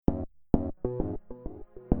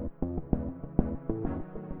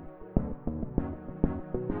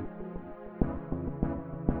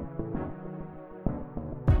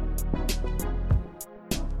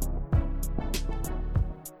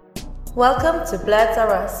Welcome to Blurds Are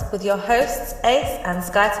Us with your hosts Ace and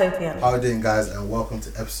Skytopian. How are you doing, guys, and welcome to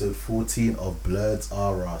episode 14 of Blurds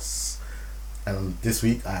Are Us. And this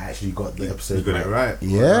week I actually got the episode. You got it right.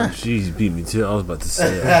 Yeah. Jeez, beat me to it. I was about to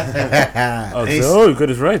say it. Oh, you got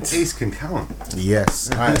it right. Ace can count.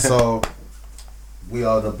 Yes. Alright, so we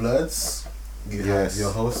are the Blurds. You Yes. have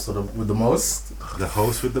your host with the most. The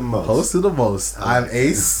host with the most. Host with the most. I'm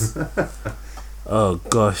Ace. Oh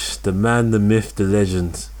gosh, the man, the myth, the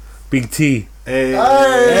legend, Big T. Hey.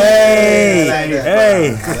 Hey!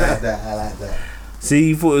 Hey! I like that. See,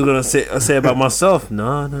 you thought you were gonna say about myself?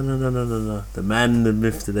 No. The man, the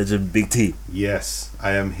myth, the legend, Big T. Yes,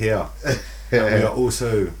 I am here. And we are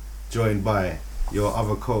also joined by your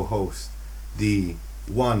other co-host, the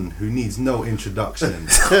one who needs no introduction.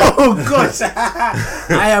 Oh gosh,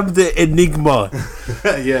 I am the enigma.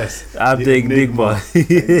 Yes, I'm the enigma.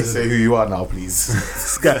 Say who you are now, please.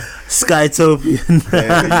 Skytopian.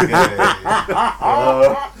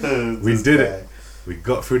 We did it. We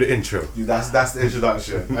got through the intro. That's the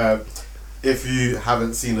introduction. If you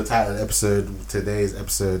haven't seen the title of the episode, today's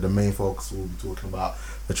episode, the main focus will be talking about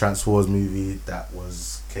the Transformers movie that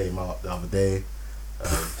came out the other day.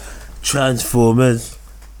 Transformers.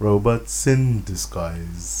 Robots in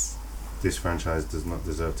disguise. This franchise does not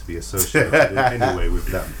deserve to be associated in any way with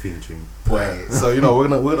that theme tune. Wait, so we're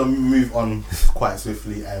gonna move on quite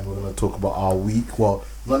swiftly, and we're gonna talk about our week. Well,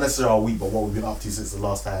 not necessarily our week, but what we've been up to since the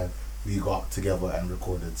last time we got together and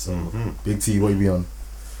recorded. So, Big T, what have you been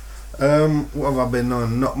on? What have I been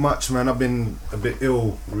on? Not much, man. I've been a bit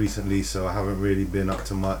ill recently, so I haven't really been up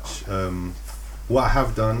to much. What I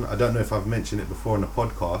have done, I don't know if I've mentioned it before on the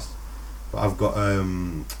podcast, but I've got a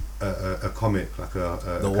comic, like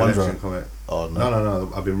a collection comic. Oh no. No.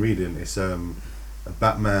 I've been reading. It's a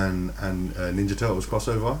Batman and Ninja Turtles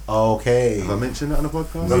crossover. Okay. Have I mentioned that on the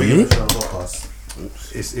podcast? No, you mentioned it on the podcast.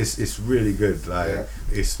 Oops. It's really good. Like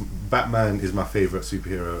it's Batman is my favorite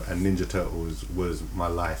superhero, and Ninja Turtles was my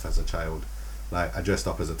life as a child. Like I dressed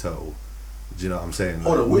up as a turtle. Do you know what I'm saying?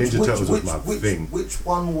 Hold on, Ninja Turtles was my thing. Which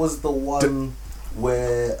one was the one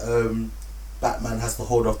where Batman has to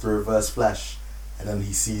hold off the Reverse Flash, and then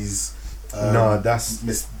he sees no, that's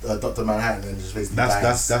Dr. Manhattan, and just basically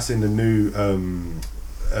dies. That's in the new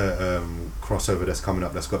crossover that's coming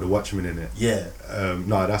up. That's got the Watchmen in it. Yeah.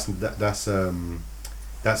 No, that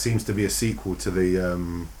seems to be a sequel to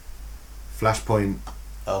the Flashpoint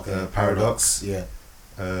paradox. Yeah.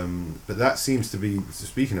 But that seems to be,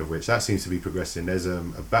 speaking of which, that seems to be progressing. There's a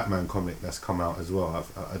Batman comic that's come out as well.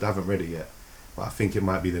 I haven't read it yet, but I think it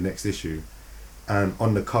might be the next issue. And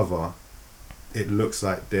on the cover, it looks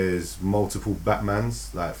like there's multiple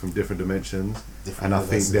Batmans, like from different dimensions, and I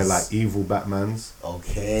think they're like evil Batmans.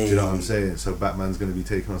 Okay. Do you know what I'm saying? So Batman's going to be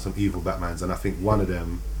taking on some evil Batmans, and I think one of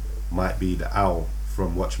them might be the Owl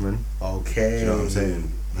from Watchmen. Okay. Do you know what I'm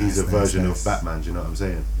saying? He's a version of Batman. Do you know what I'm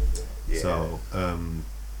saying? Yeah. So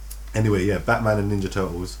anyway, yeah, Batman and Ninja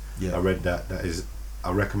Turtles. Yeah. I read that.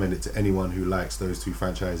 I recommend it to anyone who likes those two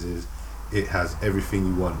franchises. It has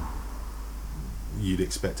everything you'd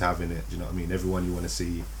expect to have in it. Do you know what I mean? Everyone you want to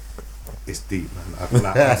see. It's deep, man.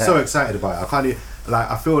 I'm so excited about it. I can't even,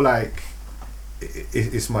 I feel like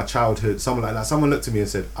it's my childhood. Someone looked at me and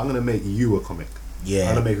said, "I'm gonna make you a comic. Yeah.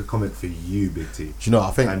 I'm gonna make a comic for you, Big T." Do you know?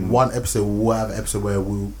 I think one episode we'll have an episode where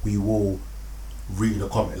we will read a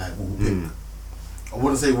comic. Like we'll pick. I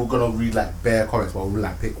wouldn't say we're gonna read like bare comics, but we'll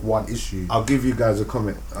like pick one issue. I'll give you guys a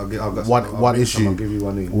comic. I'll give one issue. I'll give you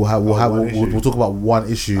one. We'll talk about one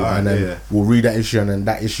issue, and then we'll read that issue, and then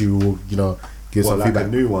that issue will give some feedback. Like a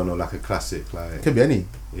new one or like a classic, like could be any.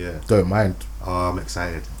 Yeah. Don't mind. Oh, I'm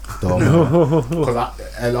excited.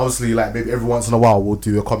 And obviously, like maybe every once in a while we'll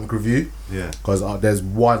do a comic review. Yeah. Because there's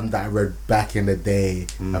one that I read back in the day,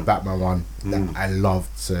 a Batman one that I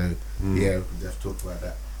loved. So yeah, we have to talk about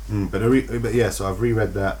that. But yeah, so I've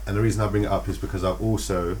reread that, and the reason I bring it up is because I've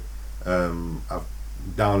also I've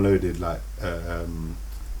downloaded like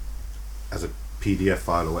as a PDF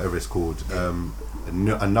file or whatever it's called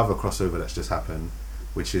another crossover that's just happened,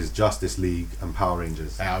 which is Justice League and Power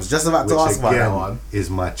Rangers. I was just about to ask about that one. Is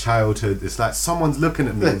my childhood. It's like someone's looking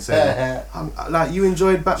at me and saying, like, you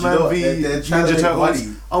enjoyed Batman v Ninja Turtles?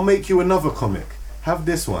 I'll make you another comic. Have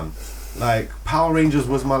this one. Like, Power Rangers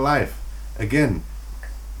was my life. Again,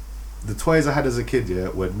 the toys I had as a kid,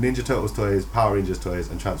 were Ninja Turtles toys, Power Rangers toys,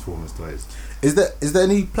 and Transformers toys. Is there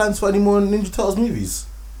any plans for any more Ninja Turtles movies?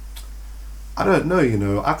 I don't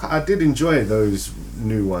know, I did enjoy those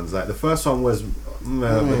new ones. Like, the first one was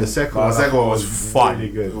but the second one was fun.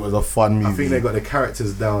 Really good. It was a fun movie. I think they got the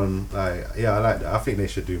characters down. Like, yeah, I like that. I think they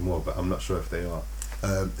should do more, but I'm not sure if they are.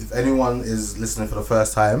 If anyone is listening for the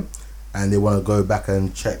first time, and they want to go back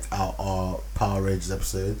and check out our Power Rangers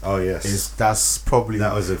episode, Oh yes, that's probably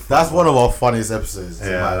that's one of our funniest episodes.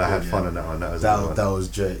 Yeah, I had fun on that one. That was a good one. that was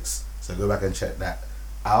jokes. So go back and check that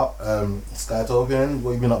out. Skytopian,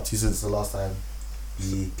 what have you been up to since the last time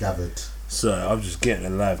we gathered? So I'm just getting a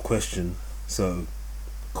live question. So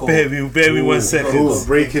Cool. bear me 1 second. Cool.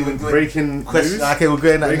 Breaking question. news? Okay, we're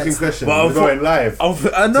going that Breaking next question. But We're going live.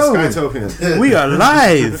 I know. Skytopian. We are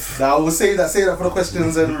live. Now we'll say that for the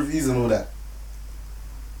questions and reviews and all that.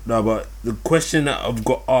 No, but the question that I've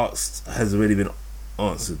got asked has already been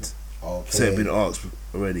answered. Okay. So it's been asked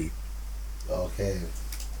already. Okay.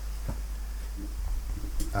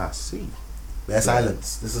 I see. There's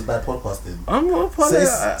silence. This is bad podcasting. I'm not part Say-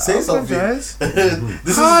 of it. say something. Guys.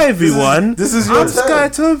 This Hi everyone. This is your I'm turn.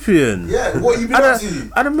 Skytopian. Yeah, what you been up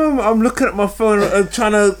to? At the moment, I'm looking at my phone and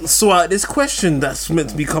trying to sort out this question that's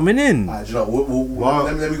meant to be coming in. Alright, do you know,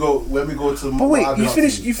 let me go. When we go to. But wait, you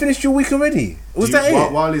finished your week already? Was that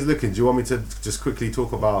it? While he's looking, do you want me to just quickly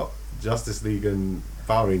talk about Justice League and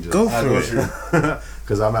Power Rangers? Go for it.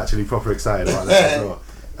 Because I'm actually proper excited about that as well.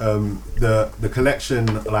 The collection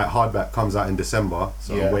like hardback comes out in December,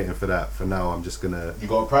 so Yeah. I'm waiting for that. For now, I'm just gonna You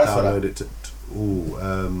got a price for download that? it.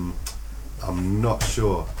 I'm not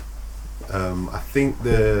sure. I think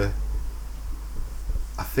the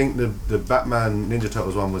Batman Ninja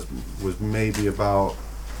Turtles one was maybe about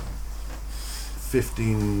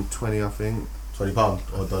 15, 20, I think. £20 or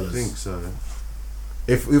I dollars. think so.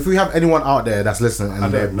 If we have anyone out there that's listening and I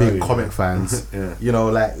they're don't know, big you comic know. fans, Yeah. you know,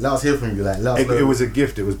 like let us hear from you. Like let us know. It was a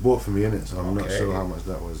gift. It was bought for me, innit? So I'm not Okay. sure how much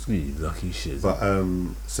that was. You lucky shit. But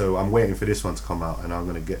so I'm waiting for this one to come out, and I'm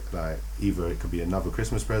gonna get like either it could be another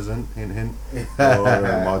Christmas present, hint hint, or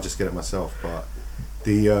I'll just get it myself. But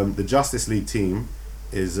the Justice League team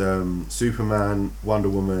is Superman, Wonder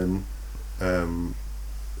Woman, John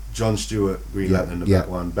Stewart, Green Lantern, the black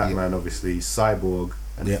one, Batman, obviously, Cyborg,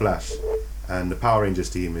 and Flash. And the Power Rangers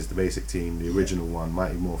team is the basic team, the original one,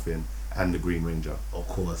 Mighty Morphin, and the Green Ranger. Of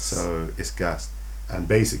course. So it's gassed. And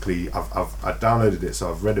basically, I downloaded it, so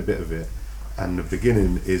I've read a bit of it. And the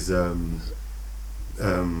beginning is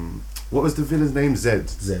what was the villain's name? Zed.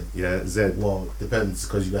 Zed. Yeah, Zed. Well, depends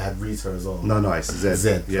because you had Rita as well. No, it's Zed.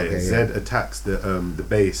 Zed. Yeah, Okay, Zed attacks the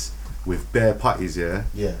base with bare putties, yeah,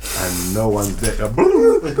 Yeah. and no one's there. You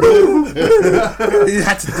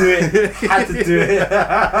had to do it. Had to do it.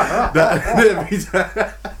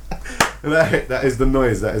 That is the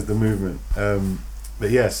noise. That is the movement. But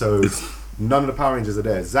yeah, so none of the Power Rangers are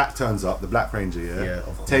there. Zack turns up, the Black Ranger, Yeah,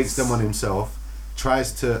 of course. takes them on himself,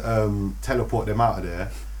 tries to teleport them out of there,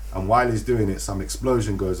 and while he's doing it, some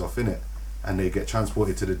explosion goes off in it, and they get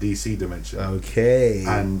transported to the DC dimension. Okay.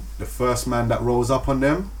 And the first man that rolls up on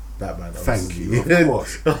them, Batman. thank obviously. you, of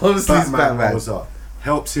course. Obviously, it's Batman. rolls up,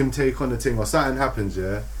 helps him take on the thing, or something happens,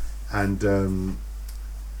 yeah, and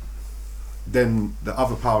then the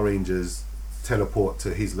other Power Rangers teleport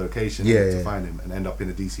to his location to find him and end up in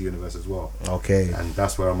the DC universe as well. Okay. And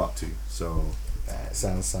that's where I'm up to. So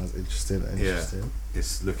Sounds interesting. Interesting.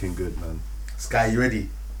 it's looking good, man. Sky, you ready?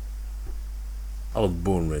 I was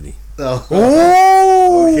born ready.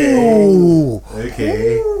 Oh. Okay.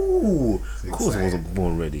 Okay. Ooh. Of course I wasn't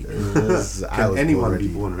born ready. Can anyone be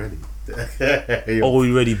born ready? Oh,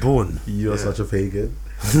 you already born? You're such a pagan.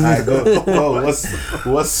 Alright, go.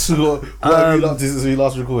 What have you been up to since we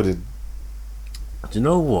last recorded? Do you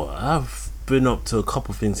know what? I've been up to a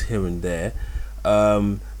couple things here and there.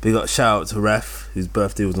 Big up shout out to Raf, whose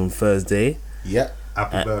birthday was on Thursday. Yep.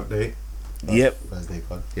 Happy birthday. Yep. Thursday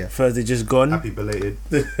gone. Yeah. Thursday just gone. Happy belated.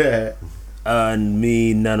 And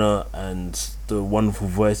me, Nana, and the wonderful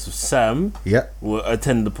voice of Sam Yep. will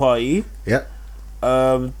attend the party. Yep.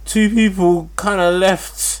 2 people kind of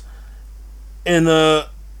left in a,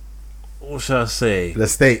 what should I say? The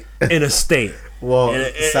state. In a state. Well,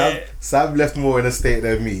 Sam left more in a state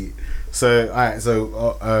than me. So, alright.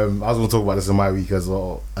 So, I was gonna talk about this in my week as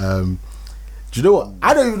well. Do you know what?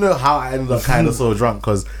 I don't even know how I ended up kind of so drunk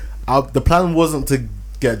because the plan wasn't to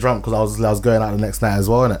get drunk because I was going out the next night as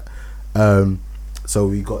well, innit? So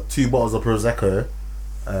we got 2 bottles of Prosecco,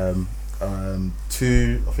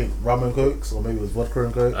 2 I think rum and cokes, or maybe it was vodka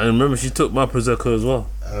and coke. I remember she took my Prosecco as well.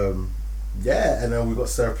 Yeah, and then we got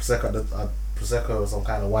served Prosecco or some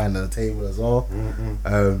kind of wine at the table as well.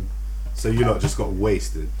 So you lot just got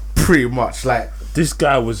wasted. Pretty much, like This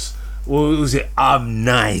guy was, what was it? I'm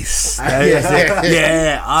nice. Yeah.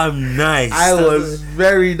 Yeah, I'm nice. I was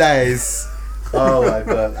very nice. Oh my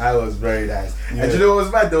god, I was very nice. Yeah. And do you know what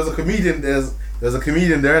was bad? There was a comedian. There's a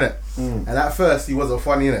comedian there, innit? And at first he wasn't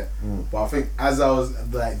funny, innit? But I think as I was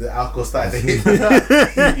like the alcohol started to hit,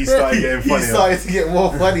 He started getting funny. He started to get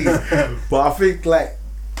more funny. But I think like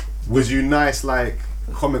Was you nice like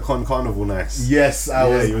Comic Con Carnival nice? Yes,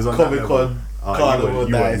 I he was on that Comic level. Con Oh, Carnival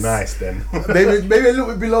you were nice. nice then. maybe a little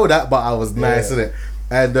bit below that, but I was nice in it.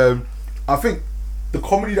 And I think the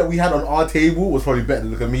comedy that we had on our table was probably better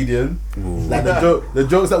than the comedian. Like the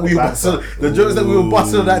jokes that we were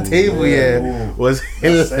busting on that table, was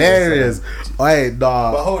hilarious. Alright,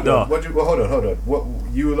 nah. But hold on, hold on. What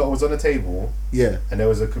you lot was on a table? Yeah. And there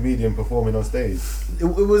was a comedian performing on stage. It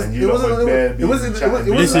wasn't. We were at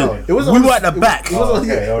the back. It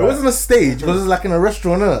wasn't a stage because it was like in a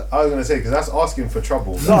restaurant, innit? I was gonna say because that's asking for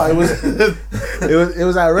trouble. No, it was. it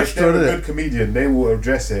was at a If they're restaurant. a good comedian, they will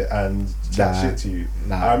address it and chat shit to you.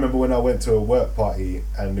 Nah. I remember when I went to a work party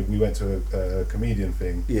and we went to a comedian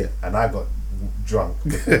thing. Yeah. And I got drunk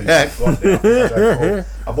before we got there.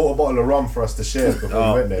 I bought a bottle of rum for us to share before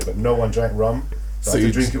we went there, but no one drank rum. So I had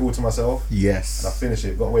to drink it all to myself. Yes. And I finished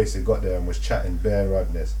it, got wasted, got there and was chatting bare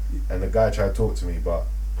radness. And the guy tried to talk to me, but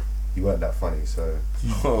he weren't that funny, so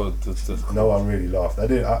no one really laughed. I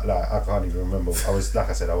can't even remember. I was, like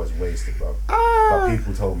I said, I was wasted, bro. But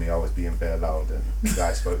people told me I was being bare loud and the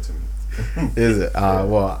guy spoke to me. Is it?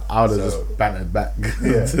 Well, I would have So- just bantered back.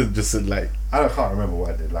 Yeah. Just said like. I can't remember what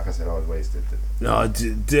I did. Like I said, I was wasted. No,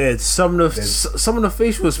 dude, some of the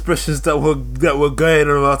facial expressions that were going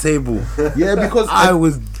on our table. Yeah, because I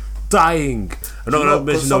was dying. I'm not gonna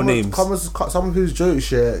mention no names. Some of whose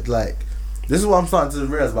jokes, like this is what I'm starting to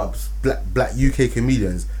realize about black UK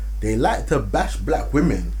comedians. They like to bash black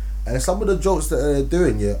women, and some of the jokes that they're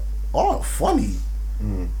doing, aren't funny.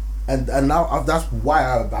 And now that's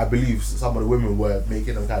why I believe some of the women were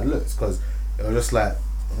making them kind of looks, because it was just like,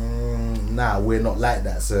 nah, we're not like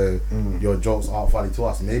that, so your jokes aren't funny to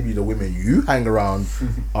us. Maybe the women you hang around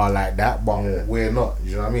are like that, but we're not.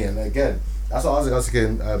 You know what I mean? And again, that's what I was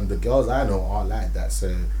thinking. The girls I know aren't like that,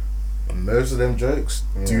 so most of them jokes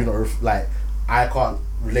do not like. I can't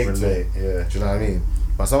relate to it. Yeah. Do you know what I mean?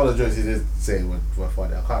 But some of the jokes he did say were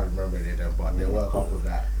funny. I can't remember any of them, but there were a couple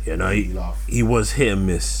that. Yeah, no, made me laugh. he was hit and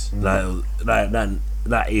miss. Like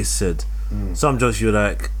that Ace said. Some jokes you were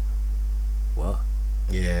like, what?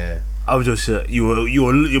 Yeah. I was just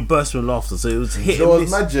you bursting with laughter, so it was hit So it and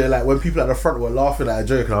was miss. mad, like when people at the front were laughing at a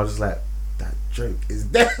joke, and I was just like, that joke is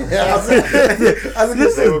dead. I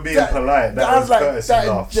was They were being polite. That was courtesy that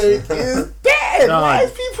laughs. joke is dead. Nah. Why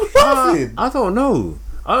is people laughing? I don't know.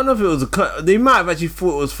 I don't know if it was a cut. They might have actually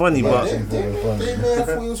thought it was funny, They but may have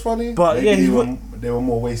thought it was funny. yeah, Maybe he they were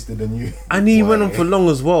more wasted than you. and he went on for long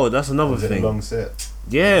as well. That's another Was it a thing. long set?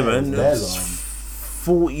 Yeah, man, it it was was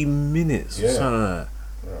long. 40 minutes or Yeah. something like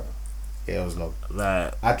Yeah, it was long.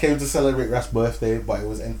 that. I came to celebrate Rash's birthday, but it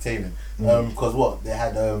was entertaining. Because what they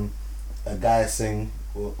had a guy sing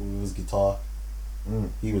with his guitar.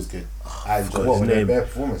 He was good. I enjoyed What it. were their name? bare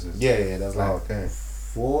performances? Yeah, that's like okay.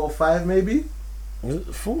 4 or 5 maybe. Was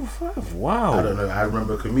it 4 or 5? Wow. I don't know. I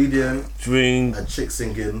remember a comedian, Drink. a chick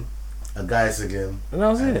singing, a guy singing, And that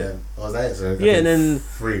was it. then was that it? So I Yeah, think and then-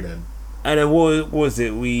 3 then. And then what was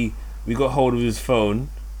it? We got hold of his phone.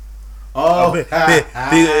 Oh,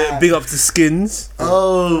 Big up to Skins.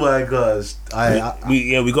 oh my gosh!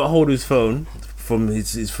 We got hold of his phone from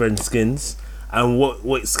his friend Skins, and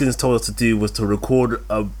what Skins told us to do was to record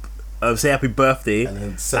say happy birthday and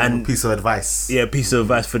then send him a piece of advice. Yeah, piece of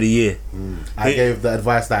advice for the year. I gave the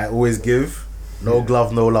advice that I always give: no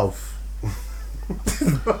glove, no love.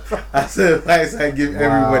 That's the advice I give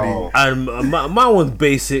everybody. And my one's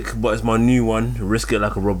basic, but it's my new one. Risk it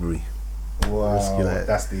like a robbery. Wow, Risky like-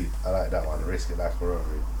 that's deep. I like that one. Risk it like a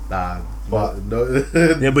robbery. Nah, But- no.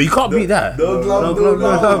 Yeah, but you can't beat that. No glove, no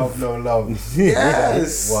love. No love.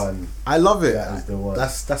 Yes, That one. I love it. That is the one.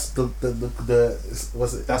 That's the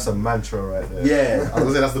what's it? That's a mantra right there. Yeah, I was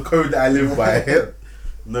gonna say that's the code that I live by.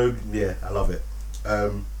 No, yeah, I love it.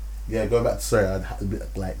 Yeah, going back to sorry,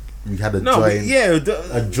 like we had a joined,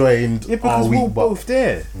 a joined yeah, because our we're week, but both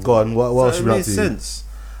there. go on, what else So you it been up made to? sense.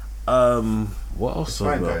 What else It's was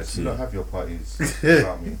fine, I up guys. You to? don't have your parties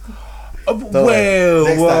without me. Well,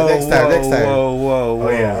 Next time. whoa. Oh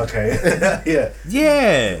yeah, okay. Yeah.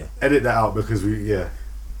 Yeah. Edit that out because we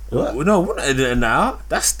What? Well, no, we're not editing that out.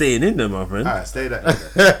 That's staying in there, my friend. Alright, stay that.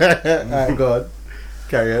 Alright, go on.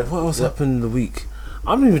 Carry on. What else happened in the week?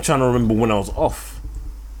 I'm not even trying to remember when I was off.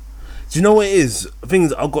 Do you know what it is?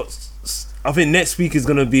 Things I think next week is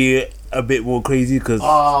gonna be a bit more crazy because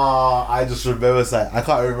I just remember saying I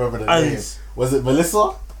can't remember the And- name. Was it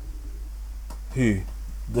Melissa? who?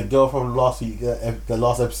 The girl from last week, the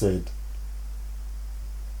last episode.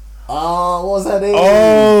 What was her name?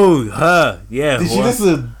 Oh, her. Yeah. Did she what?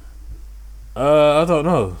 listen? I don't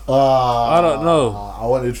know. I don't know. I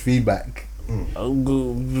wanted feedback.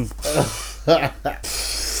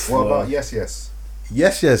 What about yes?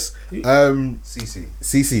 Yes. CC.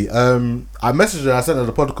 I messaged her. I sent her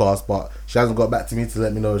the podcast, but she hasn't got back to me to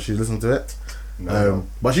let me know if she listened to it. No.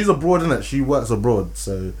 But she's abroad, innit? She works abroad,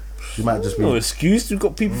 so she might just be. No excuse. We've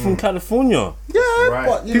got people from California. Yeah, Right.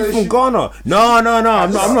 but you People know, from Ghana. No.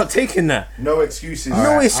 I'm not taking that. No excuses.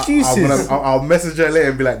 No excuses. I'll message her later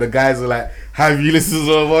and be like, the guys are like, have you listened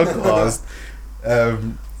to our podcast?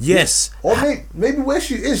 Yes. Or maybe where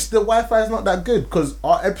she is, the Wi-Fi is not that good because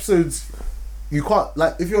our episodes, you can't,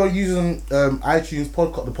 like, if you're using iTunes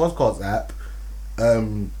podcast, the podcast app,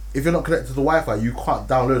 if you're not connected to the Wi-Fi, you can't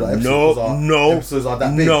download our episodes. Episodes are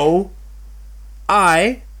that big. No.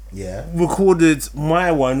 I Yeah. recorded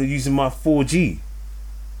my one using my 4G.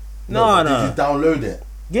 But did you download it?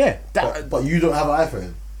 Yeah. But you don't have an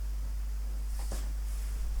iPhone.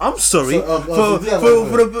 I'm sorry.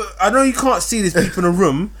 I know you can't see these people in the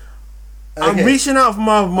room. I'm Okay. reaching out from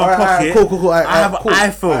my pocket. Cool. I have an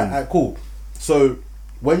iPhone. Alright, cool. So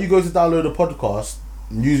when you go to download a podcast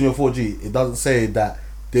using your 4G, it doesn't say that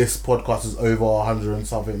this podcast is over 100 and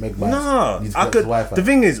something megabytes. No, You need to I connect to could. Wi-Fi. The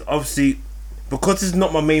thing is, obviously, because it's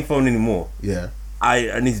not my main phone anymore, Yeah.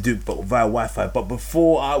 I need to do it via Wi-Fi. But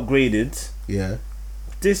before I upgraded, Yeah.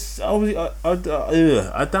 this I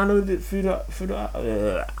downloaded it through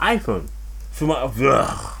the iPhone, through my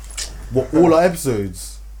What, all our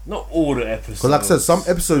episodes? not all the episodes. Because like I said, some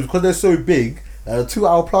episodes, because they're so big, 2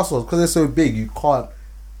 hour plus ones, because they're so big, you can't.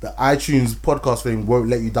 The iTunes podcast thing won't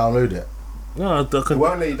let you download it. No, It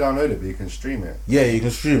won't let you download it, but you can stream it. Yeah, you can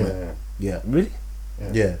stream it. Yeah. Yeah. really?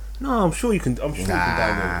 Yeah. No, I'm sure you can. I'm sure you can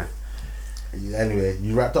download it. Anyway,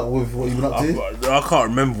 you wrapped up with what you've been up to? I can't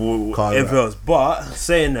remember everything else. But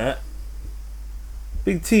saying that,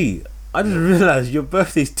 Big T, I just realised your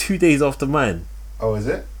birthday's 2 days after mine. Oh, is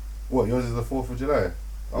it? What, yours is the 4th of July?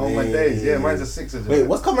 Oh, my days. Yeah, mine's the 6th of July. Wait,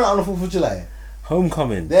 what's coming out on the 4th of July?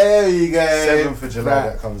 Homecoming. There you go. 7th of July Right.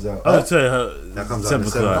 that comes out. Oh, sorry, That comes out December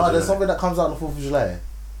the 7th. card. Oh, there's something that comes out on the 4th of July.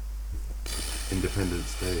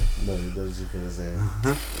 Independence Day. No, that's just gonna say.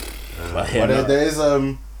 But But there is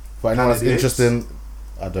for anyone that's Candidates? interested,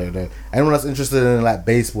 I don't know. Anyone that's interested in like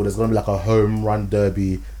baseball, there's gonna be like a home run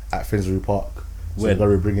derby at Finsbury Park. So When? they're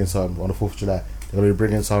gonna be bringing some on the 4th of July. They're gonna be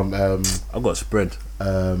bringing some I got spread.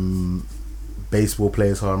 baseball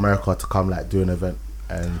players from America to come like do an event,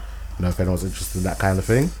 and you know if anyone's interested in that kind of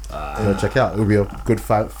thing, check it out. It'll be a good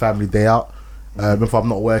family day out. If I'm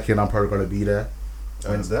not working, I'm probably gonna be there.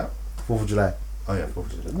 When's that? 4th of July. Oh, yeah,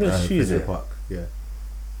 4th of July. It's Tuesday. Finsbury Park. Yeah,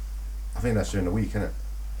 I think that's during the week, isn't it?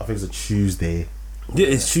 I think it's a Tuesday. Yeah,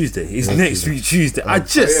 it's Tuesday. It's Yeah, next Tuesday. week Tuesday. I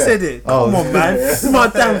just yeah. said it. Oh, Come on, yeah. man. It's my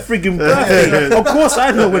damn friggin' birthday. Of course I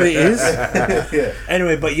know what it is. Yeah.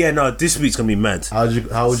 Anyway, but yeah, no, this week's gonna be mad. How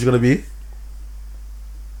old you gonna be?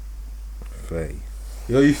 30.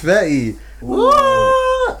 Yo, you 30.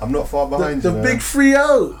 I'm not far behind The you, man. big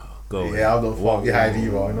 3-0. Go away. Yeah, I'm not far behind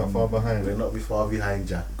you, We're bro. not far behind. We're not be far behind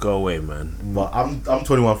you. Go away, man. But I'm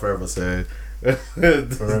 21 forever, so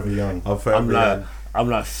Forever young. I'm forever. I'm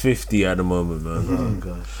like 50 at the moment, man. Oh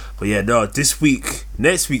gosh. But yeah, no, next week's I'm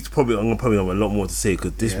gonna probably have a lot more to say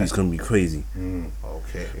because this week's gonna be crazy.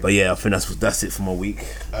 Okay. But yeah, I think that's it for my week.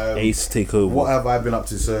 Ace, take over. What have I been up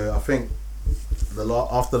to? So I think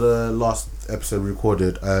after the last episode we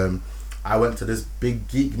recorded, I went to this big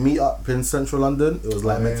geek meetup in central London. It was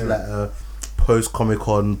like meant to like a post Comic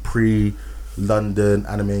Con, pre London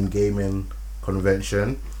anime and gaming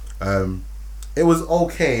convention. It was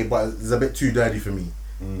okay, but it's a bit too nerdy for me.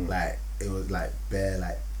 Like it was like bare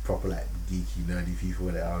like proper like geeky nerdy people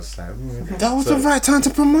with it. I was like, That was the right time to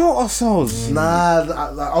promote ourselves. nah.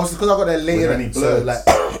 I was because I got there later. there any So blurs? like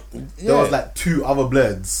there was like 2 other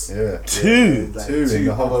bloods. Yeah. Two. Like, Two in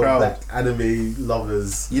the whole other crowd. black anime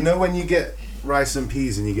lovers. You know when you get rice and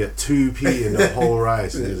peas and you get 2p in the whole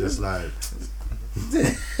rice and you're just like,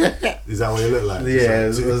 is that what you look like? Yeah,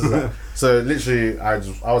 Just it like, was like, so literally, I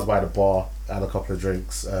was by the bar, had a couple of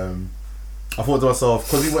drinks. I thought to myself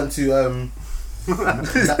because we went to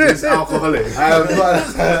it's alcoholic. I had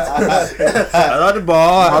a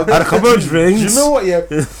bar, I had a couple of drinks. Do you know what? Yeah,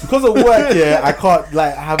 because of work, yeah, I can't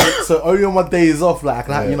like have it. So only on my days off, like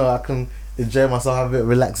I can, have, I can enjoy myself, have a bit of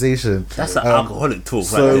relaxation. That's an alcoholic talk,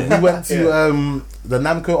 So right there. we went to the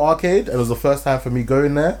Namco arcade, and it was the first time for me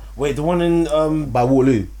going there Wait, the one in by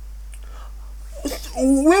Waterloo.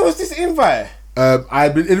 where was this invite?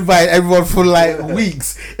 I'd been inviting everyone for like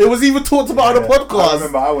weeks. It was even talked about on the I podcast.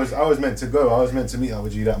 remember I was meant to go. I was meant to meet up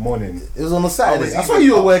with you that morning. It was on a Saturday. was That's even why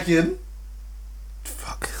you were up. working.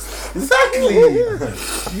 Fuck. Exactly.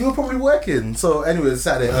 You were probably working. So anyway, it's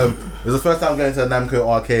Saturday. It was the first time going to a Namco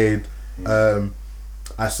arcade.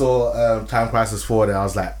 I saw Time Crisis 4 there. I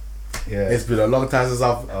was like, Yeah. It's been a long time since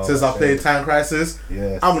I've played Time Crisis.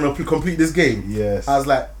 Yes. I'm gonna complete this game. Yes. I was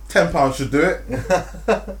like, £10 should do it.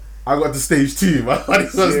 I got to stage 2. My money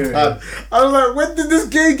was done. I was like, when did this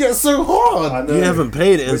game get so hard? I know. You haven't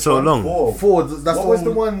played it in Which so one? long. 4. That's What was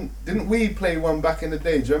the one? Didn't we play one back in the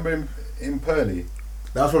day? Do you remember in Pearly?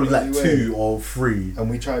 That was probably like Anyway. 2 or 3. And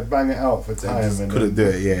we tried bang it out for time. Just and couldn't do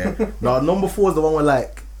it. Yeah. No, number 4 is the one where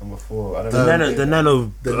like Number 4. I don't The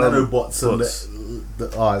know. nanobots and bots.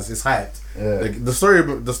 it's hyped. Yeah. Like, the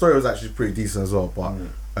story was actually pretty decent as well. But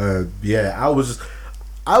yeah, I was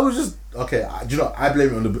just okay. Do you know? I blame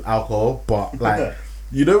it on the alcohol, but like.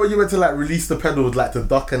 You know when you went to like release the pedal like to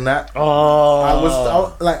duck and that?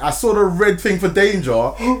 Oh, I saw the red thing for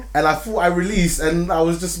danger and I thought I released and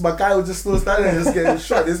my guy was just still standing there just getting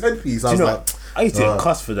shot in his headpiece. I was like, I used to get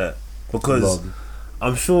cussed for that because Lord.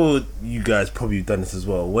 I'm sure you guys probably done this as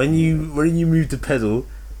well. When you move the pedal,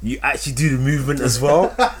 you actually do the movement as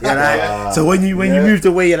well. You're like, so when you moved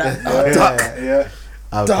away, you're like, duck. Yeah.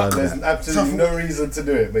 I've Duck. done There's that. absolutely no reason to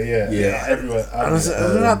do it, but yeah. Everyone. I was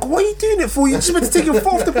like, what are you doing it for? You just meant to take your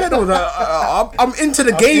foot off the pedal. Like, I'm into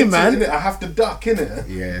the game, man. I have to duck, innit?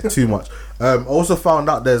 Yeah, too much. I also found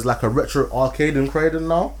out there's like a retro arcade in Croydon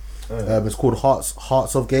now. It's called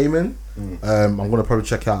Hearts of Gaming. I'm gonna probably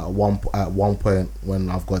check it out at one point when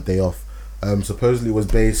I've got a day off. Supposedly it was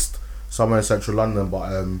based somewhere in central London,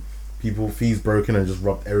 but thieves broke in and just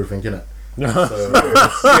robbed everything in it. So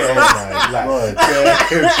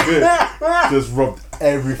just robbed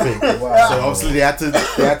everything. Wow. So obviously they had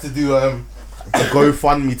to do a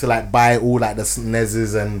GoFundMe to like buy all like the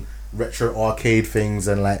SNESs and retro arcade things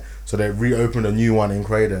and like so they reopened a new one in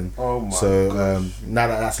Croydon. Oh my Now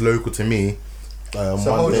that's local to me. So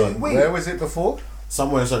hold on, where was it before?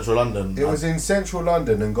 Somewhere in central London. It was in central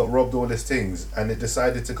London and got robbed all its things, and it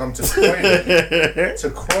decided to come to Croydon. To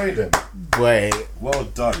Croydon. Wait. Well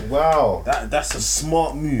done. Wow. That's a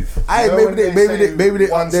smart move. Maybe they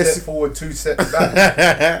one step forward, 2 steps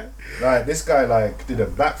back. Like this guy like did a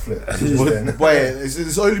backflip. just then. Wait,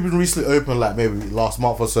 it's only been recently opened, like maybe last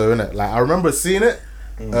month or so, innit? Like I remember seeing it.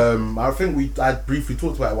 I think I briefly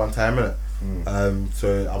talked about it one time, innit?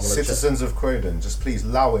 So I'm gonna Citizens of Croydon, just please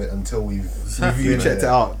allow it until we've you checked it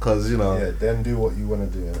out, because you know. Yeah, then do what you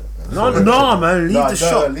want to do. No, man, leave the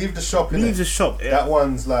shop. Leave the shop. Leave the shop. That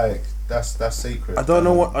one's like that's sacred. I don't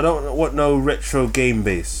know what no retro game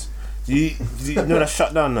base. Do you know that's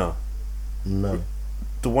shut down now? No.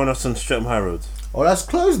 The one that's on Streatham High Road. Oh, that's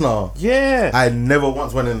closed now. Yeah. I never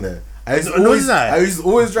once went in there. I used to No,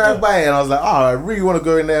 always drive by and I was like, oh, I really want to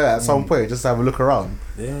go in there at some point just to have a look around.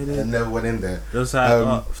 Yeah, I never went in there. Just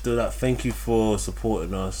have still that. Thank you for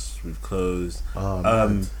supporting us. We've closed.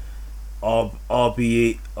 Oh,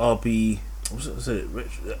 RB what's it?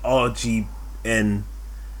 RGN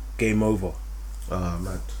Game Over. Oh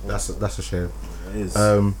man, that's a shame. It is.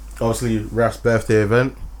 Obviously Raf's birthday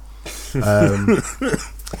event.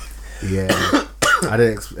 Yeah, I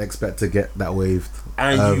didn't expect to get that waived.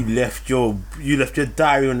 And you left your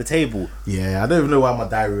diary on the table. Yeah, I don't even know why my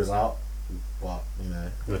diary was out, but you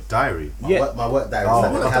know, Your diary. my work diary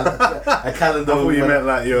was like a calendar. I thought you meant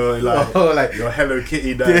like your like your Hello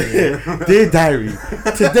Kitty diary. Dear diary,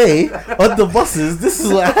 today on the buses, this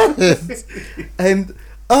is what happened, and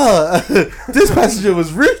this passenger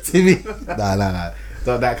was rude to me. Nah, not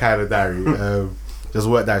that kind of diary. Just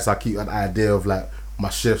work diary, so I keep an idea of like my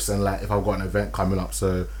shifts and like if I've got an event coming up,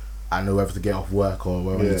 so I know whether to get off work or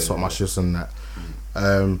whether to sort my shifts and that.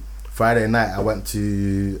 Friday night I went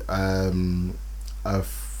to a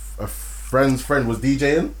friend's friend was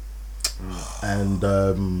DJing,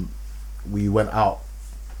 and we went out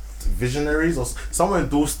to Visionaries or somewhere in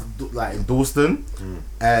Dalston,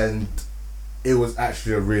 and it was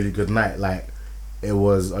actually a really good night. Like it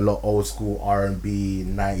was a lot old school R&B,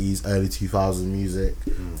 90s, early 2000s music.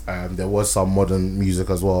 There was some modern music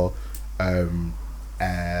as well.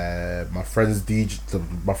 My friend's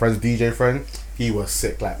DJ friend, he was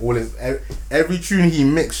sick. Like every tune he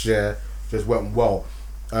mixed, just went well.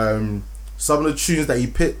 Some of the tunes that he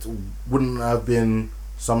picked wouldn't have been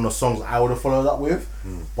some of the songs I would have followed up with,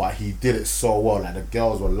 but he did it so well. Like the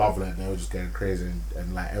girls were loving it, and they were just getting crazy,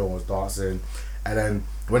 and like everyone was dancing. And then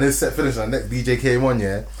when his set finished and the next DJ came on,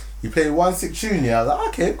 he played one sick tune. I was like,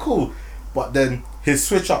 okay, cool. But then his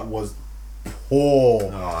switch up was poor.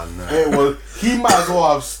 Oh no! It was. He might as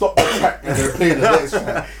well have stopped the track and then played the next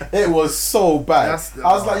track. It was so bad. I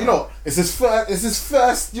was like, it's his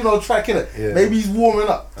first, track in it. Yeah. Maybe he's warming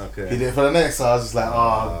up. Okay. He did it for the next one. I was just like,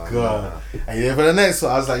 oh god. No. And he did it for the next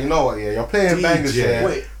one. I was like, you know what? Yeah, you're playing bangers,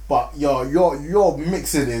 but your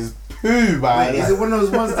mixing is poo, man. Wait, is it one of those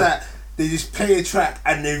ones that they just play a track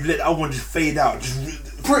and they let that one just fade out, just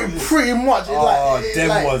Pretty much.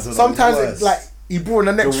 Them ones are the sometimes worst. it, like he brought in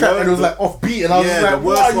the next The track word- and it was like offbeat, and I was Yeah, like, the what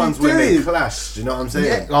worst are you ones when they doing? clash. Do you know what I'm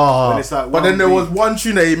saying? Yeah. When it's like but one then there beat. was one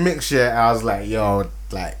tune that he mixed, and I was like, yo,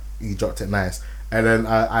 like he dropped it nice. And then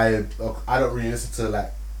I don't really listen to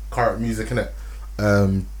like current music, innit?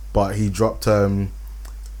 But he dropped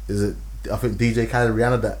is it? I think DJ Khaled,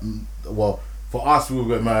 Rihanna. That well, for us we were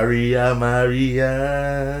going Maria.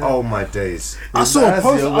 Oh my days! I saw a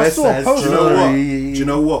post. Do you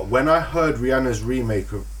know what? When I heard Rihanna's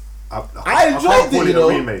remake of, I can't enjoyed call it, it you know.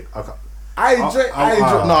 a remake. I enjoyed.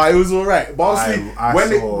 No, it was alright. But obviously, I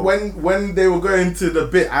saw- when they were going to the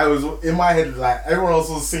bit, I was in my head like everyone else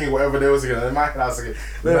was singing whatever they were singing. And in my head, I was singing.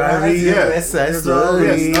 Yes, that's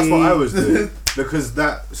what I was doing because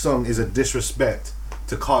that song is a disrespect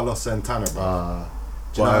to Carlos Santana, bro.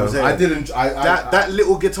 Do you know what I'm saying? I didn't. That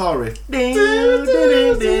little guitar riff. And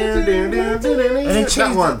then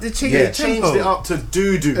that one. They They changed it up to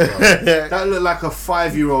doo-doo, bro. That looked like a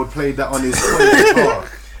 5-year-old played that on his toy guitar.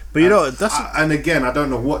 But you know, that's. And again, I don't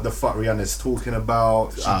know what the fuck Rihanna's talking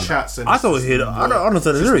about. She chats and I thought he. I don't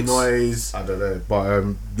understand the lyrics. Noise. I don't know, but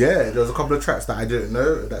yeah, there was a couple of tracks that I didn't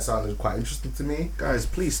know that sounded quite interesting to me. Guys,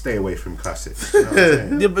 please stay away from classics. You know what I'm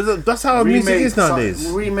saying? Yeah, but that's how music is nowadays.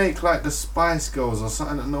 Remake like the Spice Girls or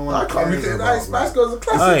something that no one cares about. Spice Girls are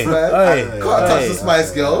classics, Hey, man. hey, Can't touch hey. the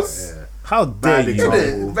Spice Girls. Yeah. How dare Bad you?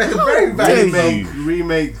 example. Very bad. dare you?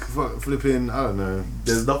 Remake flipping, I don't know.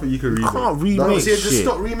 There's nothing you can remake. Can't No, remake see, just shit.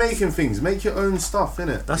 stop remaking things. Make your own stuff,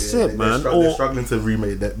 innit? That's Yeah, it, man. They're Or struggling to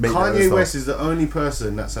remake that. Make their own Kanye stuff. West is the only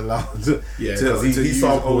person that's allowed to, Yeah, to he use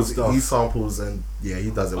old samples. stuff. He samples and yeah, he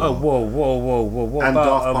does it. oh, Well. whoa! What And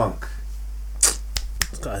about Daft Punk.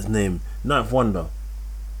 What's that guy's name? Ninth Wonder.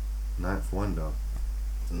 Ninth Wonder.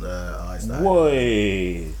 It's not.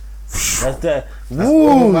 Boy. That's that. over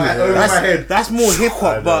Woo! my head. That's more hip I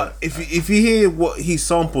hop. know. But if you hear what he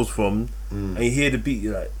samples from and you hear the beat,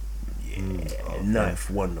 you're like, Ninth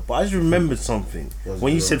Wonder. But I just remembered something What's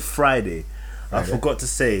when it you called? said Friday. I forgot to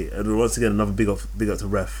say, and once again another big up to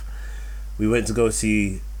Ref. We went to go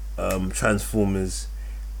see Transformers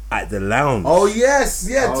at the lounge. Oh yes,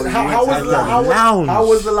 yeah. Oh, how, you how went was to the the lounge. How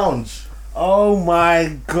was the lounge? Oh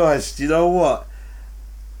my gosh! You know what?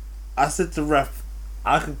 I said to Ref,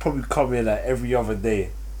 I could probably come here like every other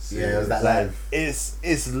day. Yeah, it was that Like, live.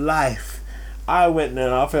 it's life. I went there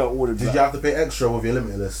and I felt all the. Did you have to pay extra with your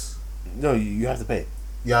limitless? No, you have to pay.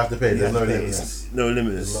 You have to pay. You There's have no to pay. limitless. It's no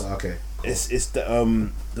limits. It's not- okay. It's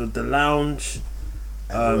the lounge.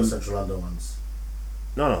 And the Central London ones.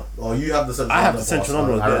 No. Oh, you have the Central. I have London the Central pass.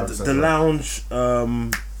 London. I have The Central lounge.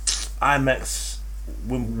 IMAX.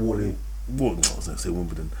 Waterloo. No, I was gonna say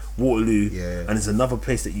Wimbledon. Waterloo. Yeah. And it's another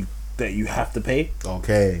place that you have to pay.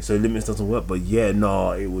 Okay. So limits doesn't work. But yeah,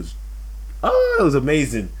 no, it was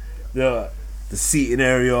amazing. The seating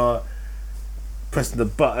area, pressing the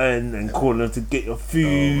button and calling them to get your Oh my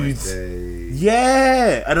food. days.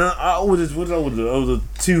 Yeah, and then I ordered. What did I order? I ordered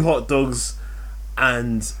 2 hot dogs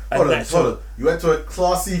and a Hold on. nacho. You went to a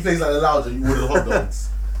classy place like the lounge and you ordered hot dogs.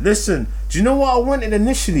 Listen, do you know what I wanted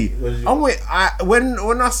initially? What did you- When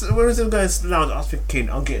I was going to the lounge, I was thinking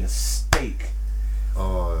I'm getting a steak.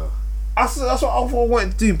 Oh, That's what I thought I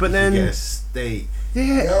wanted to do, but then get a steak. yeah,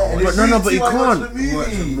 and but it's no, free but you too, I watched can't. the movie.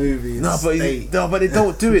 Watch a movie. No, but they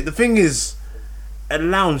don't do it. The thing is, at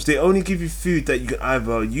lounge they only give you food that you can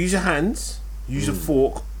either use your hands, use a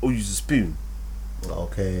fork, or use a spoon.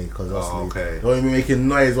 Okay, because okay. don't even be making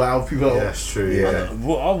noise while people. Yeah, that's true. Yeah.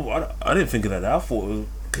 Well, I didn't think of that. I thought it was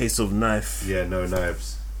a case of knife. Yeah, no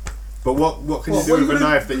knives. But what can What you do you with a gonna-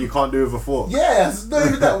 knife that you can't do with a fork? Yeah, it's not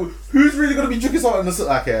even that. Who's really gonna be drinking something in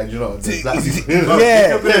the okay, you know? Well,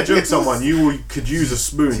 Yeah. if you're gonna drink someone, could use a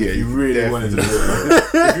spoon Yeah, if you you really wanted to do it.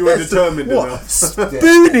 If you were determined enough.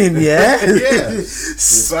 Spooning, yeah. Yeah.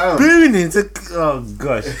 Spooning to oh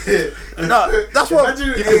gosh. No, that's what. Imagine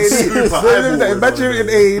You can scoop an eyeball imagine with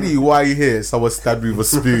in one. A&E why you hear someone stabbed me with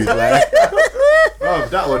a spoon. Like, Oh,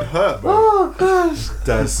 that would hurt, bro. oh gosh,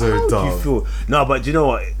 that's so You dumb. feel no, but you know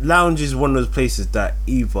what? Lounge is one of those places that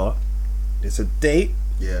either it's a date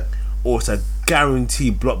Yeah, or it's a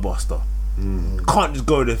guaranteed blockbuster. Can't just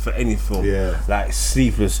go there for any film. Yeah. Like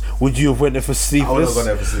Sleepless. Would you have went there for I would have Sleepless? gone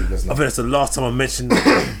there for sleepless. I think that's the last time I mentioned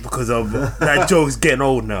it because of that joke's getting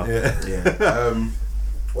old now. Yeah.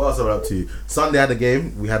 What else are we up to? Sunday had a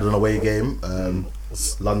game. We had an away game.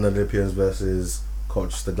 London Olympians versus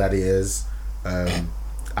Colchester Gladiators.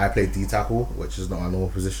 I played D tackle, which is not my normal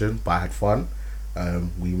position, but I had fun.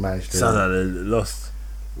 We managed to. Sounds like they lost.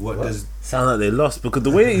 What does Sounds like they lost because the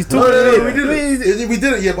way that he's No, talking. we didn't. We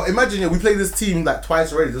didn't. Yeah, but imagine, we played this team like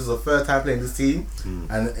twice already. This is the third time playing this team,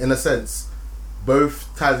 and in a sense,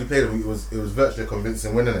 both times we played them, it was virtually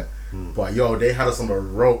convincing winning it. But yo, they had us on the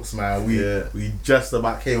ropes, man. We just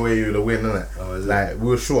about came away with a win, innit? Oh, is like we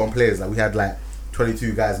were short on players. Like we had like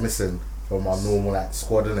 22 guys missing from our normal like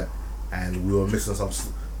squad, innit? And we were missing some.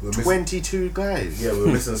 22 guys. Yeah, we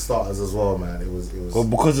were missing starters as well, man. It was. Well,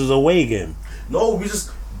 because it was a away game. No, we just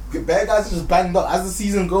bad guys are just banged up as the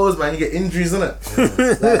season goes, man. You get injuries, innit?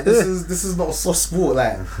 Like this is not a soft sport.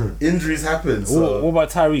 Like injuries happen. So. What about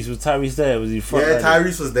Tyrese? Was Tyrese there? Was he front? Yeah,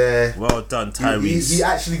 Tyrese was there. Well done, Tyrese. He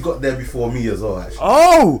actually got there before me as well. Actually.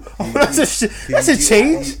 Oh, that's a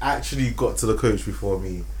change. He actually got to the coach before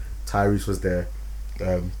me. Tyrese was there.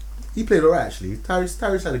 He played alright actually.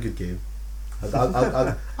 Tyrese had a good game.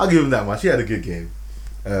 I'll give him that much. He had a good game.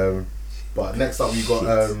 But next up we got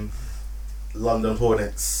London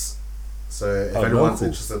Hornets. So if anyone's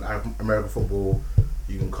interested in American football,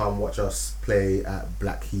 you can come watch us play at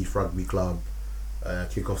Blackheath Rugby Club.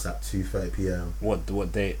 Kickoffs at 2:30 p.m.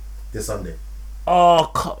 What date? This Sunday. I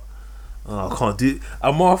can't do.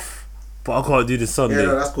 I'm off, but I can't do this Sunday. Yeah,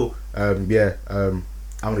 no, that's cool. I'm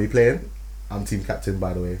gonna be playing. I'm team captain,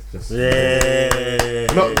 by the way. Just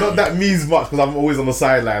not that means much because I'm always on the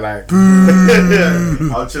sideline. Like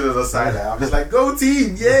I'm chilling on the sideline. I'm just like, go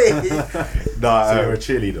team, yay! Nah, so you're a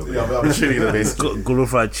cheerleader. Yeah, I'm a cheerleader basically.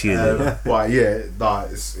 Glorified cheerleader. But yeah, nah,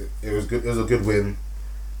 it was good. It was a good win.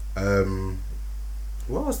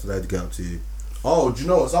 What else did I get up to? Oh, do you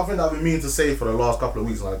know what? Something that I've been meaning to say for the last couple of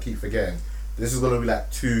weeks, and I keep forgetting. This is gonna be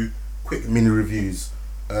like 2 quick mini reviews.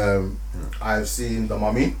 I've seen The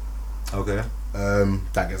Mummy. Okay.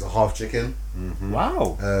 That gets a half chicken. Mm-hmm.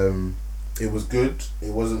 Wow. It was good.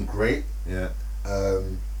 It wasn't great. Yeah.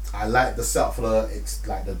 I like the setup for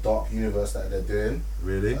the dark universe that they're doing.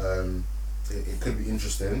 Really? It could be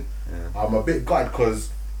interesting. Yeah. I'm a bit gutted because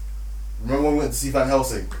remember when we went to see Van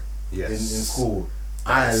Helsing in school?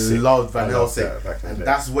 I loved Van Helsing, and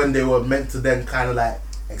that's when they were meant to then kind of like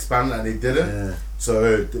expand, and they didn't. Yeah.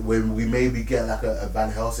 So when we maybe get like a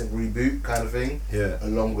Van Helsing reboot kind of thing,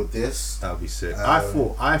 along with this, that would be sick. I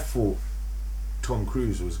thought Tom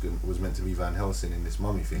Cruise was meant to be Van Helsing in this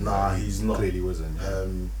Mummy thing. Nah, he's not. Clearly wasn't. Yeah.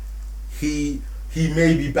 He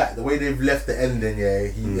may be back. The way they've left the ending,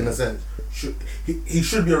 he in a sense he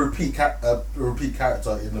should be a repeat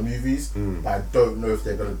character in the movies, but I don't know if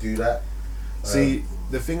they're gonna do that. See,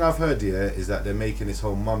 the thing I've heard here is that they're making this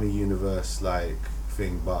whole Mummy universe like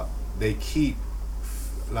thing, but they keep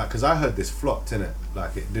like, because I heard this flopped, innit?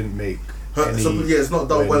 Like it didn't make any it's not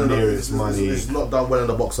done well in the money. It's not done well in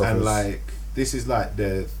the box office. And like this is like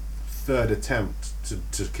their third attempt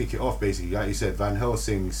to kick it off. Basically, like you said, Van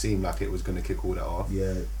Helsing seemed like it was going to kick all that off.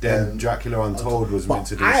 Yeah. Then Dracula Untold was meant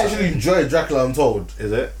to do. I actually enjoyed Dracula Untold.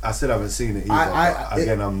 Is it? I still haven't seen it either.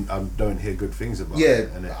 I don't hear good things about it.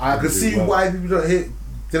 Yeah, I can see why people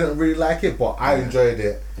didn't really like it, but I enjoyed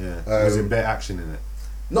it. Yeah. Was it better action in it?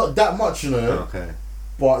 Not that much, you know. Okay.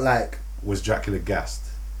 But like, was Dracula gassed?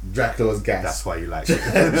 Dracula was gassed. That's why you like it.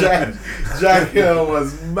 Dracula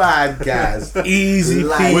was mad gassed. Easy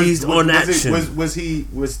pleased on action.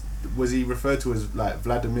 Was he referred to as like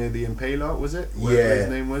Vladimir the Impaler? Was it? Whatever his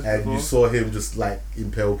name was. And before? You saw him just like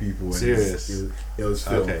impale people. Serious. It was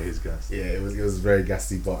filmed. Okay, he's gassed. Yeah, it was very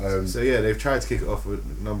gassy. But so yeah, they've tried to kick it off a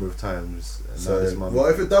number of times. Well,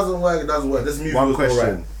 if it doesn't work, it doesn't work. This movie was question: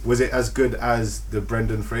 alright. Was it as good as the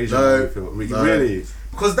Brendan Fraser movie film? No. Really?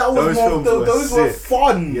 Because that was those were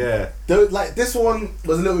fun. Yeah. Like this one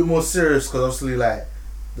was a little bit more serious because obviously like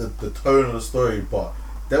the tone of the story, but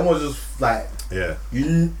that was just like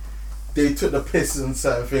they took the piss in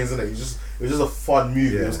certain things, and it was just a fun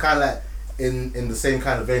movie. It was kind of like in the same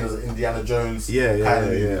kind of vein as Indiana Jones. Yeah. You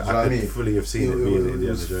know I could fully have seen it being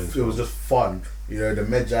Indiana Jones. It was just fun. You know, the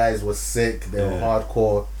Medjais were sick. They were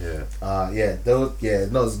hardcore. Yeah.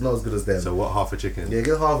 Not as good as them. So what? Half a chicken? Yeah,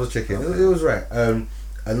 get half a chicken. It was right.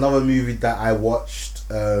 Another movie that I watched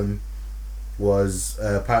was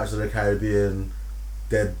Pirates of the Caribbean,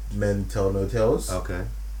 Dead Men Tell No Tales. Okay.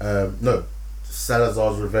 No,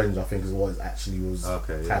 Salazar's Revenge, I think is what it actually was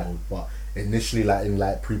titled. But initially, like in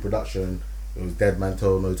like pre-production, it was Dead Man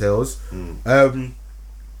Tell No Tales.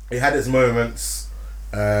 It had its moments.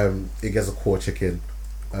 It gets a quarter chicken.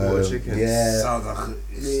 Chicken. Yeah. Sounds like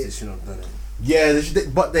they should have done it. Yeah,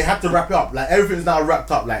 but they had to wrap it up. Like everything's now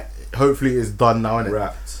wrapped up. Like hopefully it's done now, innit?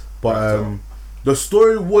 Wrapped. But the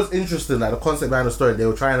story was interesting. Like the concept behind the story, they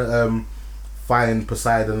were trying to find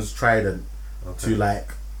Poseidon's trident to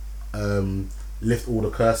like lift all the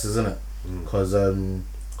curses, innit? Because can't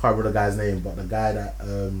remember the guy's name, but the guy that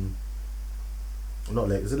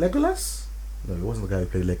is it Legolas? No, it wasn't the guy who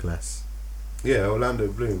played Legolas. Yeah, Orlando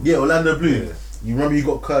Bloom. Yeah, Orlando Bloom. Yeah. You remember he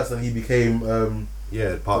got cursed and he became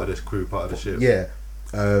Yeah, part of the crew, part of the ship. Yeah.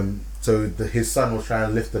 So his son was trying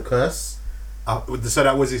to lift the curse. So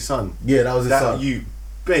that was his son. Yeah, that was his son. You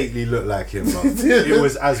Bately looked like him, bro. It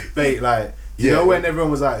was as bait like you know when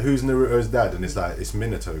everyone was like, "Who's Naruto's dad?" and it's like it's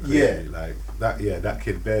Minato. Clearly. Like that. Yeah, that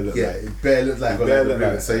kid bare looked like. It bare looked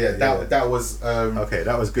like. So that was okay.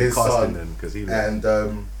 That was good casting then because he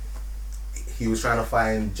he was trying to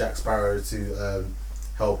find Jack Sparrow to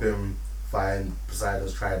help him find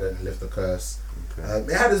Poseidon's trident and lift the curse.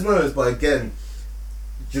 Okay. It had its moments, but again,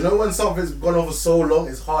 do you know when something's gone on for so long,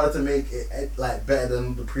 it's harder to make it like better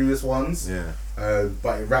than the previous ones. Yeah.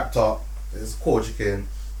 But it wrapped up. It's Quarter Chicken.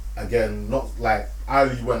 Again, not like I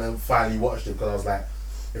really went and finally watched it because I was like,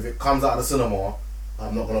 if it comes out of the cinema,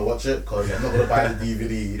 I'm not gonna watch it because I'm not gonna buy the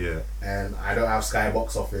DVD. Yeah. And I don't have Sky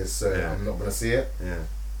Box Office, so I'm not gonna see it. Yeah.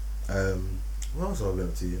 What else have I been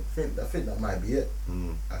up to? I think that might be it,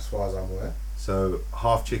 as far as I'm aware. So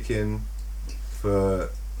half chicken for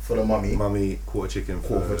the mummy, quarter chicken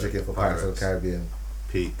for Pirates of the Caribbean.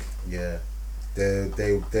 Peak. Yeah,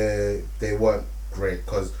 they weren't great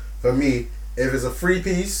because for me, if it's a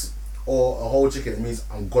 3-piece or a whole chicken, it means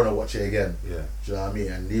I'm gonna watch it again. Yeah. Do you know what I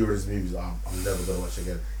mean? And neither of his movies, I'm never gonna watch it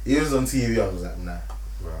again. It was on TV. I was like, nah.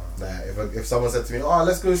 Nah. If someone said to me, "Oh,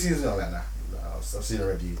 let's go see this," I'm like, nah. I've seen it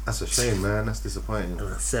already. That's a shame, man. That's disappointing.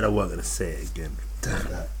 I said I wasn't gonna say it again. Damn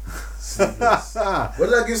that. What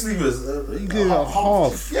did I give Sleepers? You gave it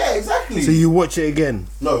half. Yeah, exactly. So you watch it again?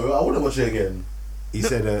 No, I wouldn't watch it again. He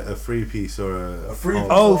said a 3-piece or a 3-piece.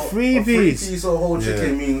 Oh, A 3-piece. 3-piece or whole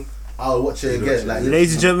chicken mean I'll watch it again. Like,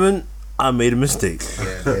 ladies and gentlemen, I made a mistake.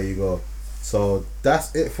 Yeah, there you go. So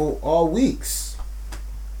that's it for our weeks.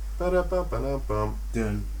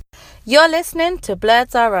 Done. You're listening to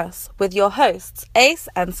Blurs Are Us with your hosts Ace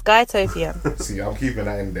and Skytopian. See, I'm keeping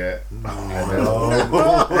that in there. And then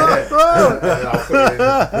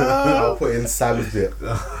I'll put in Sam's bit.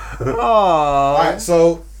 Alright,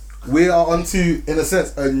 so we are on to, in a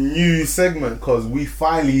sense, a new segment because we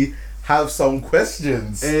finally have some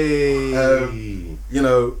questions. Hey.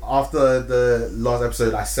 After the last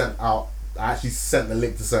episode, I actually sent the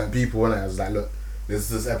link to certain people and I was like, look, this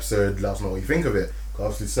is this episode, let us know what you think of it. Because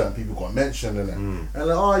obviously certain people got mentioned in it. And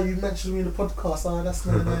like, oh, you mentioned me in the podcast, oh, that's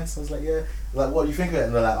really nice. I was like, yeah. Like, what do you think of it?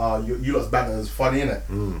 And they're like, oh, you lot's banter is funny,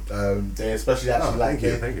 innit? They especially thank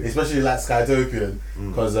you. Especially like Skytopian,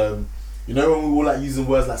 because you know when we were like using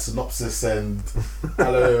words like synopsis and I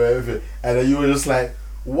don't know everything, and then you were just like,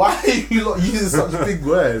 why are you lot using such big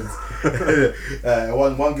words?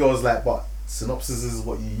 One girl was like, but synopsis is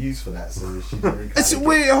what you use for that, so she didn't really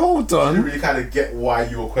Wait, hold on. She didn't really kind of get why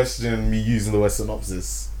you were questioning me using the word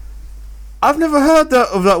synopsis. I've never heard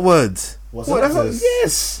of that word. What synopsis?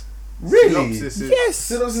 Yes. Really? Synopsis is, Yes.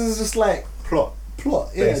 Synopsis is just like plot,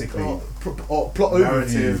 basically. yeah, Plot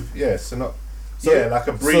overview. Yeah, like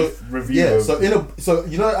a brief review. Yeah, so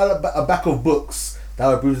you know a back of books that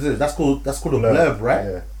were brief. That's called a blurb, right?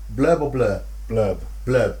 Yeah. Blurb or blur?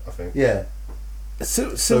 Blurb. I think. Yeah.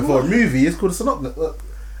 So for a movie, it's called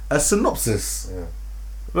a synopsis. Yeah.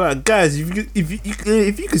 Right, guys, if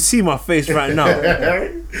you could see my face right now,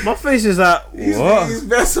 my face is like, what? He's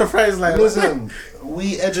best surprised. Like, listen,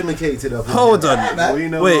 we educated up. Hold on. We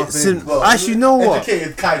know wait, actually, you know what?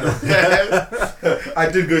 Educated, kind of. I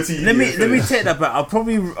did go to. Let me take that back.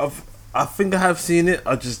 I think I have seen it.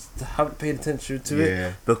 I just haven't paid attention to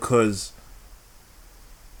it because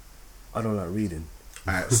I don't like reading.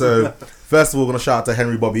 Alright, so first of all, we're gonna shout out to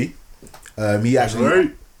Henry Bobby. He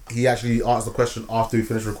actually asked the question after we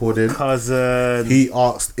finished recording. Cousin. He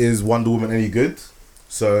asked, "Is Wonder Woman any good?"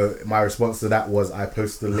 So my response to that was, I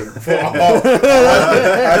posted the link for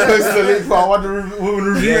our Wonder Woman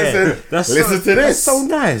review and said, "Listen to this." That's so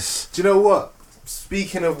nice. Do you know what?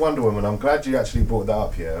 Speaking of Wonder Woman, I'm glad you actually brought that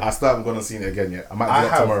up. Yeah, I still haven't gone and seen it again yet. I might do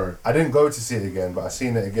that tomorrow. I didn't go to see it again, but I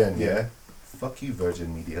seen it again. Yeah. Fuck you,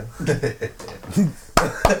 Virgin Media.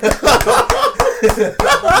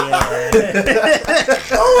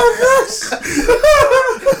 Oh my gosh!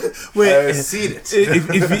 Wait, seen it.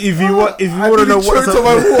 If you want to know what's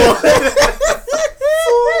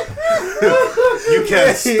you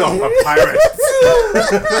can't stop a pirate.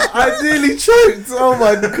 I nearly choked. Oh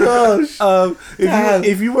my gosh!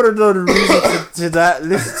 If you want to know the reason to that,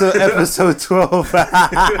 listen to episode 12.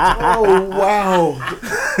 Oh wow!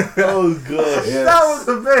 Oh gosh! Yes. That was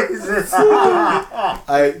amazing.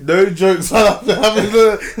 No jokes. I'm having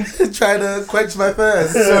to try to quench my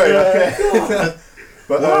thirst. Sorry. Okay.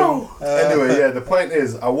 But anyway, yeah. The point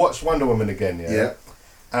is, I watched Wonder Woman again. Yeah.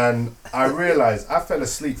 And I realised I fell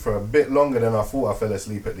asleep for a bit longer than I thought I fell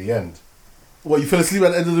asleep at the end. What, you fell asleep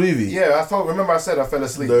at the end of the movie? Yeah, remember I said I fell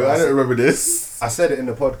asleep. No, I don't remember this. I said it in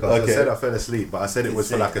the podcast. Okay. I said I fell asleep, but I said it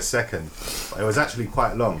was for like a second. But it was actually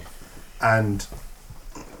quite long. And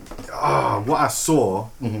what I saw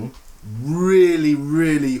really,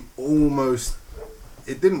 really almost...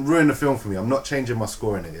 It didn't ruin the film for me. I'm not changing my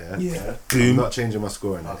score in it, yeah? Yeah. I'm not changing my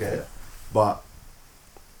score in it. Okay. Yeah? But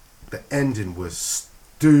the ending was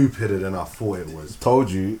stupider than I thought it was.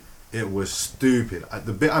 Told you. It was stupid.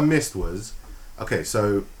 The bit I missed was... Okay,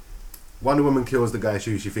 so Wonder Woman kills the guy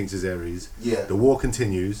she thinks is Ares. Yeah. The war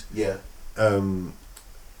continues. Yeah.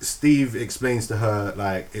 Steve explains to her,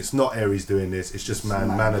 like, it's not Ares doing this, it's just man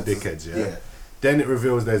are dickheads, yeah? Then it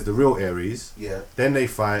reveals there's the real Ares. Yeah. Then they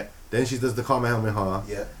fight. Then she does the Kamehameha.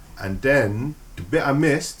 Yeah. And then, the bit I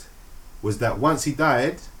missed was that once he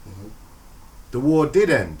died, the war did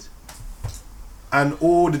end. And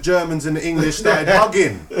all the Germans and the English started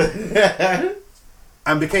hugging.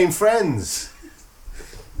 And became friends.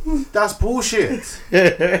 That's bullshit.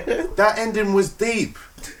 That ending was deep.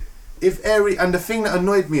 If Ares, and the thing that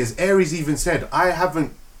annoyed me is Ares even said, I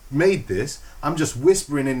haven't made this, I'm just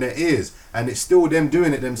whispering in their ears, and it's still them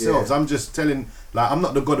doing it themselves. I'm just telling, like, I'm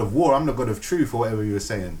not the god of war, I'm the god of truth, or whatever you were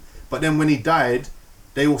saying. But then when he died,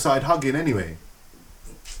 they all started hugging anyway.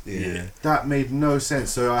 Yeah. That made no sense.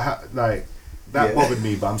 So that bothered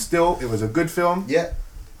me, but it was a good film. Yeah.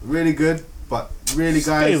 Really good. But really,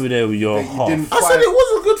 guys, Stay over there with your you half. didn't I said it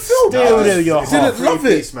was a good film. Stay over there with your I didn't half. love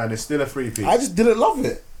piece, it. man. It's still a 3-piece. I just didn't love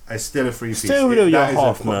it. It's still a 3-piece. Stay over there with your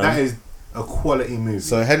half, man. That is a quality movie.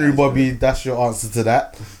 So Henry Bobby, that's your answer to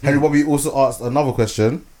that. Henry Bobby also asked another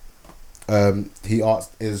question. He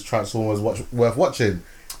asked, "Is Transformers worth watching?"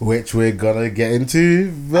 Which we're gonna get into I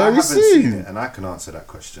very haven't seen soon. it, and I can answer that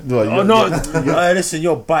question. No, Oh no! Listen,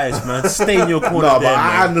 you're biased, man. Stay in your corner no, there, but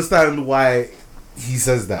I man. understand why he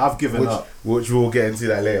says that. I've given up. Which we'll get into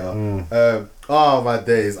that later. Oh my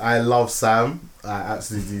days, I love Sam. I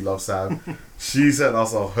absolutely love Sam. She sent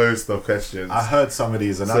us a host of questions. I heard some of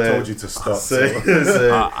these, and I told you to stop.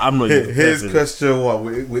 I'm not even Here's prepared for question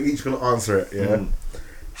one. We're each gonna answer it. Yeah.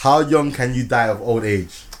 How young can you die of old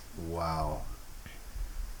age? Wow.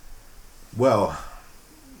 Well,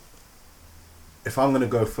 if I'm gonna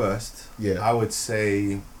go first, I would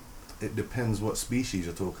say it depends what species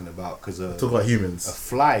you're talking about. Because Talk about humans. a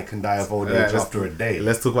fly can die of old age after a day.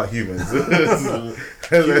 Let's talk about humans.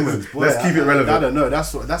 Humans, boy, let's keep it relevant. I don't know.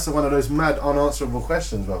 That's one of those mad unanswerable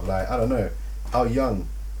questions, bro. Like, I don't know. How young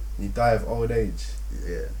you die of old age?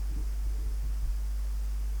 Yeah.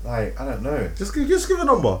 Like, I don't know. Just give a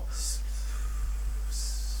number.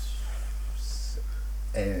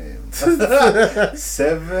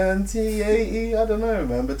 70, 80, I don't know,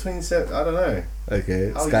 man. Between seven, I don't know.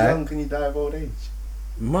 Okay. How Sky. young can you die of old age?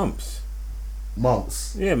 Mumps.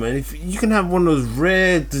 Months. Yeah, man. If you can have one of those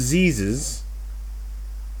rare diseases.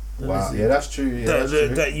 Wow. Yeah, that's true. Yeah, that's true.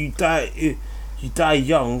 That you die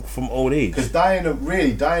young from old age. Because dying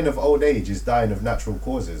of old age is dying of natural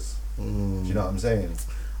causes. Do you know what I'm saying?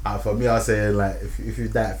 For me, I say like if you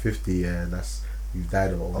die at 50, that's you've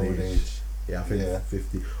died of old age. Yeah, I think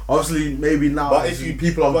 50. Obviously, maybe now. But if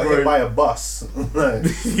people are hit by a bus,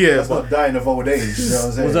 that's not dying of old age. You know what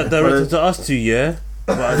I'm saying? Was that directed to us two? Yeah.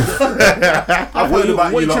 I've heard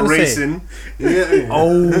about you lot racing. Yeah.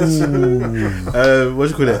 What do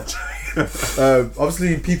you call it?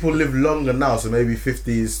 Obviously, people live longer now, so maybe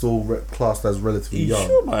 50 is still classed as relatively You young.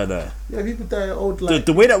 sure about that? Yeah, people die old. Like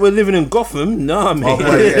The way that we're living in Gotham, nah, mate.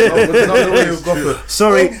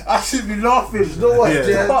 Sorry, I should be laughing. You know what?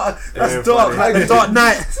 Yeah. that's dark. Like Dark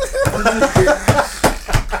Knight.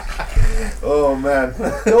 Oh man,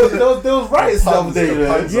 There was riots the other day. You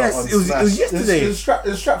know? Yes, it was yesterday. In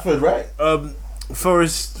Stratford, right?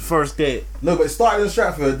 Forest Gate. No, but it started in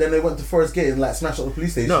Stratford, then they went to Forest Gate and like smashed up the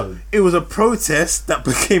police station. No, it was a protest that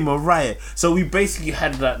became a riot. So we basically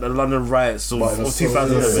had like the London riots of But in a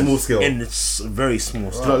 2011 small scale. in a very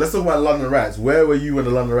small scale. No, let's talk about London riots. Where were you when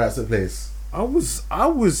the London riots took place? I was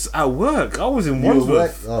at work. I was in You were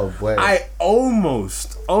Wandsworth. Oh boy. I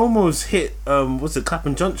almost hit what's it,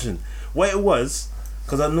 Clapham Junction. What it was,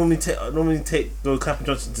 because I normally take the Clapham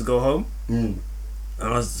Junction to go home, and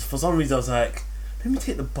for some reason I was like, let me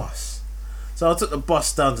take the bus. So I took the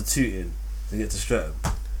bus down to Tooting to get to Streatham.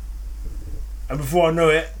 And before I know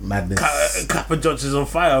it, Madness. Clapham Junction's on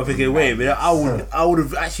fire. I'm thinking, wait a minute, I would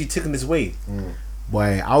have actually taken this way.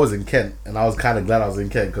 Boy, I was in Kent, and I was kind of glad I was in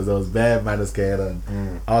Kent because there was bare madness going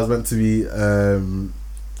on. I was meant to be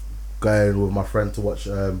going with my friend to watch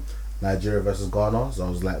Nigeria versus Ghana, so I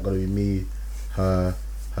was like gonna be me, her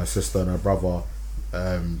sister, and her brother.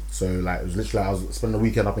 So like it was literally I was spending the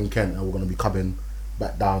weekend up in Kent, and we're gonna be coming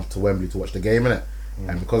back down to Wembley to watch the game, innit?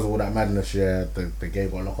 and because of all that madness, the game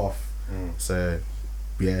got locked off. So,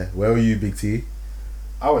 yeah, where were you, Big T?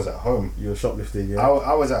 I was at home. You were shoplifting, yeah?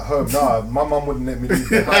 I was at home. No, my mum wouldn't let me leave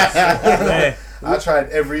the house. I tried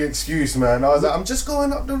every excuse, man. I was like, I'm just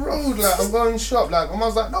going up the road, like I'm going shop. Like my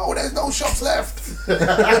mum's like, no, there's no shops left.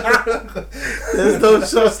 There's no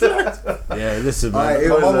shops left. Yeah, listen, man.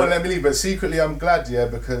 My mum wouldn't let me leave, but secretly I'm glad,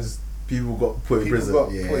 because people got put in prison.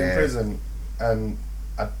 Put in prison, and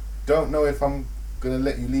I don't know if I'm gonna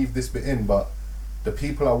let you leave this bit in, but the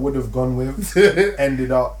people I would have gone with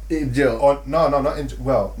ended up in jail. Not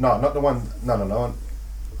the one. No.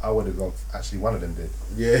 I would have gone. Actually, one of them did.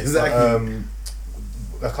 Yeah, exactly.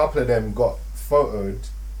 A couple of them got photoed,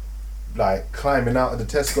 like climbing out of the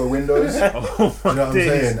Tesco windows. You know what I'm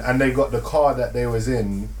saying? And they got the car that they was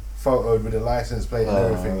in photoed with the license plate and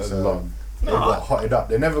everything. So they got hotted up.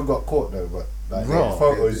 They never got caught though, but like the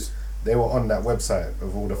photos. They were on that website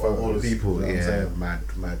of all the photos. All the people, you know what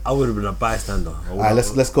I'm mad. I would have been a bystander. Alright,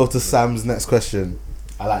 let's go to Sam's next question.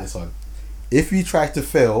 I like this one. If you try to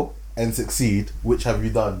fail and succeed, which have you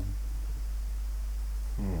done?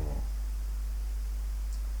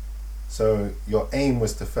 So your aim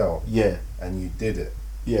was to fail. Yeah. And you did it.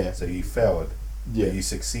 Yeah. So you failed. Yeah. But you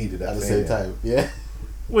succeeded at the same time. Yeah.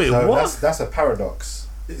 Wait, so what? That's a paradox.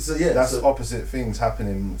 So yeah, that's opposite things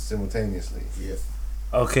happening simultaneously. Yeah.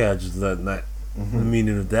 Okay, I just learned that. The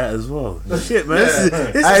meaning of that as well. Shit, man.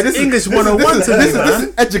 Yeah. This is English 101 to me, man. This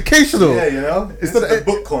is educational. Yeah, you know? It's not a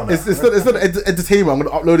book corner. It's not entertainment. I'm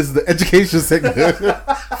going to upload this to the education segment.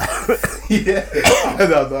 Yeah.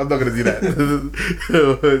 No, I'm not going to do that.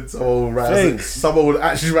 Someone would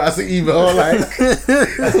actually write us an email like,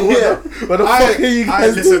 what the fuck are you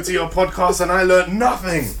guys I listened to your podcast and I learned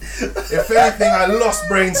nothing. If anything, I lost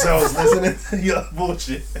brain cells listening to your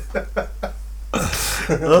bullshit.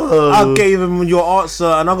 I gave him your answer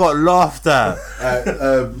and I got laughed at.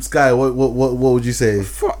 Sky, what would you say?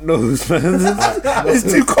 Fuck knows, man. It's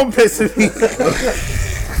too complex for me.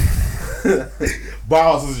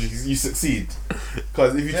 But you succeed,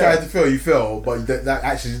 because if you try to fail, you fail. But that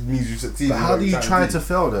actually means you succeed. But how do you try to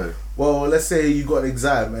fail though? Well, let's say you got an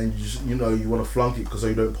exam and you want to flunk it because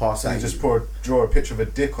you don't pass. So you just draw a picture of a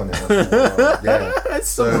dick on it. Yeah, that's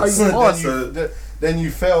so how you are. Then you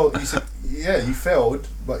failed. You failed,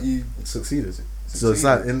 but you succeeded. So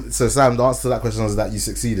Sam, the answer to that question is that you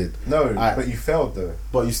succeeded. No, but you failed though.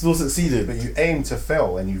 But you still succeeded. But you aimed to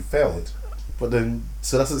fail and you failed. But then,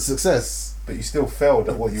 so that's a success. But you still failed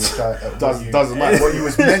at what you were trying. Doesn't matter. What you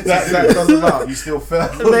was meant to do. That doesn't matter. You still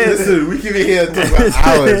failed. Listen, we can be here and talk about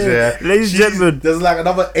hours. Yeah, ladies and gentlemen, there's like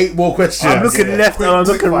another 8 more questions. I'm looking left and I'm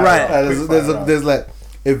looking right. There's like,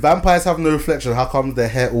 if vampires have no reflection, how come their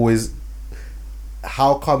hair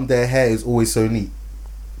is always so neat?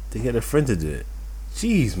 They get a friend to do it.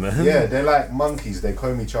 Jeez, man. Yeah, they're like monkeys. They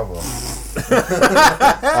comb each other.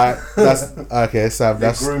 That's okay, Sam.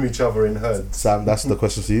 They groom each other in herds. Sam, that's the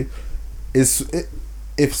question for you.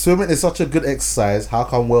 If swimming is such a good exercise, how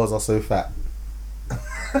come whales are so fat?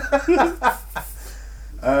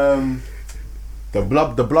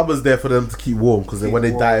 The blubber's there for them to keep warm, because when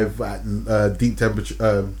they dive at deep temperatures,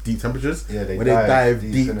 when they dive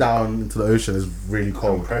deep down into the ocean, it's really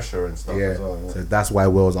cold. Pressure and stuff as well. Yeah. So that's why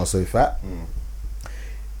whales are so fat.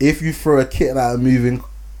 If you throw a kitten at a moving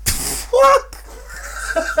what?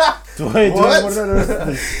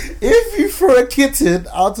 If you throw a kitten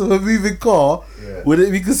out of a moving car, would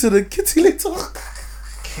it be considered kitty litter?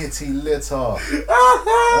 Kitty litter.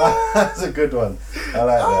 That's a good one. I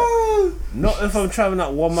like that. Not if I'm traveling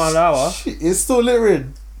at 1 mile an hour. It's still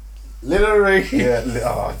littering. Littering. Yeah,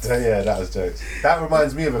 that was jokes. That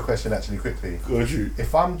reminds me of a question actually quickly. Go shoot.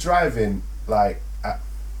 If I'm driving like at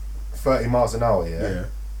 30 miles an hour,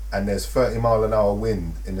 and there's 30 mile an hour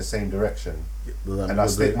wind in the same direction, and I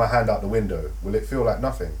stick my hand out the window, will it feel like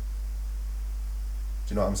nothing? Do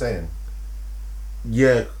you know what I'm saying?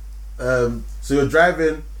 Yeah. So you're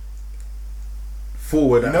driving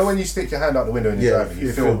forward. You know when you stick your hand out the window and you're driving,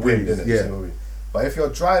 you feel wind, innit? Yeah. But if you're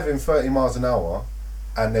driving 30 miles an hour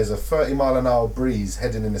and there's a 30 mile an hour breeze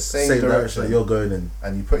heading in the same direction that you're going in,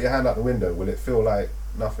 and you put your hand out the window, will it feel like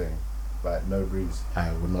nothing? Like no breeze?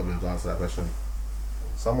 I would not be able to answer that question.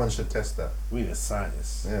 Someone should test that. We need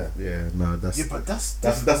scientists. Yeah. No, that's a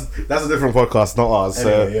different podcast, not ours.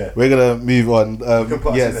 Anyway, so we're gonna move on. You can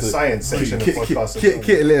put us in the science section of podcasts.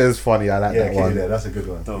 Kitty litter is funny. I like that one. Yeah, that's a good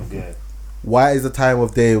one. Don't get. Why is the time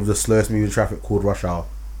of day with the slowest moving traffic called rush hour?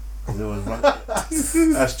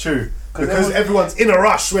 That's true. Because everyone's in a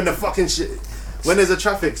rush when the fucking shit. When there's a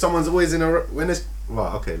traffic, someone's always in a. When there's.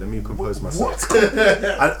 Right, okay, let me compose myself.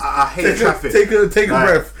 I hate traffic. Take a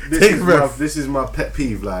breath. Take a breath. This is my pet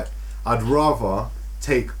peeve. Like, I'd rather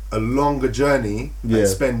take a longer journey Yeah. and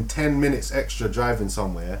spend 10 minutes extra driving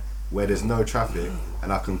somewhere where there's no traffic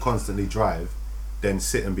and I can constantly drive than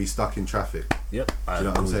sit and be stuck in traffic. Yep. Do you know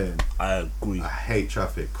what I'm saying? I agree. I hate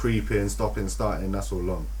traffic. Creeping, stopping, starting, that's all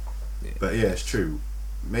long. Yeah. But yeah, it's true.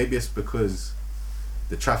 Maybe it's because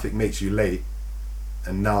the traffic makes you late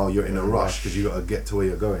and now you're in a rush because you got to get to where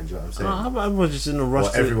you're going. Do you know what I'm saying? How about everyone's just in a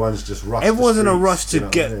rush? Or everyone's just rushed. Everyone's the in a streets, rush do you to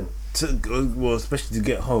know get what I'm well, especially to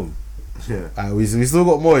get home. saying? Yeah. We still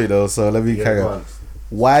got more, you know. So let me Yeah, carry go on. on.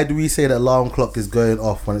 Why do we say the alarm clock is going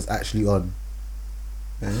off when it's actually on?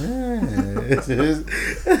 That's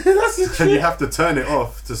And you have to turn it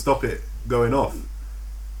off to stop it going off.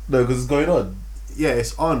 No, because it's going on. Yeah,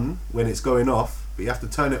 it's on when it's going off, but you have to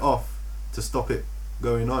turn it off to stop it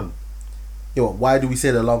going on. Yeah, why do we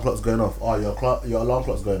say the alarm clock's going off? Oh, your alarm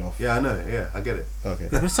clock's going off. Yeah, I know. Yeah, I get it. Okay.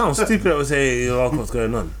 It sounds stupid that we say what's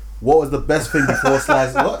going on. What was the best thing before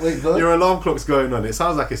slice? What? Wait, go on. Your alarm clock's going on. It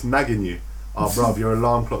sounds like it's nagging you. Oh, bruv, your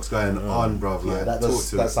alarm clock's going on, bruv. Yeah, Like, that talk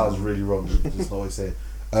to that it. sounds really wrong. Just not always say.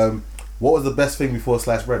 What was the best thing before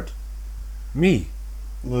sliced bread? Me.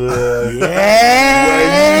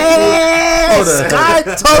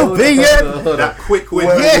 Skytopian. That quick win.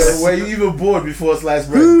 Yes. Were you even bored before sliced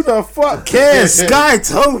bread? Who the fuck cares?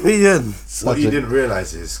 Skytopian. What you didn't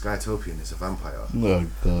realise is Skytopian is a vampire. Oh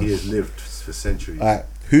god. He has lived for centuries. Alright,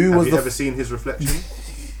 who Have was you the? ever seen his reflection?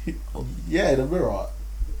 Yeah, the mirror.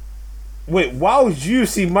 Wait, why would you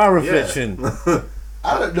see my reflection?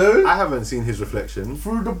 I don't know. I haven't seen his reflection.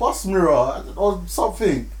 Through the bus mirror or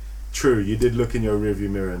something. True, you did look in your rearview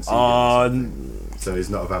mirror and see him. So he's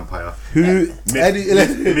not a vampire. Who? Myth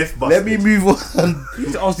Let me busted. move on. You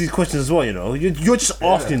need to ask these questions as well, you know. You're just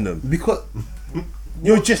asking them. Because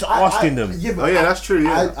You're just asking them. Yeah, but Oh yeah, that's true.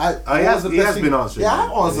 Yeah, what was the he best has thing? been answering. Yeah,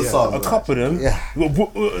 I've answered some. A couple of them.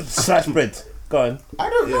 Yeah. Slice bread. Go on. I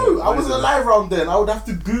don't know. I wasn't alive around then. I would have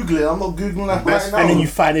to Google it. I'm not Googling that best right now. And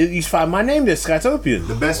then you find my name there, Skytopian.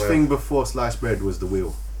 The best thing before sliced bread was the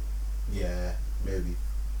wheel. Yeah, maybe.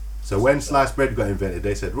 So when sliced bread got invented,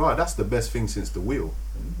 they said, "Right, that's the best thing since the wheel."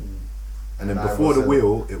 And then And I before the was,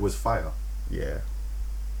 wheel, it was fire. Yeah.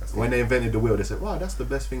 When they invented the wheel, they said, "Wow, that's the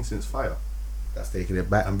best thing since fire." That's taking it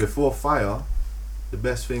back. And before fire, the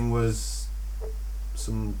best thing was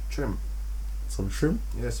some trim. Some shrimp.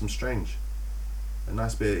 Yeah, some strange. A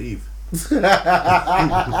nice bit of Eve.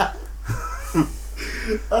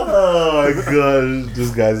 Oh my god,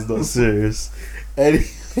 this guy's not serious.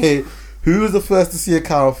 Anyway, who was the first to see a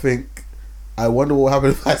cow and think, I wonder what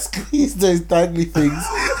happened if I squeeze those dangly things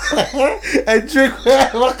and drink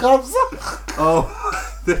whatever comes up? Oh,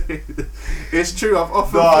 it's true. I've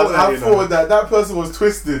often No, thought that, I you know. thought that person was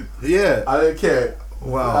twisted. Yeah. I don't care.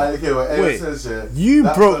 Wow. I don't care what anyone Wait, says. Yeah. You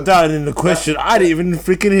That broke per- down in the question. I didn't even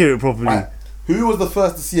freaking hear it properly. Right. Who was the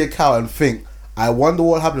first to see a cow and think, I wonder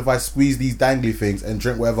what happened if I squeeze these dangly things and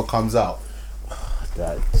drink whatever comes out?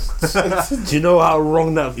 Do you know how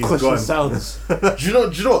wrong that He's question gone. sounds? Do you know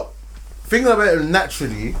what? Thinking about it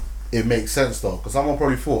naturally, it makes sense though. Because someone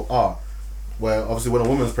probably thought, well, obviously when a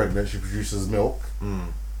woman's pregnant, she produces milk.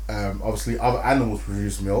 Obviously other animals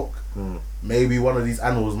produce milk. Maybe one of these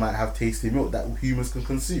animals might have tasty milk that humans can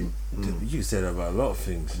consume. You said that about a lot of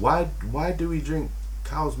things. Why do we drink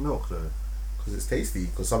cow's milk though? Because it's tasty.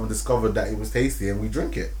 Because someone discovered that it was tasty and we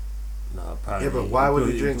drink it. No, Yeah, apparently. but why would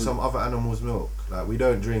we drink some other animal's milk? Like we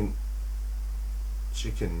don't drink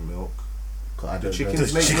chicken milk. 'Cause I Do don't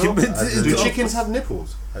chickens know. make chicken- milk? I don't Do know. chickens have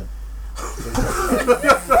nipples?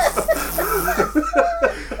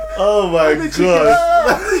 Oh my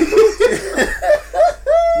god.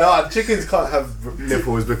 No, chickens can't have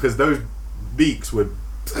nipples because those beaks would.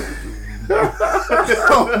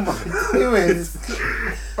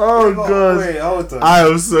 Oh god. Wait, hold on. I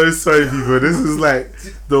am so sorry, people. This is like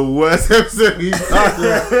the worst episode we've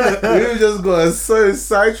done. We've just got so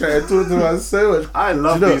sidetracked and talked about so much. I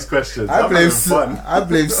love Do you know, these questions. I I'm blame having fun. I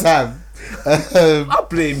blame Sam. I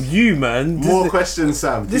blame you, man. More questions,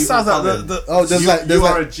 Sam. This Keep sounds them like coming. the Oh, there's You- like there's you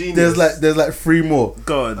are like a genius. there's like 3 more.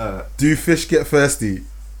 God. Do fish get thirsty?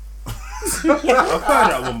 I've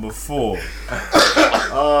heard that one before.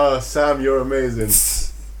 Oh, Sam, you're amazing.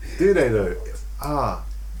 Do they though?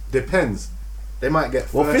 Depends. They might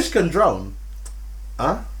get. Well, thirsty. fish can drown.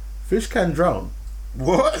 Huh? Fish can drown.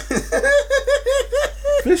 What?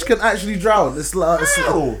 Fish can actually drown. It's like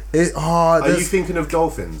Are you there's thinking of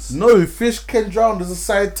dolphins? no fish can drown. There's a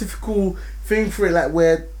scientific thing for it, like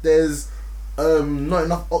where there's not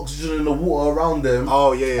enough oxygen in the water around them.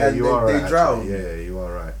 Oh yeah, And you they- are they right. drown. Actually. Yeah, you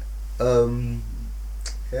are right.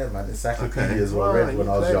 Yeah, man, encyclopedias were Wow, read when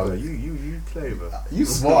I was clever. young. You clever. You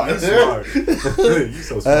smart. You smart. You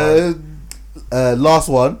so smart. Last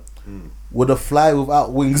one. Would a fly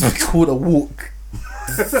without wings be called a walk?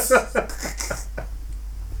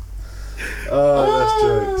 Oh, that's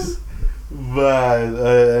jokes.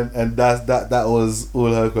 Man, and that was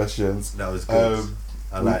all her questions. That was good.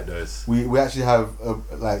 I like those. We actually have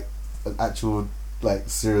like an actual like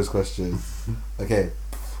serious question. Okay,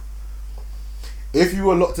 if you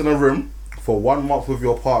were locked in a room for 1 month with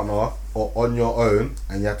your partner or on your own,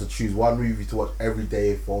 and you have to choose one movie to watch every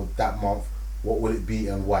day for that month, what would it be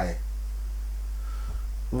and why?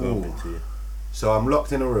 Go into it. So I'm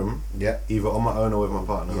locked in a room, Yeah, either on my own or with my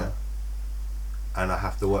partner, yeah. and I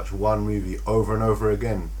have to watch one movie over and over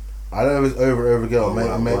again. I don't know if it's over and over again, or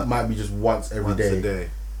Oh, it might be just once Once a day.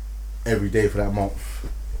 every day for that month.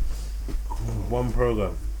 One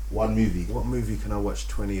program. One movie. What movie can I watch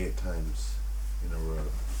 28 times in a row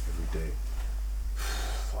every day?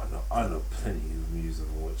 I know plenty of movies I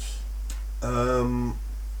watch.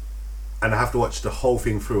 And I have to watch the whole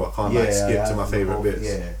thing through. I can't Yeah, skip yeah, to my the favourite whole- bits.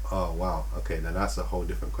 yeah. Oh wow. Okay, then that's a whole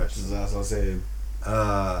different question. That's what I'm saying.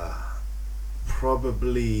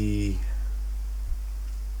 Probably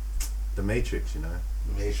The Matrix. You know.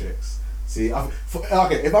 The Matrix. See,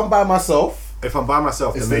 okay, if I'm by myself, If I'm by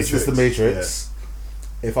myself, it's The Matrix. It's The Matrix.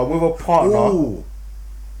 If I'm with a partner, Ooh.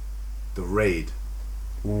 The Raid.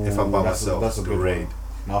 If I'm by myself, that's a The good Raid. one.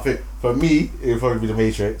 Now, I think for me, it would probably be The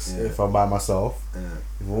Matrix. Yeah. If I'm by myself, Yeah.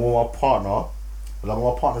 if I'm with my partner, but like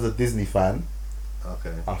my partner's a Disney fan,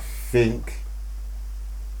 Okay. I think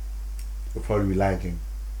it'll probably be Lion King.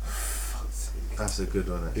 That's a good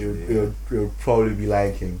one It actually. would probably be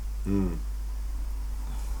Lion King. Mm.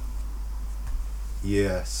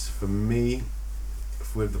 Yes, for me,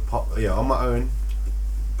 with the on my own,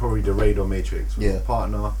 probably The Raid or Matrix. With Yeah. a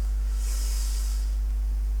partner,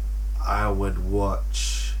 I would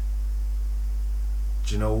watch.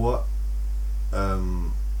 Do you know what?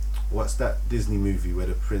 What's that Disney movie where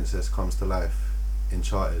the princess comes to life?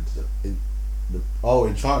 Enchanted.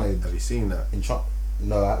 Enchanted. Have you seen that?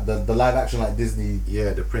 No, the live action like Disney.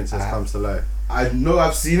 Yeah, the princess comes to life. I know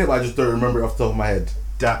I've seen it, but I just don't remember it off the top of my head.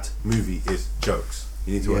 That movie is jokes.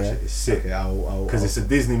 You need to watch it. It's sick. Okay, I'll Because it's a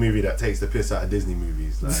Disney movie that takes the piss out of Disney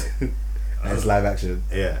movies. Like, and it's live action.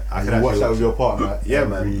 yeah, I And can you watch actually that with your partner. Yeah,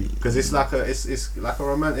 man. Because it's like a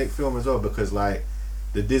romantic film as well. Because like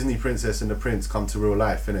the Disney princess and the prince come to real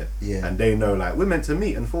life, innit? Yeah. And they know like we're meant to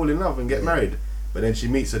meet and fall in love and get married. But then she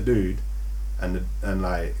meets a dude, and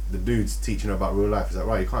like the dude's teaching her about real life. He's like,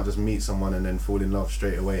 right, you can't just meet someone and then fall in love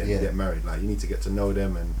straight away and get married. Like you need to get to know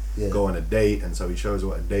them and go on a date. And so he shows her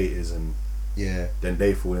what a date is, and then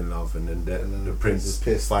they fall in love, and then the prince is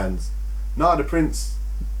pissed. finds. No, the prince.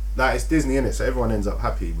 Like it's Disney, innit? So everyone ends up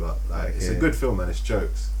happy. But like it's a good film, man. It's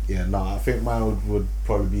jokes. Yeah, no, I think mine would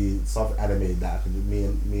probably be something animated that I could me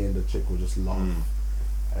and the chick would just laugh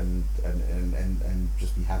and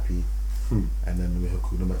just be happy. And then we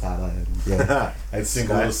Hakuna Matata and and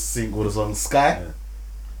sing all the songs. Sky.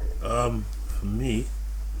 Yeah. For me,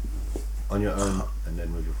 On your own, and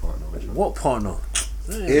then with your partner. Which one? what partner?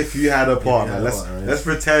 If you had a partner, had a let's partner, yeah. let's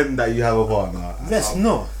pretend that you have a partner. Let's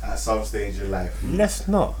not. At some stage in life. Let's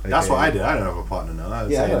not. That's what I did. I don't have a partner now. I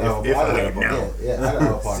was Yeah, I saying don't if I had a have partner. I don't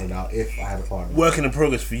have a partner now. If I had a partner. Working in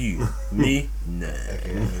progress for you. Me, nah.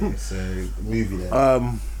 Okay, so movie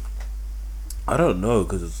then. I don't know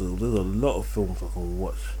because there's a lot of films I can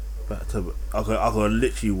watch back to. I can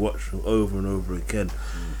literally watch them over and over again.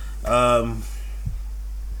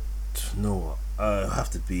 You know what? It'll have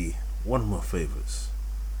to be one of my favorites,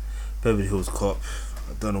 Beverly Hills Cop.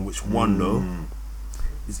 I don't know which one though.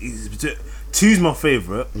 It's easy. Two's my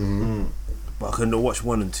favorite, but I can watch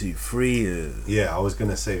 1 and 2. 3, Yeah, I was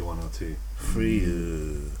gonna say 1 or 2.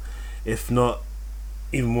 3. If not,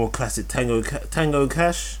 even more classic Tango and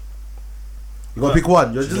Cash. You gotta pick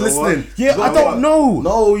one. You're just know what? listening. Yeah, You gotta I don't pick know. one.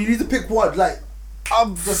 No, you need to pick one. Like,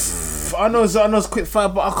 I know it's quick fire,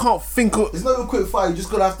 but I can't think of. it's not even quick fire. You just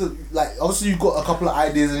gotta have to like. Obviously, you've got a couple of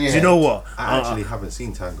ideas in your head. Do you know what? I actually haven't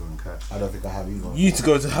seen Tango and Cash. I don't think I have either. You need to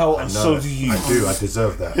go to hell, and so do you. I do. I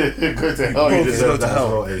deserve that. go to hell. Both You of you deserve go to that as hell.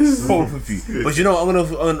 well, Ace. Both of you. But you know,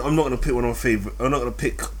 I'm not gonna pick one of my favorite. I'm not gonna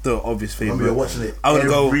pick the obvious Remember, you're favorite. watching it I'm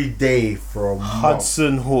gonna every day from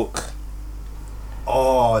Hudson Hawk.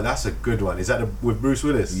 Oh, that's a good one. Is that with Bruce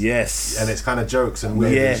Willis? Yes. And it's kind of jokes and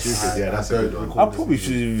weird Yes. and stupid. Yeah, that's a good one. I probably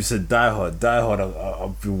should have even said Die Hard. Die Hard.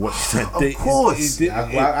 I've been watching that. Of course.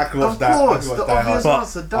 I can watch Of that. course, I can watch the Die Hard. obvious But-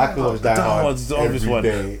 answer, I Die can watch Hard. Die Die Hard Hard's the obvious every one.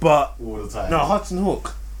 day, But all the time. no, Hudson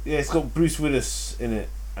Hawk. Yeah, it's got Bruce Willis in it.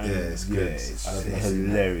 And Yeah, it's good. It's I don't think I've seen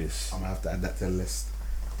that. hilarious. I'm gonna have to add that to the list.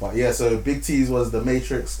 But yeah, so Big T's was The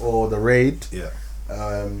Matrix or The Raid. Yeah.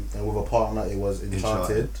 And with a partner, it was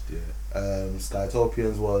Enchanted. Yeah.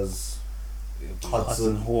 Skytopians was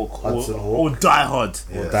Hudson Hawk, Hudson or Hawk. Die Hard.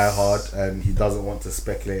 Or Die Hard, and he doesn't want to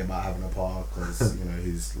speculate about having a partner because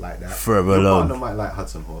he's like that. Forever Your alone. partner might like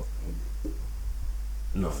Hudson Hawk.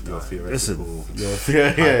 No, Your theoretical, listen,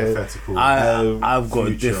 hypothetical. I've got a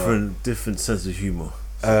future. different sense of humour.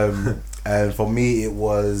 And for me, it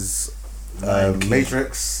was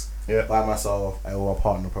Matrix by myself, and my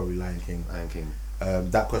partner probably Lion King.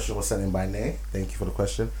 That question was sent in by Nay. Thank you for the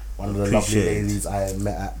question. One of the lovely ladies I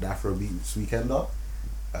met at the Afrobeats Weekender.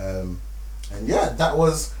 And yeah, that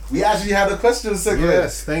was. We actually had a question segment.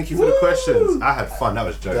 Yes, thank you for the questions. I had fun. That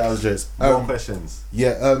was jokes. That was jokes. More questions.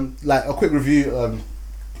 Yeah, like a quick review.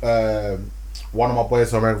 One of my boys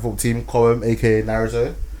from American Football Team, Colin, aka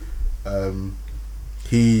Naruto,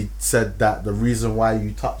 he said that the reason why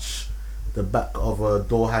you touch the back of a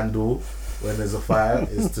door handle when there's a fire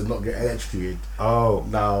is to not get electrocuted. Oh,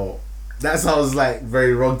 now that sounds like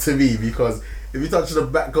very wrong to me, because if you touch the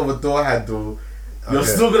back of a door handle, you're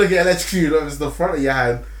still gonna get electrocuted whether it's the front of your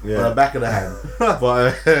hand or the back of the hand.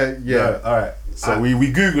 But no, all right. So we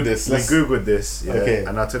googled this. We googled this. Yeah, okay.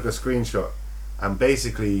 And I took a screenshot, and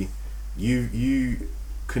basically, you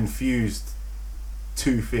confused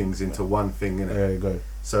two things into one thing, innit? There you go.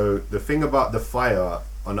 So the thing about the fire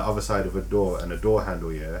on the other side of a door and a door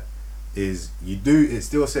handle, is it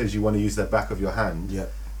still says you want to use the back of your hand,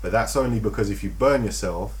 but that's only because if you burn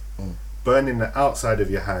yourself, burning the outside of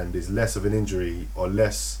your hand is less of an injury or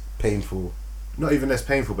less painful. Not even less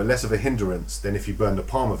painful, but less of a hindrance than if you burn the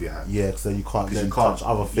palm of your hand. Yeah, so you can't touch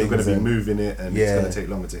other things. You're going to be moving it, and it's going to take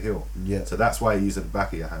longer to heal. Yeah. So that's why you use it at the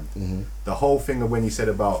back of your hand. The whole thing of when you said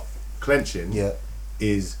about clenching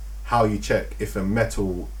is how you check if a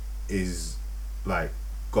metal is like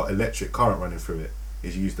got electric current running through it.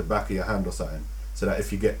 Is you use the back of your hand or something, so that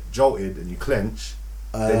if you get jolted and you clench,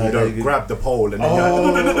 then you don't grab the pole and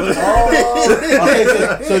then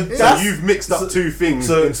so you've mixed up two things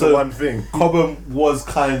into one thing. Cobham was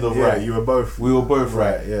kind of right. You were both. We were both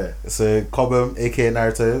right. Yeah. So Cobham, aka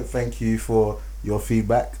Naruto, thank you for your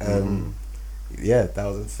feedback. Yeah, that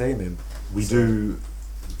was insane. We do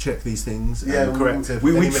check these things. Yeah, and correct if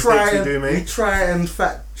we any try. We do make. We try and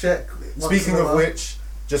fact check. Speaking of which,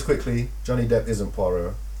 just quickly, Johnny Depp isn't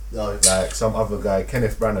Poirot. No. Like some other guy,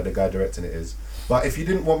 Kenneth Branagh, the guy directing it, is. But if you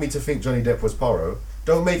didn't want me to think Johnny Depp was Poirot,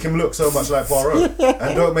 don't make him look so much like Poirot,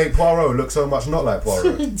 and don't make Poirot look so much not like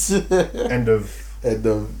Poirot. End of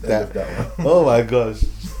that one. Oh my gosh,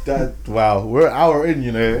 wow, we're an hour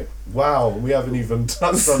in, Wow, we haven't even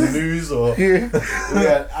touched on news or. We're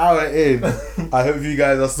an hour in. I hope you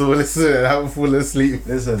guys are still listening and haven't fallen asleep.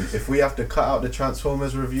 Listen, if we have to cut out the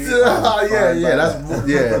Transformers review, so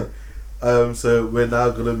we're now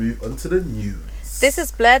gonna move on to the news. This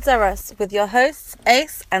is Blurds Are Us with your hosts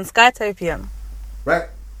Ace and Skytopian. Right,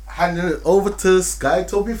 handing it over to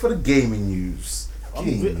Skytopian for the gaming news. I'm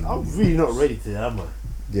really not ready to, am I?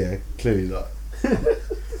 Yeah, clearly not.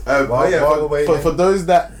 For those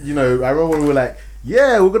that I remember when we were like,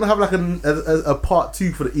 we're gonna have like a part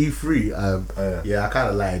 2 for the E3. I kind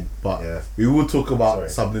of lied, but we will talk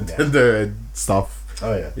about some Nintendo and stuff.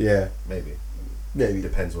 Oh yeah, maybe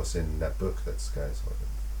depends what's in that book that Sky's holding.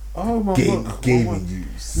 Oh my god, gaming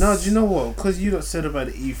news. No, do you know what? Because you lot said about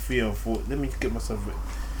the E3, I thought, let me get myself ready.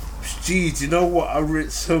 Gee, do you know what? I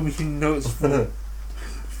read so many notes for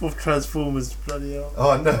Transformers, bloody hell.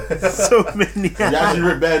 Oh no, so many. You actually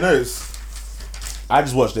read bare notes. I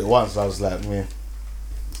just watched it once. I was like, man.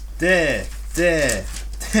 There.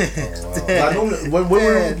 Oh, wow. Like normally, when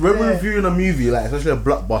we're reviewing a movie, like especially a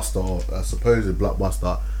blockbuster or a supposed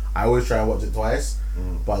blockbuster, I always try and watch it twice.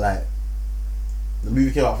 But like, the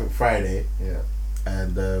movie came out I think Friday,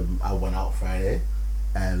 and I went out Friday,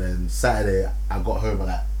 and then Saturday I got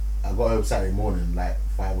home Saturday morning, like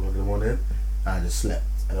 5 o'clock in the morning, and I just slept.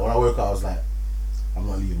 And then when I woke up, I was like, I'm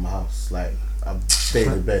not leaving my house. Like, I'm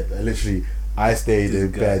staying in bed. And literally, I stayed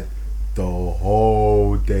in bed the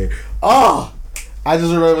whole day. I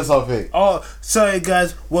just remembered something. Oh, sorry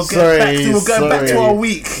guys, we're going back to our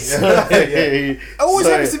week. It always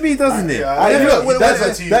happens to me, doesn't it?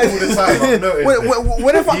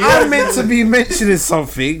 Whenever I'm meant to be mentioning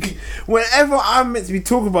something, whenever I'm meant to be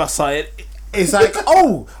talking about something, it's like,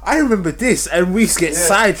 I remember this, and we get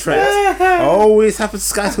sidetracked. Always happens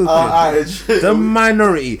to Skytopian. The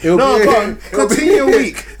minority. Continue your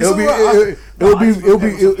week. It'll be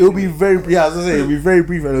very brief. Yeah, as I say, it'll be very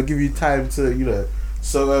brief, and it'll give you time to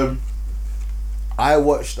So I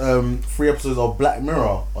watched 3 episodes of Black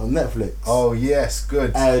Mirror on Netflix. Oh yes,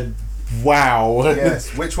 good. And wow.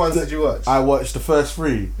 Yes. Which ones did you watch? I watched the first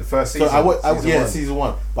 3. The first season. So season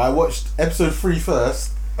 1. But I watched episode 3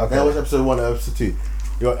 first. Okay. Then I watched episode 1 and episode 2.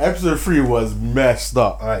 Yo, episode 3 was messed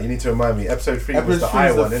up. Alright, you need to remind me. Episode 3 was Episode the 3 eye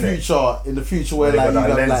is the one, innit? future. In the future, where They like got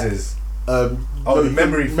you that got lenses. like the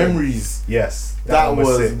memory thing. memories. Yes, That one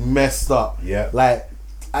was sick. messed up. Yeah. Like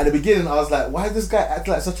at the beginning, I was like, "Why is this guy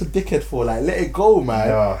acting like such a dickhead for? Like, let it go, man."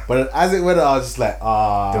 Yeah. But as it went, I was just like,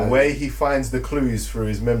 The way he finds the clues through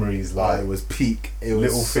his memories, like it was peak. It was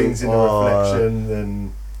little so- things in the reflection,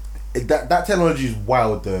 and that technology is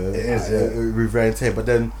wild, though. It is, yeah. It would be very entertaining. But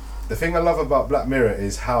then, the thing I love about Black Mirror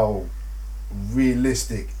is how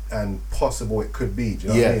realistic and possible it could be. Do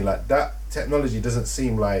you know what I mean? Like, that technology doesn't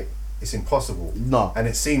seem like it's impossible. no, And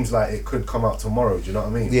it seems like it could come out tomorrow. Do you know what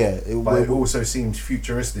I mean? yeah, But it also seems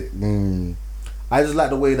futuristic. I just like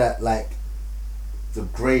the way that like the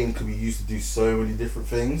brain could be used to do so many different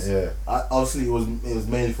things. Yeah. Obviously, it was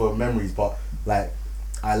mainly for memories, but like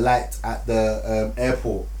I liked at the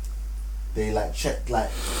airport. They like checked like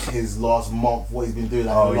his last month, what he's been doing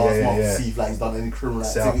like Oh, the last yeah, month, yeah. see if like he's done any criminal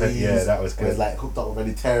Set up, activities. yeah, that was Or good. he's like hooked up with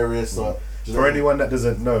any terrorists or. For anyone that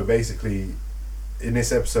doesn't know, basically, in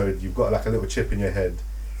this episode, you've got like a little chip in your head,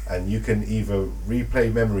 and you can either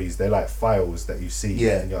replay memories. They're like files that you see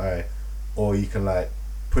Yeah. in your eye, or you can like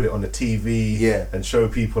put it on the TV Yeah. and show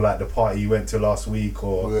people like the party you went to last week,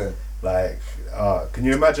 or Yeah. like, can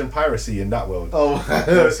you imagine piracy in that world? Oh,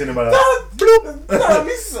 No, cinema, like, that'd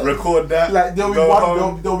be so- record that, Like there'll be go one,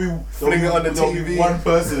 home, there'll be fling it on the there'll TV. be one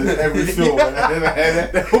person in every film,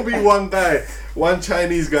 there'll be one guy, one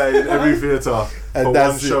Chinese guy in every theatre And for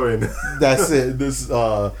that's one it. showing. That's it. This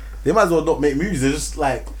they might as well not make movies. They're just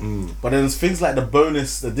like, but then things like the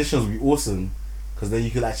bonus editions would be awesome because then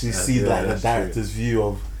you could actually see yeah, like the that's director's view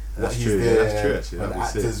of what That's he's true, yeah, doing, that's true, actually, and the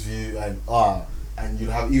that'd be actor's view, and you'd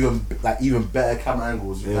have even better camera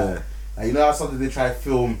angles. You'd have, like, you know how something they try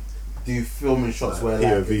to do filming shots Like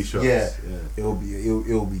where POV like shots. yeah, Yeah.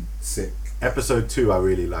 it'll be sick. Episode 2 I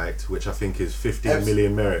really liked, which I think is 15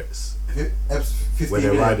 million merits. Episode 15, When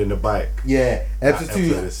they're yeah. riding the bike. Yeah, That episode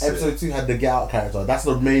is sick. episode 2 had the Get Out character. That's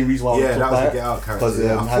the main reason why I Yeah, was that talking was about the it. Get Out character. Because Yeah,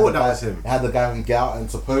 I had thought the that guy, was him. it had the guy from Get Out,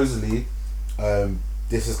 and supposedly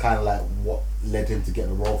this is kind of like what led him to get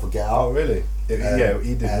the role for Get Out. Oh, really? Yeah,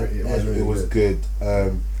 he did. It was good.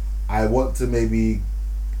 I want to maybe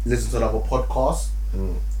listen to another podcast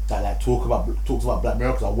that like talks about Black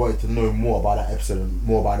Mirror because I wanted to know more about that episode and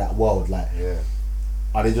more about that world. Like, Yeah.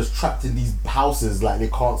 are they just trapped in these houses? Like they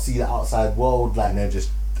can't see the outside world. Like And they're just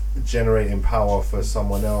generating power for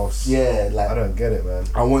someone else. yeah, like I don't get it, man.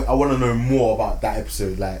 I want to know more about that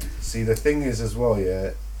episode. Like See, the thing is as well, yeah,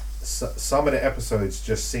 some of the episodes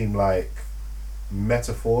just seem like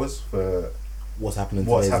metaphors for what's happening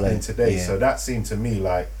today. Yeah. So that seemed to me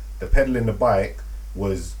like the pedaling the bike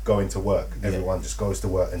was going to work. Everyone just goes to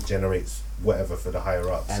work and generates whatever for the higher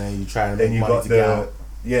ups. and then you try and Then make you money got to get out.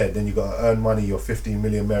 then you got to earn money. Your 15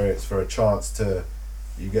 million merits for a chance to,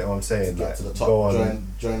 you get what I'm saying? Get Like, to the go top, on.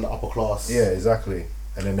 join the upper class. Yeah, exactly.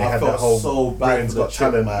 And then they I had felt that whole so bad Britain's for the Got chick,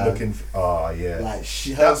 Talent man. looking. Yeah.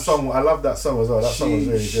 Like That song, I love that song as well. That song was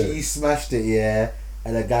really she good. smashed it, yeah.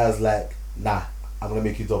 And the guy was like, "Nah, I'm gonna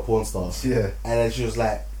make you into a porn star." Yeah. And then she was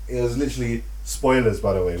like, "It was literally." Spoilers,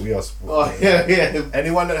 by the way. We are. Oh yeah.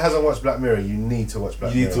 Anyone that hasn't watched Black Mirror, you need to watch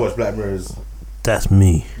Black Mirror. You need to watch Black Mirrors. That's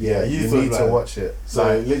me. Yeah, you need to watch it. So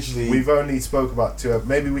Like, literally, we've only spoke about 2.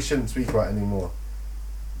 Maybe we shouldn't speak about it anymore.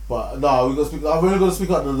 but no, we got to speak. I'm only gonna speak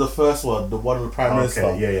about the first one, the one with the Prime Minister.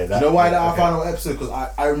 Okay, yeah. Do you know why that I okay. found an episode? Because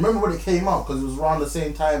I remember when it came out because it was around the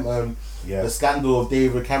same time. Yeah. The scandal of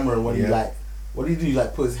David Cameron when he Yeah. like, what did he do?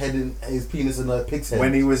 Like put his penis in a pig's head.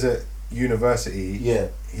 When he was at university, yeah,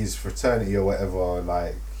 his fraternity or whatever,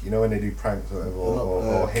 like, you know when they do pranks or whatever,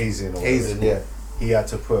 Not, or hazing or hazing, whatever, yeah. he had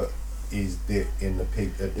to put his dick in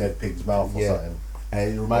a dead pig's mouth or Yeah. something. And it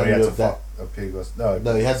Or he reminded had me to of that. fuck a pig or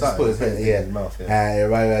No, he had to something, put his put head, dick yeah. in his mouth. Yeah. And it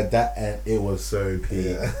reminded me of that, and it was so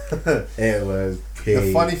peak. Yeah. It was peak.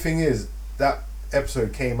 The funny thing is that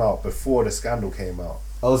episode came out before the scandal came out.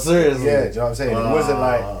 Oh, seriously? Yeah, do you know what I'm saying? It wasn't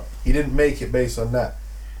like Ah. he didn't make it based on that.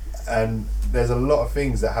 And there's a lot of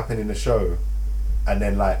things that happen in the show, and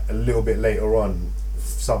then like a little bit later on,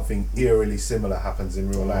 something eerily similar happens in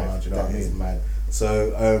real life. Do you know what I That is mean? mad.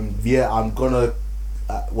 So yeah, I'm gonna.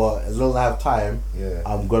 Well, as long as I have time, Yeah.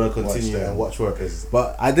 I'm gonna continue them, and watch work. 'cause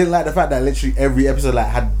But I didn't like the fact that literally every episode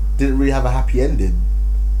didn't really have a happy ending.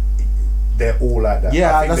 they're all like that.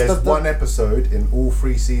 Yeah, I think there's that's one episode in all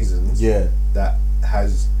 3 seasons. Yeah, That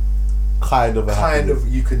has kind of a kind happy of,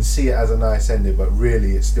 you can see it as a nice ending, but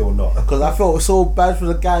really it's still not. Because I felt so bad for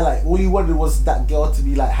the guy. Like all he wanted was that girl to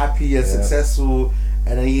be like happy and Yeah. successful,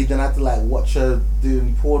 and then he then had to like watch her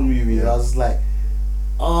doing porn movies. Yeah. I was just like,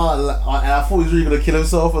 And I thought he was really gonna kill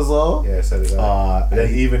himself as well. Yeah, so did I. But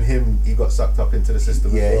then even him, he got sucked up into the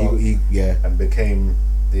system Yeah, as well, he and became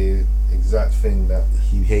the exact thing that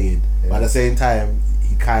he hated. Yeah. But at the same time,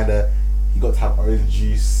 he got to have orange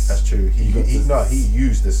juice. That's true. He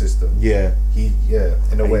used the system. Yeah,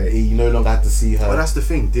 In a way. He no longer had to see her. But that's the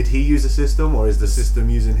thing. Did he use the system, or is the system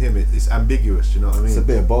using him? It's ambiguous. Do you know what I mean? It's a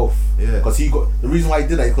bit of both. Yeah. Because the reason why he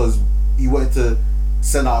did that is because he wanted to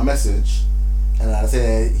send out a message, and I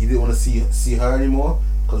said he didn't want to see her anymore.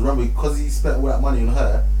 Because remember, because he spent all that money on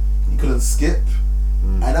her, he couldn't skip,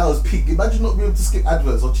 and that was peak. Imagine not being able to skip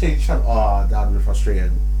adverts or change channel. That would be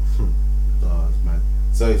frustrating. Man.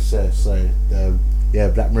 So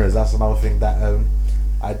Black Mirrors. That's another thing that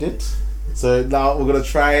I did. So now we're gonna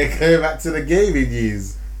try and go back to the gaming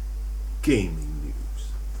news. Gaming news.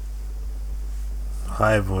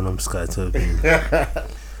 Hi everyone, I'm Skytopian.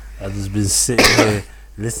 I've just been sitting here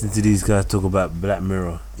listening to these guys talk about Black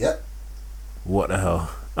Mirror. Yep. What the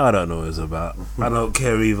hell? I don't know what it's about. I don't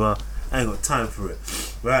care either. I ain't got time for it.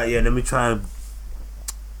 Right, yeah, let me try and...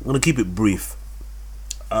 I'm gonna keep it brief.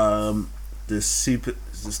 The super...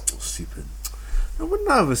 I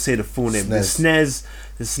wouldn't ever say the full name. The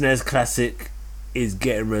SNES Classic is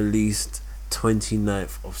getting released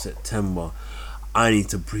 29th of September. I need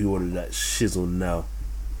to pre-order that shizzle now.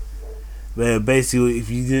 But basically,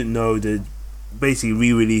 if you didn't know, they're basically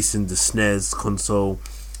re-releasing the SNES console,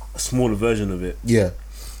 a smaller version of it. Yeah.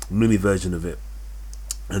 Mini version of it.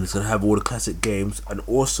 And it's going to have all the classic games and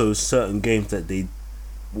also certain games that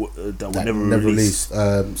were never released.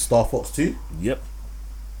 Star Fox 2? Yep.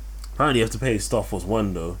 Apparently you have to pay Star Fox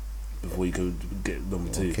 1 though before you can get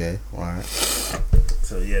number 2. Okay, alright.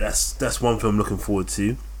 So yeah, that's one thing I'm looking forward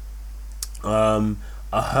to. I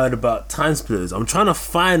heard about Time Splitters. I'm trying to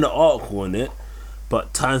find the article on it,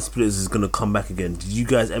 but Time Splitters is gonna come back again. Did you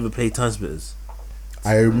guys ever play Time Splitters?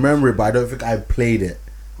 I remember it, but I don't think I played it.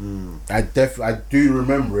 I do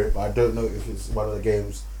remember it, but I don't know if it's one of the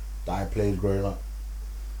games that I played growing up.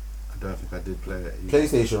 I don't think I did play it either.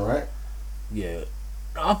 PlayStation, right? Yeah.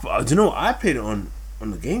 Do you know what? I played it on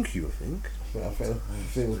the GameCube, I think. I think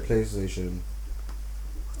it was PlayStation.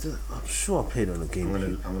 I'm sure I played it on the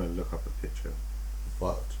GameCube. I'm gonna look up a picture.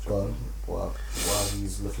 But go on. While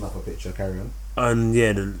he's looking up a picture, carry on. And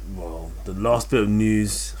yeah, the last bit of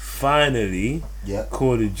news, finally, Yeah.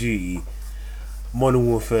 Call of Duty Modern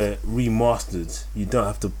Warfare Remastered. You don't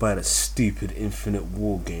have to buy that stupid Infinite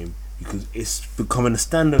War game because it's becoming a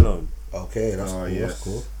standalone. Okay, that's cool. Yes. That's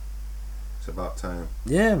cool. It's about time.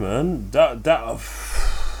 Yeah, man. That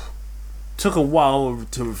took a while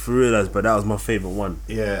to realize, but that was my favorite one.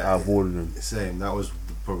 Yeah, out of all of them. Same. That was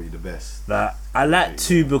probably the best. That I like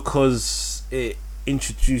 2 because it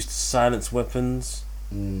introduced silence weapons.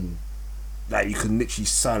 Like you can literally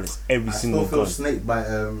silence every single I still feel gun. snaked by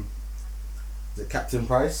is it Captain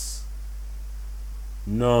Price?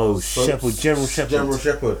 No, Shepard, General Shepard. General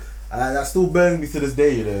Shepard. That still burns me to this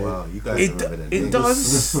day, you know. Wow, you guys remember that? It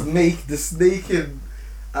does. The snaking.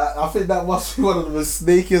 I think that must be one of the most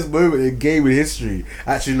snakiest moments in gaming history.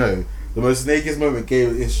 Actually, no. The most snakiest moment in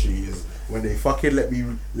gaming history is when they fucking let me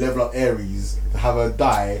level up Ares to have her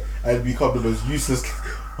die and become the most useless.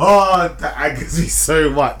 That angers me so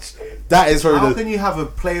much. That is probably How can you have a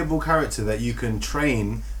playable character that you can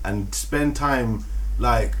train and spend time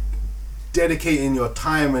like dedicating your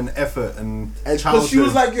time and effort and because she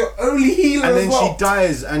was like your only healer, and then as well. she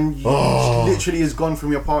dies and she literally is gone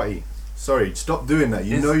from your party. Sorry, stop doing that.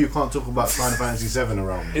 You know you can't talk about Final Fantasy 7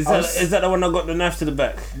 around me. Is that the one that got the knife to the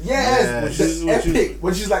back? Yes, Yeah. that's epic.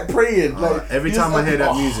 When she's like praying, like every time I hear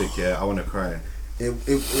that music, I want to cry.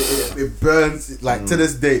 It burns like to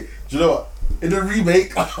this day. Do you know what? In the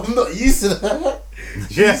remake, I'm not used to that.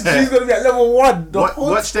 She's gonna be at level 1.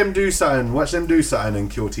 Watch them do something. Watch them do something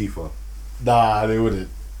and kill Tifa. Nah, they wouldn't,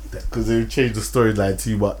 because they would change the storyline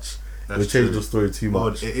too much. They would change the story too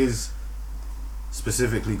much. Well, it is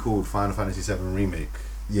specifically called Final Fantasy 7 Remake.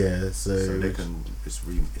 Yeah, so they can. It's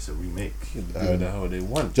a remake. Do the hell they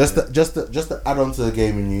want. Just to add on to the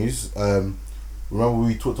gaming news. Remember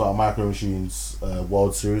we talked about Micro Machines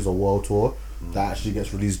World Series or World Tour that actually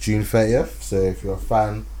gets released June 30th. So if you're a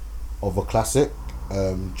fan of a classic,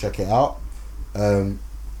 check it out.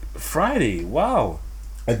 Friday, wow.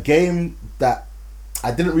 A game that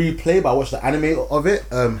I didn't really play, but I watched the anime of it.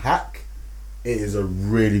 Hack. It is a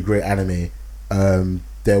really great anime.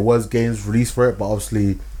 There was games released for it, but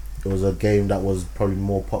obviously it was a game that was probably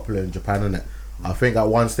more popular in Japan, innit? I think at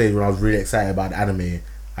one stage when I was really excited about the anime,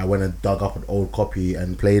 I went and dug up an old copy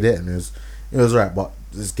and played it, and it was right. But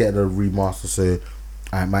just getting a remaster, so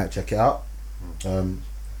I might check it out.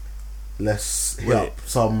 Let's hit up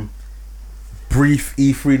some brief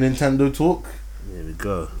E3 Nintendo talk. There we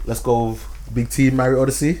go. Let's go with Big T Mario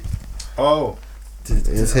Odyssey. Oh,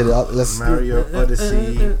 Let's hit it up. Let's Mario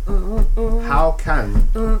Odyssey. How can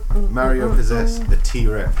Mario possess the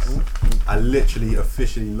T-Rex? I literally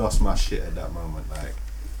officially lost my shit at that moment. Like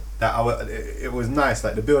that, it was nice.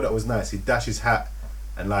 Like the build up was nice. He dashed his hat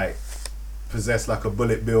and like possessed like a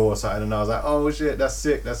bullet bill or something, and I was like, oh shit, that's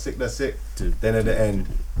sick, that's sick, that's sick. Then at the end,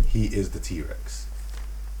 he is the T-Rex.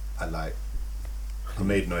 I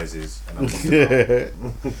made noises and I was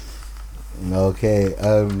okay.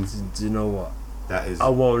 Do you know what? that is I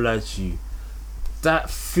won't lie to you. That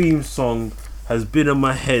theme song has been in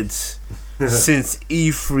my head since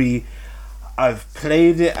E3. I've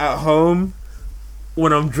played it at home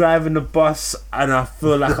when I'm driving the bus, and I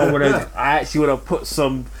feel like I actually wanna put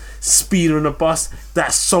some speed on the bus.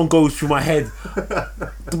 That song goes through my head.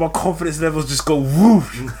 My confidence levels just go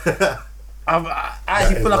woof. I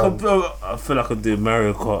actually feel like I'm doing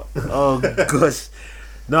Mario Kart. Oh gosh,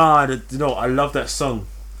 I love that song.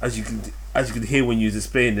 As you can hear when you was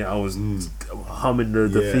explaining it, I was humming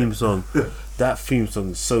the theme song. That theme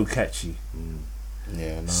song is so catchy.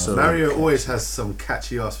 Yeah, no. So Mario always has some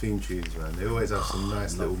catchy ass theme tunes, man. They always have some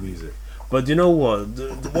nice little music. But you know what?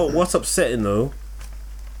 What's upsetting though?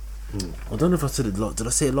 I don't know if I said it. Did I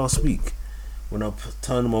say it last week when I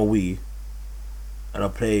turned on my Wii and I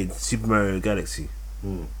played Super Mario Galaxy?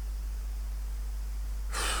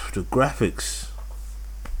 The graphics.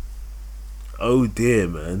 Oh dear,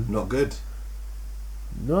 man. Not good.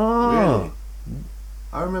 No. Really?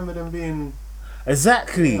 I remember them being.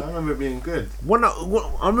 Exactly. Yeah, I remember it being good.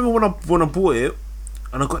 I remember when I bought it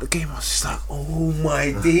and I got the game, I was just like, oh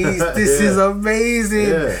my days, this is amazing.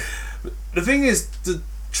 Yeah. The thing is, the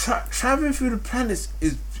traveling through the planets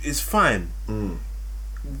is fine.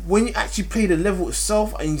 When you actually play the level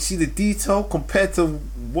itself and you see the detail compared to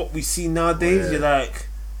what we see nowadays, you're like,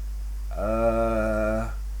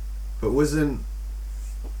 But wasn't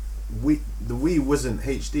the Wii wasn't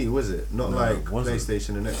HD, was it? Not No, like it wasn't.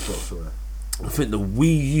 PlayStation and Xbox or. I think the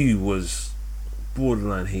Wii U was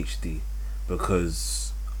borderline HD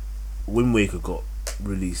because Wind Waker got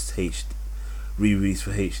released re-released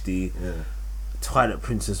for HD. Yeah. Twilight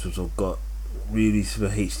Princess was got released for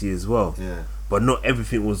HD as well. Yeah. But not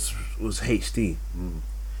everything was HD.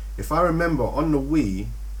 If I remember, on the Wii,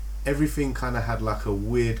 everything kind of had like a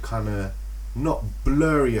weird kind of not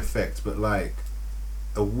blurry effect, but like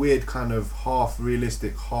a weird kind of half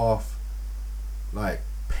realistic, half like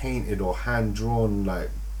painted or hand drawn like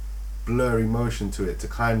blurry motion to it to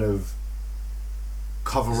kind of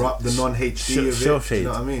cover up the non HD of shell it. shade. You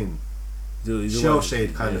know what I mean? The Shell one-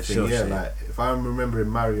 shade kind of thing. shell Yeah, shade. like if I'm remembering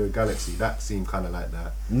Mario Galaxy, that seemed kind of like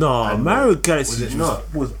that. No, And Mario Galaxy was it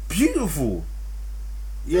not? was beautiful.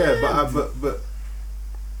 Yeah, but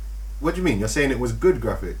what do you mean? You're saying it was good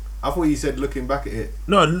graphic? I thought you said looking back at it.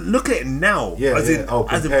 No, look at it now. Yeah, as yeah. in, Oh,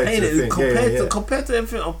 as in compared playing to it, the thing. compared to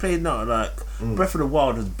everything I've played now, like Breath of the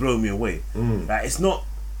Wild has blown me away. Like it's not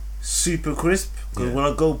super crisp because Yeah. when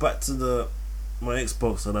I go back to my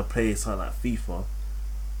Xbox and I play something like FIFA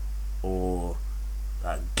or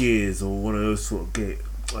like Gears or one of those sort of games.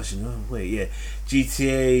 Actually, no, wait, yeah,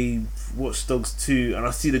 GTA, Watch Dogs 2, and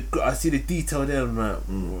I see the detail there. I'm like,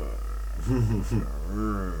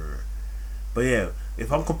 but yeah,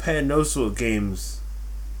 if I'm comparing those sort of games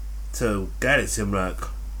to Galaxy, I'm like,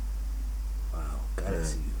 wow,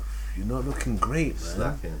 Galaxy, you're not looking great, man.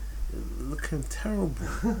 Slacking. You're looking terrible.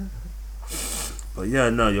 But yeah,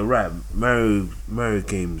 no, you're right. Mario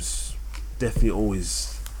games definitely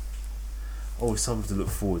always something to look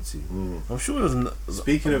forward to. I'm sure there's.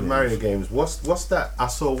 Speaking of Mario games, what's that? I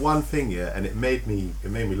saw one thing, yeah, and it made me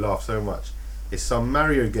laugh so much. It's some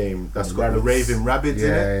Mario game that's got the Raving Rabbids in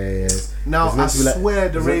it. Yeah. Now It's I meant to be like- swear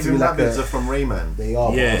the it's meant to Raving be like Rabbids a- are from Rayman. They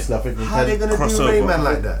are. Yeah. But obviously I think How are they gonna do Crossover. Rayman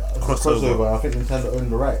like that? crossover. I think Nintendo owned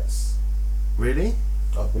the rights. Really?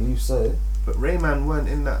 I believe so. But Rayman weren't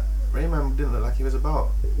in that. Rayman didn't look like he was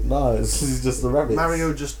about. No, it's just the rabbits.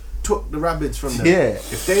 Mario just took the Rabbids from them. Yeah.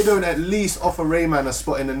 If they don't at least offer Rayman a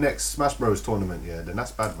spot in the next Smash Bros tournament, yeah, then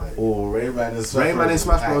that's bad, mate. Or Rayman and Rayman in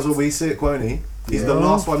Smash Bros will be sick, won't he? He's the Yeah.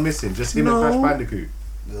 last one missing. Just him No. and Crash Bandicoot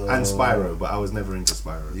and Spyro. But I was never into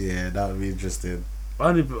Spyro. Yeah, that would be interesting.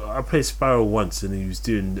 I played Spyro once and he was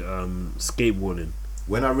doing skateboarding.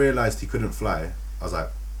 When I realised he couldn't fly, I was like,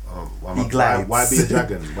 He glides. why be a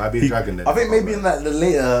dragon? Why be a dragon then? I think maybe in the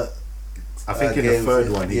later. I think in games, the third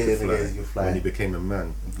one he yeah, could the fly, games you fly. when he became a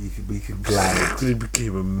man. We could glide. Because he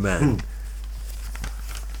became a man.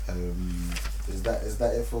 Is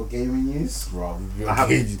that it for gaming news? Wrong. I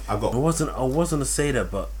I got. wasn't to say that,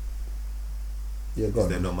 but Yeah, go Is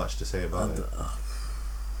on. there not much to say about it?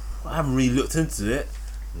 I haven't really looked into it,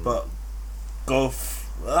 but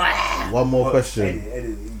One more question. Edit,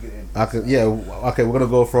 you get it. I can, yeah, okay, we're gonna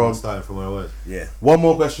go I'm from starting from where I was. Yeah, one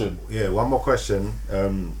more question. Yeah, one more question.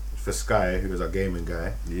 For Sky, who was our gaming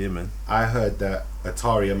guy. yeah, man. I heard that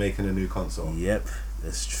Atari are making a new console. Yep,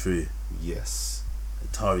 that's true. Yes.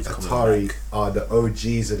 Atari's coming Atari back. are the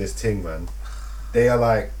OGs of this thing, man. They are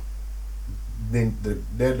like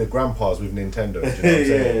they're the grandpas with Nintendo. Do you know what I'm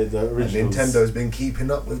saying? The And originals. Nintendo's been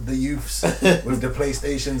keeping up with the youths, with the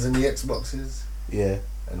PlayStations and the Xboxes, Yeah,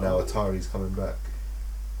 and now Atari's coming back.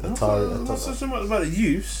 Atari. Not so much about the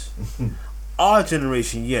use. Our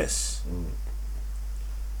generation, yes,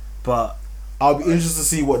 but I'll be interested to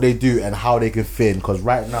see what they do and how they can fit in, because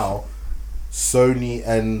right now, Sony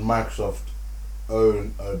and Microsoft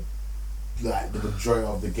own like the majority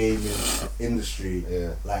of the gaming industry.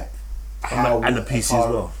 Yeah. Like and the PC as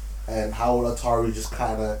well. And how will Atari just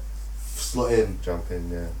kind of slot in? Jump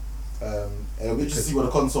in, yeah. And it'll be interesting to see what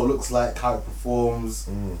the console looks like, how it performs,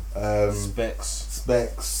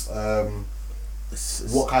 Specs.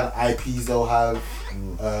 what kind of IPs they'll have,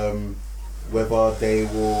 whether they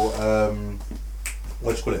will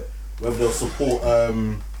whether they'll support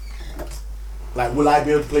like, will I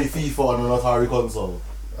be able to play FIFA on an Atari console?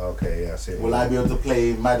 Okay, yeah, I see. Will I be able to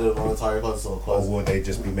play Madden on an Atari console? Or will they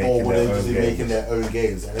just be Or making will their they own just be games? making their own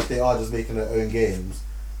games? And if they are just making their own games,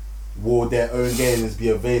 will their own games be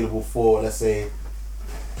available for, let's say,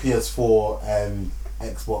 PS4 and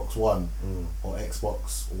Xbox One or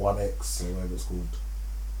Xbox One X or whatever it's called?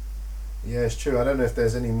 Yeah, it's true. I don't know if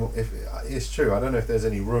there's any more. If it's true, I don't know if there's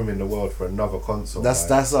any room in the world for another console. That's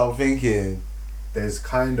what I'm thinking. There's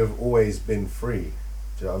kind of always been free.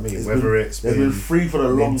 Do you know what I mean? It's It's been been free for the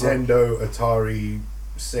long time. Nintendo, Atari,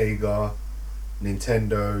 Sega,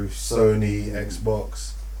 Nintendo, Sony,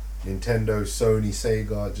 Xbox, Nintendo, Sony,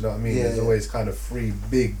 Sega. Do you know what I mean? Yeah. There's always kind of three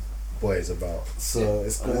big boys about. So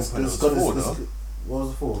it's At got. one point it was four, though. What was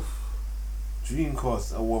the fourth?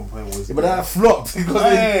 Dreamcast at one point was. Yeah, but that flopped because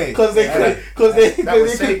Hey! they That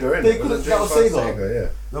was Sega, innit? they couldn't. That was Sega. Yeah.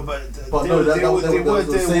 No, but But they no, were that there was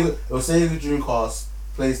Sega. with- It was Sega Dreamcast,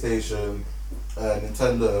 PlayStation,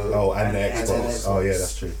 Nintendo. Oh, and the and Xbox. Xbox. Oh, yeah,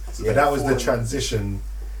 that's true. Yeah, But that was the four. transition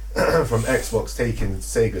from Xbox taking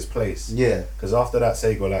Sega's place. Yeah, Because after that,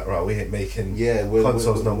 Sega were like, right, we ain't making yeah.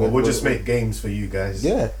 consoles no more. We'll just make games for you guys.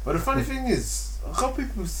 Yeah, But the funny thing is, a couple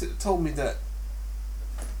people told me that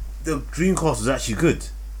The Dreamcast was actually good.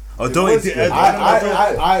 Although was it, good.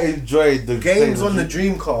 I enjoyed the Games on the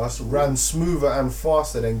Dream. Dreamcast ran smoother and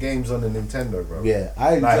faster than games on the Nintendo, bro. Yeah,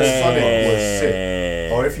 I Like enjoyed Sonic was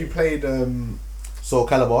sick. Or if you played, Soul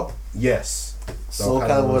Calibur. yes, Soul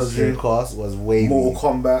Calibur was the sick. Dreamcast was way. Mortal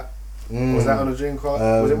Kombat. Was that on the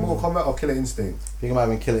Dreamcast? Was it Um, Mortal Kombat or Killer Instinct? I think it might have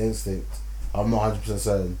been Killer Instinct. I'm not 100%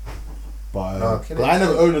 certain. But No, 'cause Killer I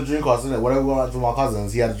never Instinct. owned a Dreamcast, innit? Whenever we went to my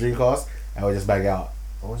cousins, he had a Dreamcast, and we just bang it out.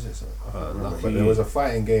 Or was it? I can't remember. lucky But there was a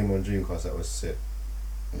fighting game on Dreamcast that was sick.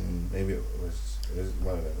 Mm. Maybe it was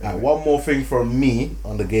one of them. Alright, one more thing from me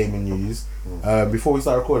on the gaming news. Before we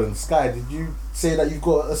start recording, Sky, did you say that you've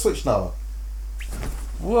got a Switch now?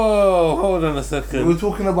 Whoa, hold on a You were second.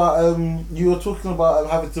 talking about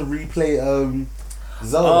having to replay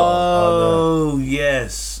Zelda. Oh,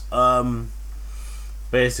 yes.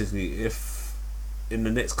 Basically, if in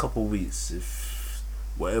the next couple of weeks, if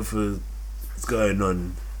whatever is going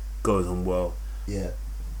on goes on well, Yeah.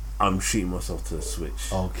 I'm treating myself to a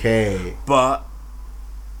Switch. Okay. But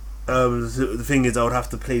the thing is, I would have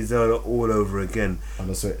to play Zelda all over again. On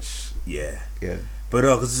the Switch. Yeah. Yeah. But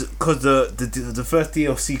because the first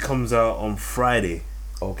DLC comes out on Friday.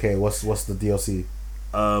 Okay. What's the DLC?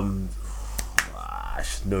 I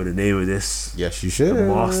should know the name of this. Yes, you should. The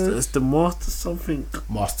Master. It's the Master something.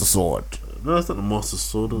 Master Sword. No, it's not the Master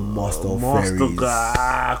Sword. Master of Master Fairies.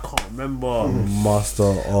 I can't remember. Master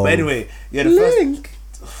of. But anyway, yeah, the first. Link.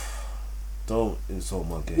 Don't insult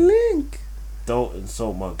my game. Link. Don't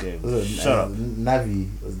insult my game. Was it, Shut up. Navi.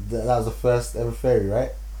 That was the first ever fairy, right?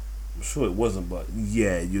 I'm sure it wasn't, but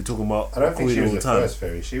yeah, you're talking about. I don't think she Ocarina was of the Time. first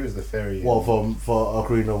fairy. She was the fairy. Well, for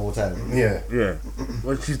Ocarina of All Time. Yeah. Yeah,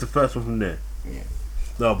 well, she's the first one from there. Yeah.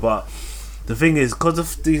 No, but the thing is, because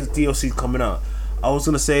of the DLC coming out, I was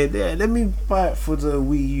gonna say, yeah, let me buy it for the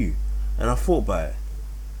Wii U, and I thought about it.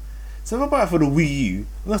 So if I buy it for the Wii U, I'm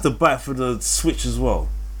gonna have to buy it for the Switch as well.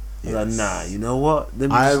 I was like, Yes. nah, you know what? Let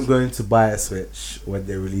me I am just- going to buy a Switch when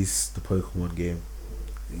they release the Pokemon game,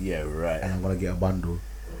 Yeah, right. and I'm gonna get a bundle.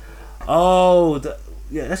 Oh,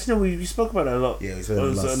 yeah. Actually, no, we spoke about that a lot. Yeah, we Oh, said so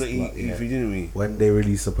last- on the like, yeah. E3, didn't we? When they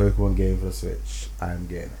release a Pokemon game for the Switch, I am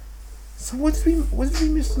getting it. So what did we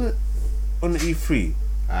miss on the, E3?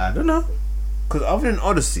 I don't know. Because other than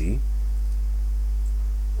Odyssey,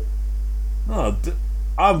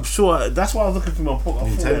 I'm sure that's why I was looking through my pocket. I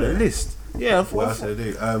thought Nintendo. we had a list. Yeah, I What else thought,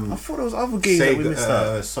 did I do? I thought there was other games that we missed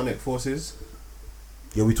out. Sonic Forces.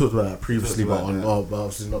 Yeah, we talked about that previously, but about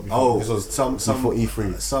obviously not before. This was some before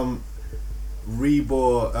E3. some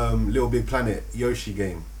Little Big Planet Yoshi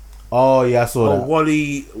game. Oh yeah, I saw Oh, that.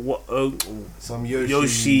 Wally, Some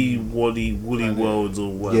Yoshi, Woody Planet. Worlds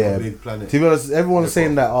or whatever. Yeah. Big Planet. To be honest, everyone's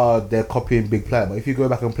saying that they're copying Big Planet, but if you go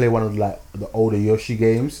back and play one of like the older Yoshi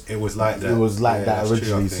games, It was like that. It was like that that's true,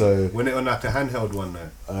 originally, I think. so- when it on like a handheld one though.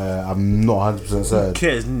 I'm not 100% certain. Who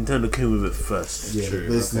cares? Nintendo came with it first. Yeah, True,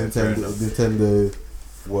 this okay, fair enough. Nintendo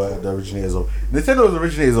were the originators of. Nintendo was the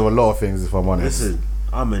originators of a lot of things, if I'm honest. Listen,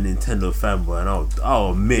 I'm a Nintendo fanboy, and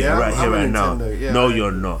I'll admit Yeah, right here, I'm a right now. Nintendo, yeah, No,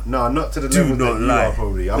 you're not. No, not to the Do level not that you lie. are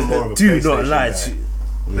probably. I'm more of a Do PlayStation not lie guy. to.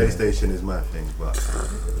 PlayStation is my thing, but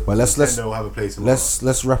Well, let's Nintendo will have a place in my heart.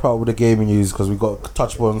 let's wrap up with the gaming news because we got to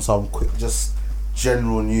touch upon some quick, just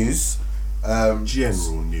general news.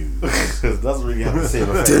 General news. Doesn't really have the same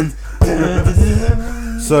effect.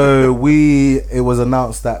 So it was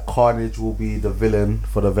announced that Carnage will be the villain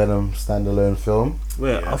for the Venom standalone film.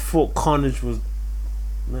 Wait, Yeah. I thought Carnage was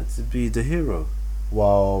meant to be the hero.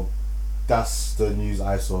 Well, that's the news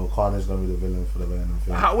I saw. Carnage gonna be the villain for the Venom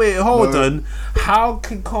film. Hold No. on. How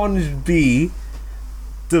can Carnage be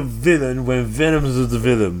the villain when Venom is the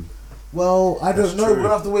villain? Well, I don't That's know. true. We're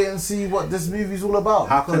gonna have to wait and see what this movie's all about.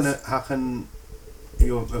 How because- can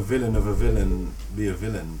you're a villain of a villain be a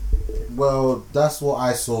villain? Well, that's what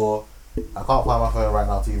I saw. I can't find my phone right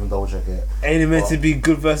now to even double check it. Ain't it meant to be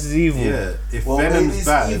good versus evil? Yeah, if Well, maybe Venom's it's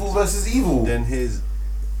bad, evil versus evil. then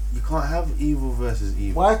you can't have evil versus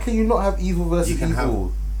evil. Why can you not have evil versus You can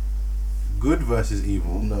evil? Good versus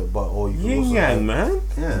evil. No, but or you can Yin also yang, have, man.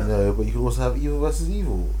 Yeah. No, but you can also have evil versus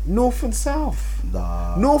evil. North and South.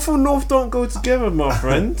 Nah. North and North don't go together, my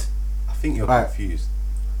friend. I think you're Alright. confused.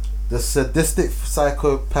 The sadistic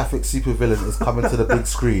psychopathic supervillain is coming to the big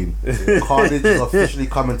screen. Carnage is officially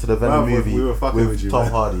coming to the Venom Well, movie we were fucking with you, Tom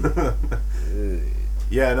man. Hardy.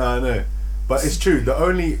 Yeah, no, I know. But it's true. The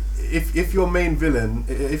only if your main villain,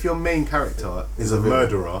 if your main character is a a villain.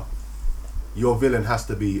 murderer, your villain has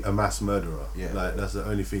to be a mass murderer. Yeah. Like that's the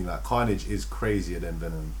only thing. Like Carnage is crazier than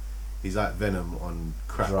Venom. He's like Venom on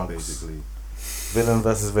crack, Drugs. basically. Villain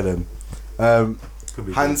versus villain. Could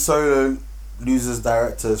be. Han good. Solo loses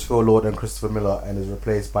directors Phil Lord and Christopher Miller and is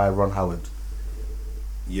replaced by Ron Howard.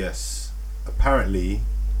 Yes. Apparently,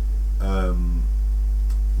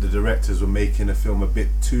 the directors were making a film a bit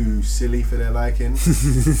too silly for their liking.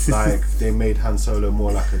 Like they made Han Solo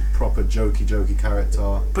more like a proper jokey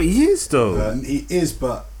character. But he is though. He is,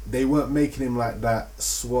 but they weren't making him like that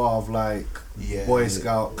suave, like Yeah. Boy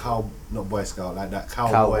Scout, not Boy Scout, like that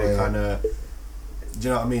Cowboy. cowboy kind of. Do you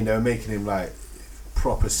know what I mean? They were making him like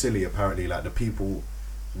proper silly. Apparently, like the people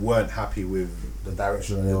weren't happy with The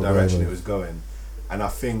direction the direction it was going, and I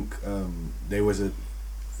think they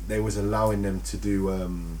was allowing them to do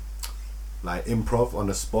like improv on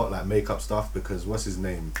the spot, like makeup stuff, because what's his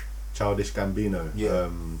name, Childish Gambino, Yeah.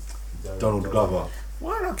 Donald Glover.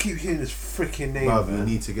 Why do I keep hearing this freaking name, Bruv, you man?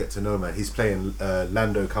 need to get to know, man. He's playing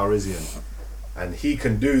Lando Calrissian, and he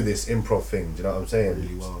can do this improv thing. Do you know what I'm saying?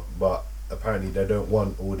 Really well. But apparently, they don't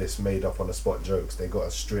want all this made up on the spot jokes. They got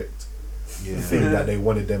a strict Yeah. thing that they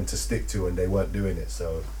wanted them to stick to, and they weren't doing it.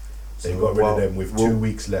 So they So, got rid well, of them with well- 2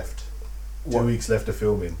 weeks left. 2 What? weeks left of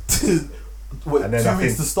filming. Wait, And then 2 I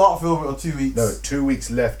weeks think- to start filming or 2 weeks? No, 2 weeks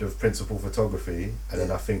left of principal photography, and then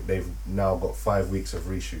Yeah. I think they've now got 5 weeks of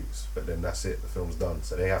reshoots. But then that's it. The film's done.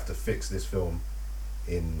 So they have to fix this film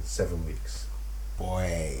in 7 weeks.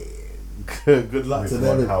 Boy. Good luck to With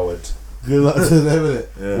Ron them. Howard. Good luck to them, innit?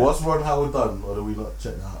 Yeah. What's Ron Howard done? Or do we not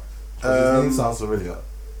check that out? 'Cause his name sounds familiar.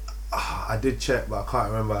 I did check, but I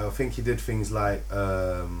can't remember. I think he did things like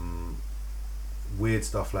weird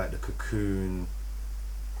stuff like The Cocoon.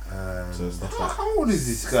 And So stuff How old is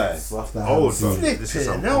this guy? Stuff that I old, haven't bro. seen. This is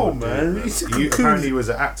some Flipping hell, old dude, man. He's a He Cocoon. apparently he was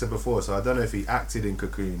an actor before, so I don't know if he acted in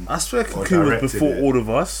Cocoon. I swear Or Cocoon was directed before it. all of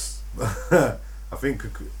us. I think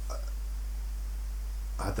Cocoon.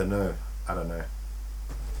 I don't know.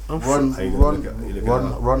 I'm Ron, How you Ron, look at- you look at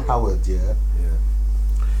that? Ron Howard, yeah.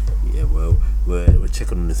 Yeah. Yeah, well, we're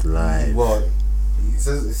checking on this live. Well, it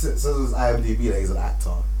says on his IMDb that he's an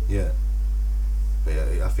actor. Yeah. But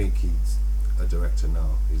yeah, I think he's a director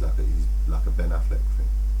now. He's like a Ben Affleck thing.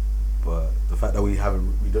 But the fact that we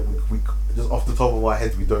just off the top of our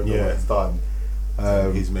heads we don't know Yeah. what he's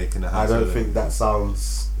done. He's making a I Han don't Solo think movie. that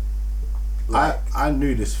sounds like I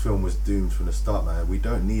knew this film was doomed from the start, man. We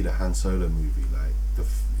don't need a Han Solo movie. Like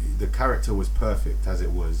the character was perfect as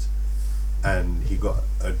it was, and he got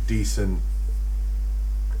a decent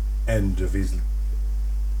end of his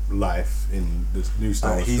life in the new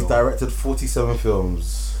Star Wars He's film. directed 47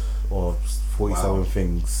 films or 47 Wow.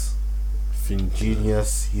 things.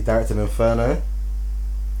 Genius. He directed Inferno.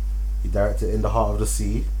 He directed In the Heart of the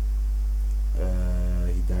Sea.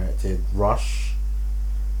 He directed Rush.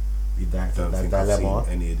 He directed Don't The think I've Dilemma.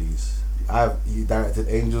 seen any of these. He directed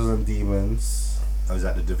Angels and Demons. Oh, is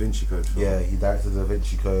that the Da Vinci Code film? Yeah, he directed Da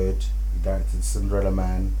Vinci Code. He directed Cinderella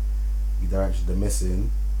Man. He directed The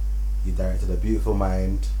Missing. He directed A Beautiful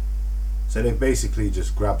Mind. So they basically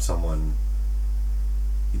just grabbed someone.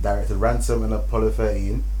 He directed Ransom and Apollo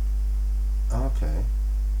 13. Okay.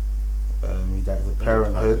 He directed Quite a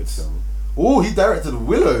Parenthood. good film. Oh, he directed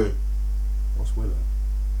Willow. What's Willow?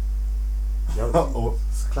 Yeah, Oh,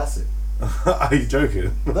 it's a classic. are you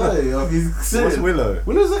joking? No, he's serious. What's Willow?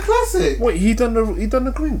 Willow's a classic. Wait, he done the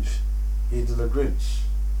Grinch. He did a Grinch.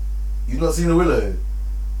 You not seen a Willow?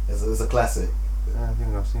 It's a classic. I don't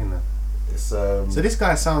think I've seen that. It's So this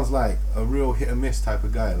guy sounds like a real hit and miss type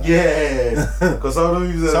of guy. Like, yeah, because some of the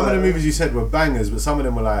movies. Some of the movies you said were bangers, but some of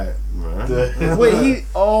them were like, meh. Wait,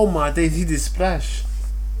 oh my days, he did Splash.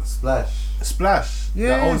 Splash. Splash.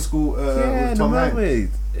 Yeah. That old school. Yeah, with the Tom Hanks. Mermaid.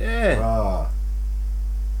 Yeah, Ah,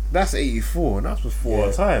 that's 84, and that's before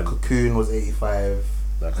our time. Cocoon was 85.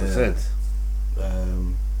 Like I Yeah. said,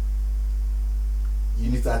 You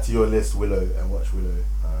need to add to your list Willow and watch Willow.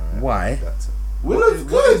 alright. Why? That's- Willow's what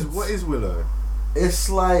good. is what is Willow? It's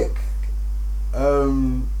like,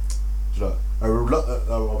 I'm gonna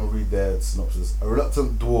read their synopsis. A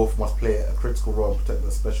reluctant dwarf must play a critical role in protecting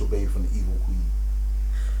a special baby from the evil queen.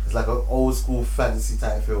 It's like an old school fantasy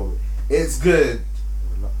type film. It's good.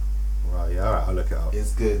 Right, yeah, alright, I'll look it up.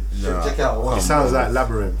 It's good. Nah. Check it out. It Watch sounds it. like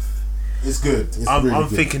Labyrinth. It's good. It's I'm really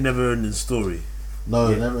good. thinking Never Ending Story. No,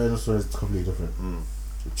 Yeah. Never Ending Story is completely different. Mm.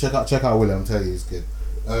 Check out Willow. I'm telling you, it's good.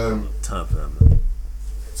 Time for that, man.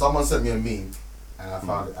 Someone sent me a meme and I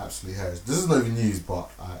found it absolutely hilarious. This is not even news, but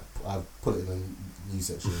I put it in the news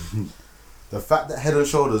section. The fact that Head and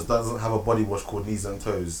Shoulders doesn't have a body wash called Knees and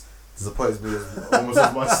Toes disappoints me almost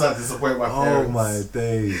as much as I disappoint my Oh parents. my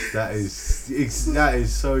days, that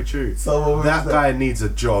is so true. Someone That guy needs a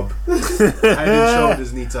job. Head and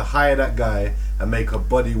Shoulders need to hire that guy and make a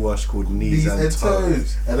body wash called Knees and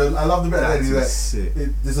Toes. And then I love the bit that That he's is like, sick.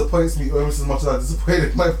 it disappoints me almost as much as I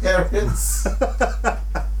disappointed my parents.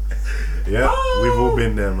 Yeah, we've all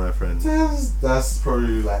been there, my friend. That's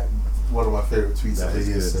probably like one of my favourite tweets That of the is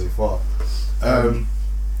year good. so far.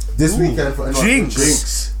 This weekend for anyone-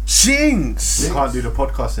 Jinx. Jinx. We can't do the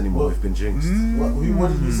podcast anymore. We've been jinxed.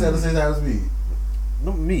 What did you say at the same time as me?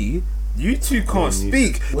 Not me. You two can't Yeah, you-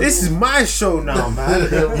 speak. What This do is you- my show now, man.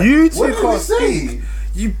 You two What did we can't say? speak.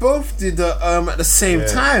 You both did at the same Yeah.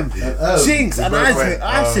 time. Jinx, we and both I went, said,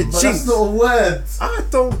 I said But Jinx. that's not a word. I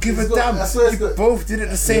don't give a It's got- damn. I swear it's You got- both did it at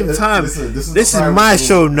the same Listen, time. listen, this This is is not my primary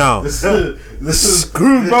show school. now. Listen,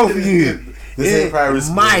 Screw both of you. This ain't primary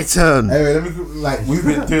school. My turn. Anyway, let me we've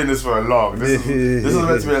been doing this for a long. This is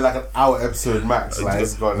meant to be like an hour episode max. Like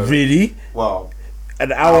it's gone. Really? Wow.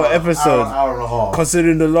 An hour episode. Hour and a half.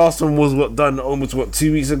 Considering the last one was done almost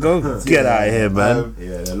 2 weeks ago. Get out of here, man.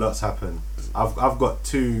 Yeah, there lots happened. I've got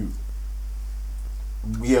two.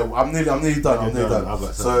 Yeah, I'm nearly done. You're I'm nearly done. done. I've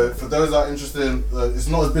got So something. for those that are interested, it's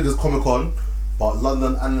not as big as Comic Con, but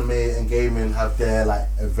London Anime and Gaming have their like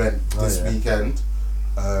event this yeah. weekend.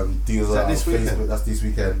 These that are this on weekend? Facebook. That's this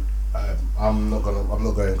weekend. I'm not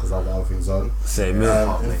going because I've got other things on. Same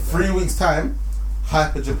here. In 3 weeks' time,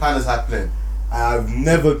 Hyper Japan is happening. I've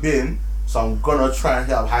never been, so I'm gonna try and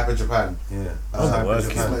hit up Hyper Japan. Yeah.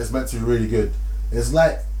 It's meant to be really good. It's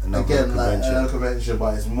like Another again like convention. another convention,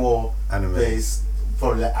 but it's more Anime. based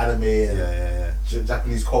probably like anime and Yeah.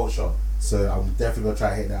 Japanese culture. So I'm definitely gonna try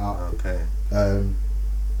and hit that out. Okay.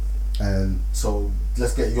 And so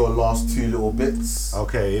let's get your last two little bits.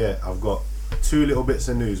 Okay, yeah. I've got two little bits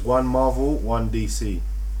of news. One Marvel, one DC.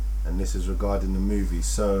 And this is regarding the movies.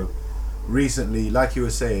 So recently, like you were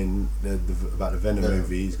saying about the Venom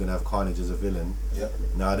movie, he's going to have Carnage as a villain. Yep.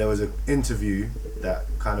 Now, there was an interview that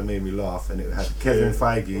kind of made me laugh, and it had Kevin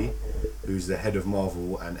Feige, who's the head of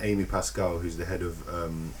Marvel, and Amy Pascal, who's the head of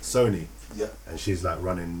Sony. Yep. And she's like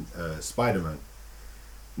running Spider-Man.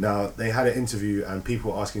 Now, they had an interview and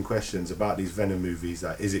people were asking questions about these Venom movies,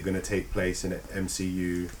 like is it going to take place in the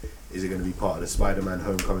MCU? Is it going to be part of the Spider-Man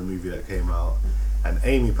Homecoming movie that came out? And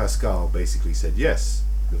Amy Pascal basically said yes,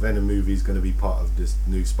 the Venom movie is going to be part of this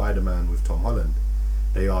new Spider-Man with Tom Holland.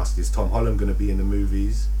 They asked, is Tom Holland going to be in the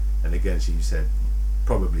movies? And again, she said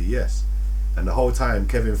probably yes. And the whole time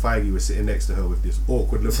Kevin Feige was sitting next to her with this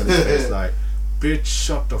awkward look on his face like, bitch,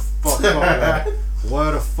 shut the fuck up. Like,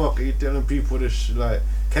 why the fuck are you telling people this? Like,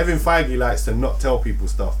 Kevin Feige likes to not tell people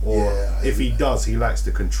stuff, or if he does, he likes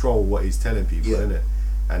to control what he's telling people, innit?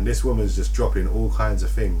 And this woman's just dropping all kinds of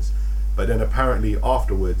things. But then apparently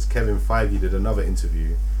afterwards, Kevin Feige did another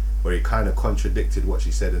interview where he kind of contradicted what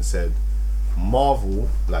she said and said, Marvel,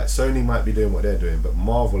 like Sony might be doing what they're doing, but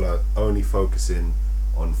Marvel are only focusing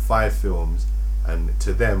on 5 films, and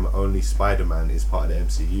to them only Spider-Man is part of the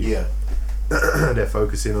MCU. Yeah. They're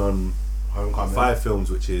focusing on Homecoming. 5 films,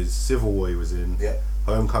 which is Civil War he was in,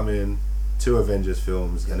 Homecoming, 2 Avengers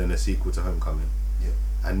films, and then a sequel to Homecoming. Yeah.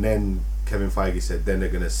 And then Kevin Feige said then they're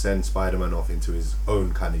going to send Spider-Man off into his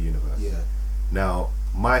own kind of universe. Yeah. Now,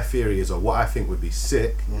 my theory is, or what I think would be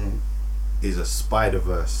sick, is a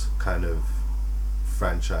Spider-Verse kind of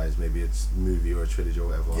franchise. Maybe it's a movie or a trilogy or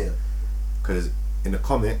whatever. Yeah. Because in the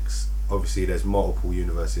comics, obviously there's multiple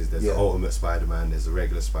universes. There's the Ultimate Spider-Man, there's the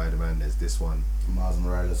regular Spider-Man, there's this one. Miles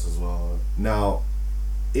Morales as well. Now,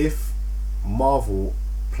 if Marvel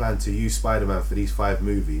plan to use Spider-Man for these 5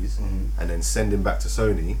 movies and then send him back to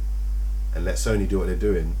Sony and let Sony do what they're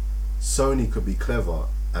doing, Sony could be clever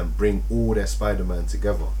and bring all their Spider-Man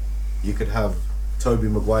together. You could have Tobey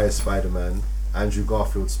Maguire's Spider-Man, Andrew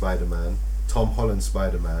Garfield's Spider-Man, Tom Holland's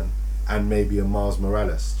Spider-Man, and maybe a Miles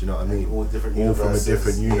Morales. Do you know what I mean? All different all from a universes.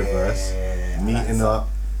 different universe, meeting up,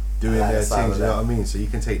 doing their thing. Do you know what I mean? So you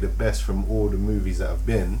can take the best from all the movies that have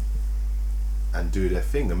been and do their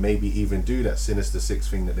thing, and maybe even do that Sinister Six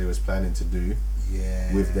thing that they was planning to do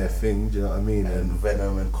with their thing. Do you know what I mean? And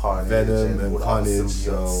Venom and Carnage. Venom and all the Carnage, other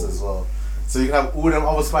symbiotes so as well. So you can have all them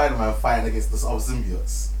other Spider-Man fighting against the other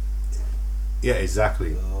symbiotes. yeah,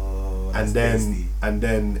 exactly. Oh, and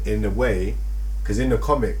then in a way, because in the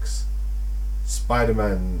comics,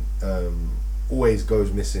 Spider-Man always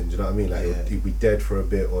goes missing. Do you know what I mean? Like he'll be dead for a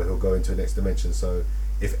bit, or he'll go into the next dimension. So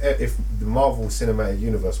if the Marvel Cinematic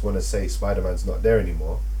Universe want to say Spider-Man's not there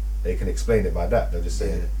anymore, they can explain it by that. They'll just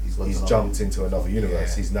say he's jumped into another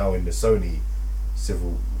universe. He's now in the Sony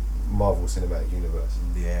Marvel Cinematic Universe.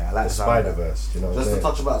 Yeah, I like the Spider-Verse. You know, just to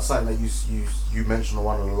touch about something that you mentioned on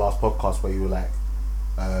one of the last podcasts where you were like,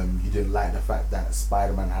 you didn't like the fact that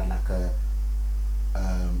Spider-Man had like a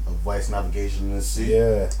voice navigation in his suit.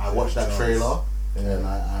 Yeah, I watched that trailer and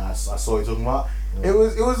I saw you talking about. It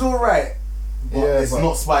was alright. But it's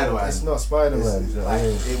not Spider-Man. It's not Spider-Man.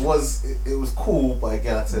 It was cool, but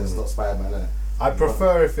again, I said it's not Spider-Man. Innit? I'd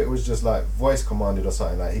prefer if it was just like voice commanded or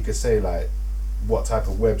something. Like he could say like what type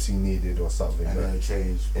of webs he needed or something. And then it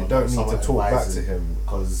changed. It don't need to talk back to him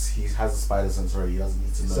because he has a spider sense already. He doesn't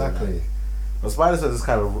need to know. Exactly. But spider sense is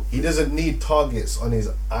kind of. He doesn't need targets on his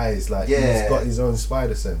eyes. Like he's got his own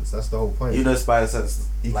spider sense. That's the whole point. You know, spider sense.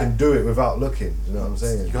 He can do it without looking. You know what I'm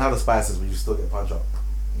saying? You can have a spider sense, but you still get punched up.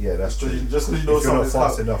 Yeah, that's true. Just because you know something's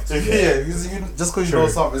fast coming. enough. Just because you know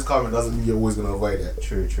something's coming doesn't mean you're always going to avoid it.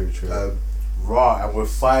 True. Right, and we're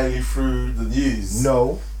finally through the news.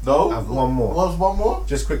 No. I have one more. What's one more?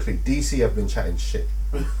 Just quickly, DC have been chatting shit.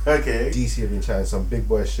 Okay. DC have been chatting some big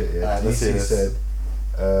boy shit. Yeah. Right, DC said,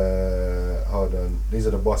 hold on, these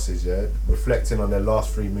are the bosses. Yeah, reflecting on their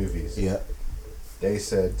last 3 movies. Yeah. They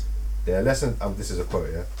said there are lessons. This is a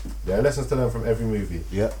quote. Yeah. There are lessons to learn from every movie.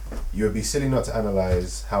 Yeah. You would be silly not to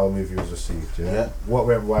analyze how a movie was received. Yeah. What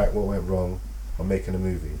went right, what went wrong on making a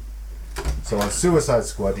movie. So on Suicide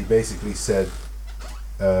Squad, he basically said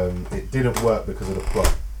it didn't work because of the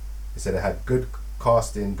plot. He said it had good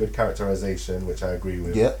casting, good characterization, which I agree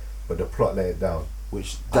with. Yeah. But the plot let it down.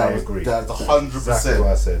 Which I agree. That's 100%. Exactly what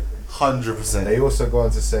I said. 100%. They also go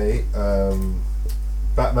on to say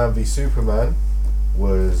Batman v Superman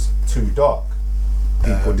was too dark.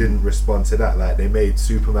 People didn't respond to that. Like they made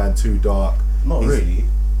Superman too dark. Not really.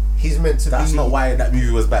 He's meant to be. That's not why that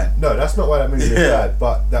movie was bad. No, that's not why that movie was bad.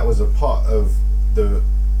 But that was a part of the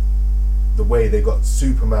way they got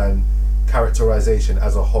Superman characterization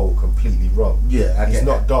as a whole completely wrong. Yeah, he's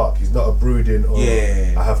not dark. He's not a brooding. Or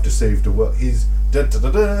I have to save the world. He's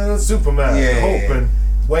Superman. Hope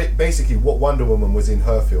and basically what Wonder Woman was in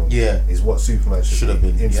her film. Yeah, is what Superman should have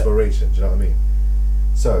been. Inspiration. Do you know what I mean?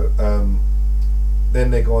 So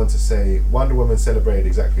then they go on to say Wonder Woman celebrated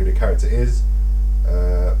exactly who the character is,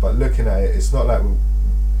 but looking at it, it's not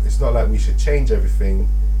like we should change everything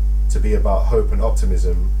to be about hope and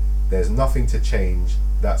optimism. There's nothing to change.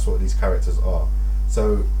 That's what these characters are.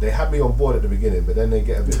 So they had me on board at the beginning, but then they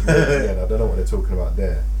get a bit weird again. I don't know what they're talking about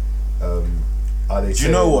there. Are they? Do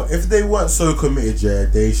you know what? If they weren't so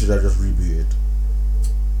committed, they should have just rebooted.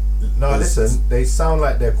 No, listen. They sound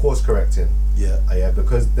like they're course correcting. Yeah,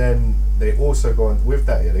 because then they also go on with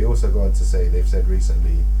that. Yeah, they also go on to say they've said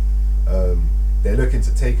recently they're looking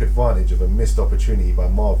to take advantage of a missed opportunity by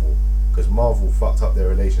Marvel because Marvel fucked up their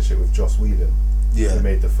relationship with Joss Whedon. Yeah. He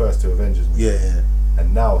made the first 2 Avengers movies. Yeah.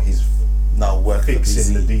 And now he's Now working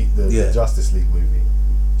fixing the Justice League movie.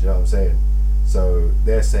 Do you know what I'm saying? So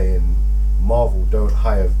they're saying Marvel don't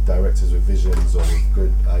hire directors with visions or with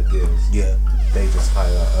good ideas. Yeah. They just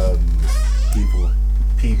hire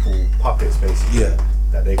people, puppets basically, Yeah.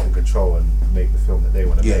 that they can control and make the film that they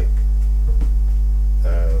want to Yeah. make.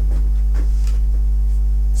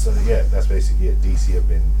 So yeah, that's basically it. DC have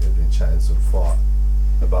been chatting some fart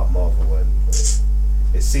about Marvel, and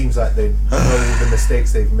it seems like they know all the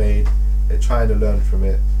mistakes they've made. They're trying to learn from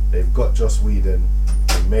it. They've got Joss Whedon.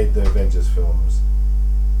 They made the Avengers films.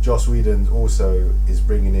 Joss Whedon also is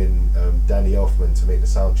bringing in Danny Elfman to make the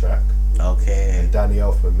soundtrack. Okay. And Danny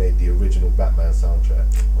Elfman made the original Batman soundtrack.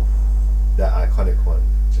 That iconic one.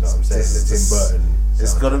 Do you know what I'm saying? The Tim Burton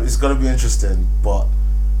soundtrack. It's gonna be interesting, but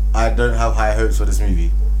I don't have high hopes for this movie.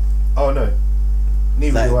 Oh no.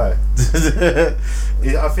 Neither do I.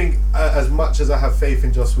 I think as much as I have faith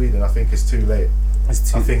in Joss Whedon, I think it's too late. I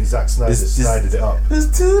think Zack Snyder snided it up.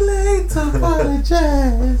 It's too late to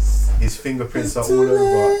apologize. His fingerprints are all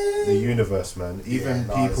over the universe, man. Even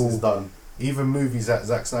it's done. even movies that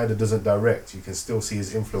Zack Snyder doesn't direct, you can still see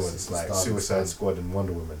his influence, It's like done, Suicide it's Squad and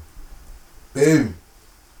Wonder Woman. Boom.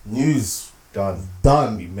 News. Done.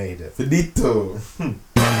 Done. We made it. Finito.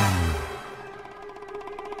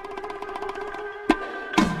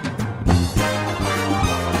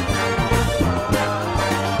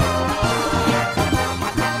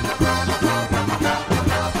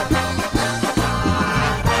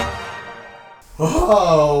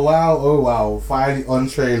 Oh wow, finally on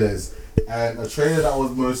trailers. And a trailer that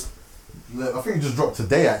was I think it just dropped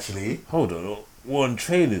today actually. Hold on, we're on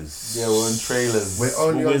trailers. Yeah, we're on trailers. We're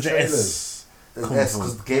only on Where's the trailers. S? Come Yes, from?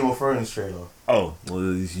 because the Game of Thrones trailer. Oh,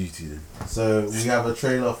 well, it's you two then. So we have a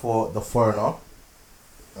trailer for The Foreigner,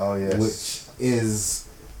 Oh yes. which is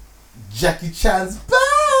Jackie Chan's back.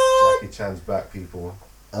 Jackie Chan's back, people.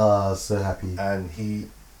 So happy. And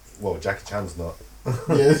Jackie Chan's not.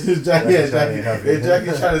 Jackie Chan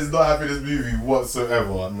is not happy with this movie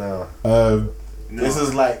whatsoever. No. This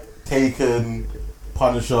is like Taken,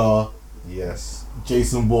 Punisher, Yes.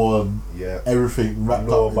 Jason Bourne, Yeah. everything wrapped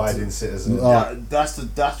Law-abiding up citizen. That's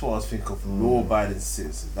what I was thinking of. Law-abiding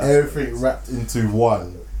citizen. That's everything wrapped into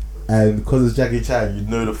one. And because it's Jackie Chan, you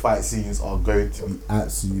know the fight scenes are going to be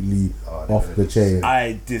absolutely off the chain.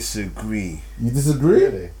 I disagree. You disagree?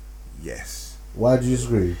 Really? Yes. Why do you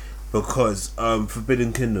disagree? Because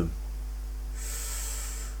Forbidden Kingdom.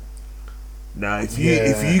 Now, if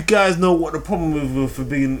Yeah. you guys know what the problem with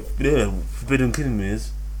Forbidden Kingdom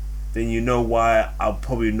is, then you know why I'm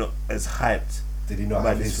probably not as hyped. Did he not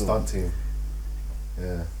about have his this stunt team?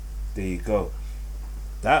 Yeah. There you go.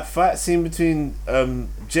 That fight scene between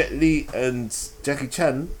Jet Li and Jackie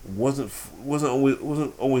Chan wasn't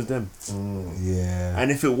always them. Yeah.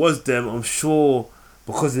 And if it was them, I'm sure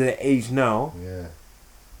because of their age now, Yeah.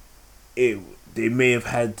 they may have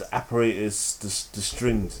had the apparatus, the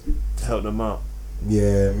strings to help them out.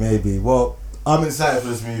 Yeah, maybe. Well, I'm excited for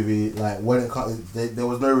this movie. Like when it there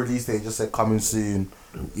was no release date; it just said coming soon.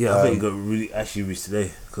 Yeah, I think it got actually released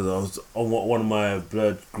today because I was on one of my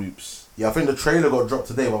blurred groups. Yeah, I think the trailer got dropped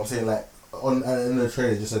today, but I'm saying like in the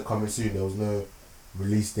trailer it just said coming soon. There was no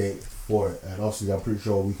release date for it, and obviously I'm pretty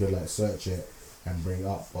sure we could like search it and bring it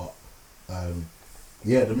up. But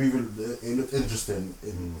yeah, the movie it looked interesting.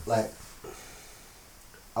 Like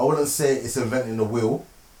I wouldn't say it's inventing the wheel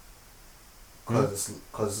because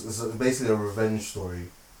it's basically a revenge story.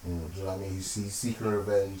 Do you know what I mean? He's seeking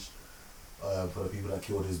revenge for the people that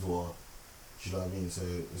killed his daughter. Do you know what I mean? So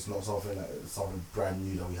it's not something brand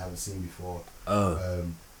new that we haven't seen before.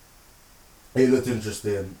 It looked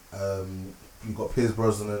interesting. You got Pierce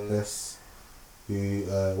Brosnan in this, who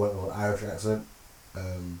went with an Irish accent.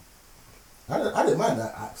 I didn't mind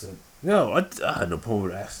that accent. No, I had no problem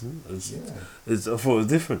with the accent. I thought it was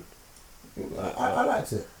different. I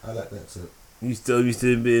liked it. I liked that accent. You still used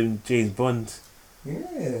to being James Bond. Yeah,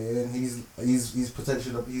 and he's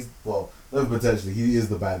potentially not potentially, he is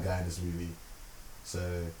the bad guy in this movie. So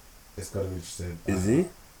it's gonna be interesting. Is he?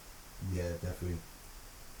 Yeah, definitely.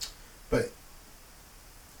 But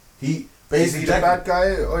he is he the bad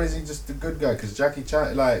guy or is he just the good guy? Because Jackie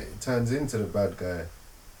Chan turns into the bad guy.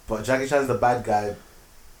 But Jackie Chan's the bad guy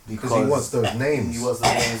because he wants those names. He wants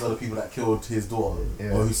the names of the people that killed his daughter,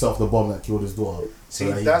 Yeah. or who self the bomb that killed his daughter. See,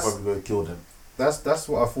 So that he that's- probably would have killed him. That's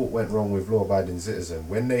what I thought went wrong with Law Abiding Citizen.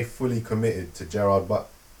 When they fully committed to Gerard Butler.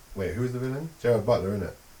 Wait, who's the villain? Gerard Butler,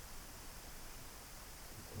 innit?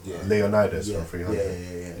 Yeah. Leonidas Yeah. from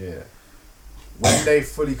 300. Yeah. When they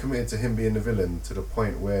fully committed to him being the villain to the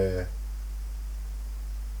point where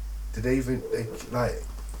did they even like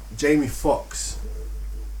Jamie Foxx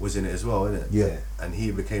was in it as well, innit? Yeah. And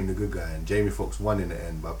he became the good guy, and Jamie Foxx won in the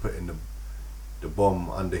end by putting the bomb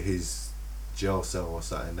under his jail cell or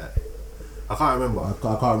something. That I can't remember. I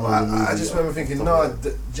can't remember. the movie I just remember thinking, no,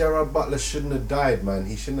 Gerard Butler shouldn't have died, man.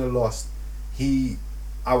 He shouldn't have lost.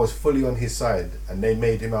 I was fully on his side, and they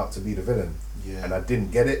made him out to be the villain. Yeah. And I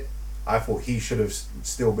didn't get it. I thought he should have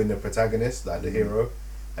still been the protagonist, like the hero,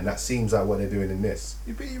 and that seems like what they're doing in this.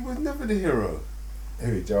 Yeah, but he was never the hero.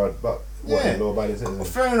 Who, Gerard Butler? What, Yeah. law-abiding citizen? Well,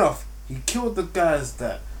 fair enough. He killed the guys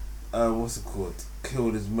that, what's it called?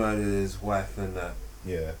 Killed his, murdered his wife and that.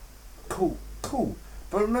 Yeah. Cool.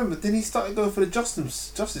 But remember, then he started going for the justice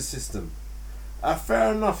system.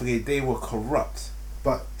 Fair enough, okay, they were corrupt.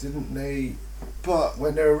 But didn't they? But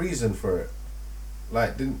Wasn't there a reason for it?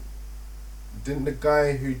 Like, didn't the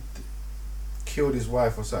guy who killed his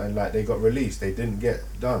wife or something, like, they got released? They didn't get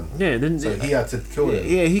done. Yeah, then So he had to kill them.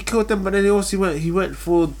 Yeah, he killed them, but then he went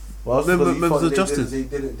for members of justice. They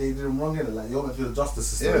did him wrong in it. Like, you're meant to be the justice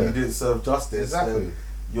system. Yeah. You didn't serve justice. Exactly.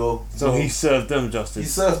 So he served them justice. He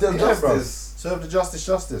served them Yeah, bro. justice. Serve the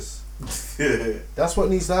justice. That's what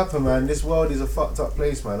needs to happen, man. This world is a fucked up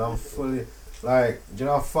place, man. I'm fully like, do you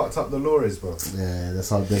know how fucked up the law is, bro? Yeah,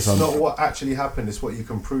 that's how. It's not what actually happened. It's what you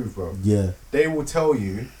can prove, bro. Yeah. They will tell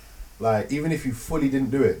you, like, even if you fully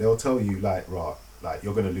didn't do it, they'll tell you, like, right, like,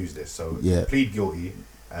 you're gonna lose this, so Yeah. plead guilty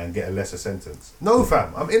and get a lesser sentence. No,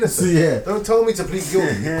 fam, I'm innocent. Yeah. Don't tell me to plead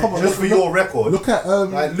guilty. Come on, just for your record. Look at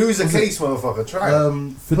Like, lose a was case, motherfucker. Try.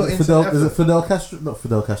 Fidel, Put in some Fidel is effort. it Fidel Castro? Not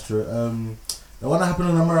Fidel Castro. The one that happened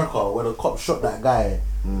in America where the cop shot that guy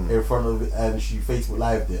in front of it and she Facebook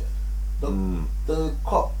lived it. The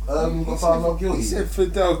cop got found not guilty. he said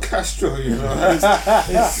Fidel Castro, you know.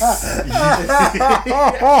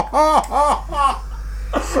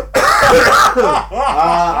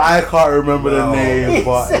 I can't remember the name,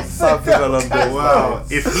 but it's something along those Wow.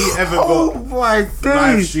 lines. If he ever Oh got my live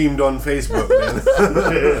days! streamed on Facebook, then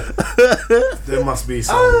there must be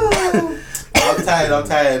some. I'm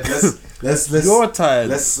tired. Let's You're tired.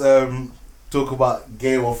 Let's talk about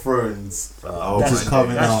Game of Thrones. Oh, Which is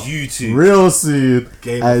coming That's out YouTube. real soon.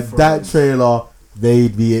 Game And of that Thrones. trailer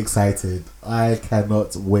made me excited. I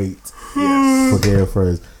cannot wait Yes. for Game of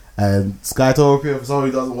Thrones. And Skytopia, for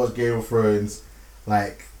somebody who doesn't watch Game of Thrones,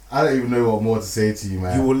 like, I don't even know what more to say to you,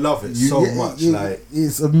 man. You will love it so much. Like,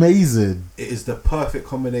 it's amazing. it is the perfect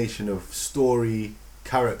combination of story,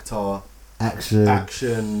 character,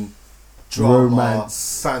 Action, drama,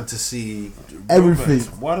 romance, fantasy. everything. Romance.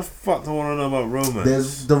 Why the fuck do I want to know about romance?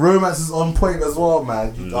 There's the romance is on point as well,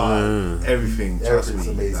 man. Everything, trust Everything's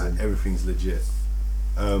me, amazing. like, everything's legit.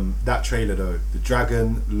 That trailer though, the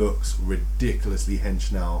dragon looks ridiculously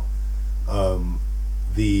hench now.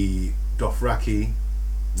 The Dothraki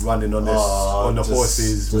running on on the just-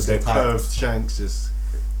 horses with just their attack. curved shanks, just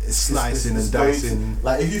slicing It's and going dicing. to-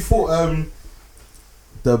 like, if you thought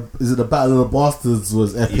the Battle of the Bastards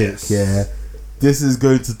was epic, Yes. yeah, this is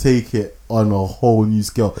going to take it on a whole new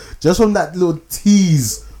scale. Just from that little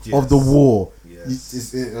tease of the war, Yes.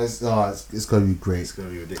 it's going to be great. It's gonna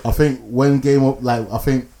be ridiculous. I think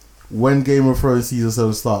when Game of Thrones season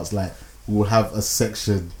 7 starts, like, we'll have a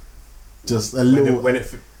section, just a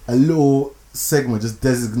little segment, just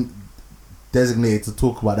designated to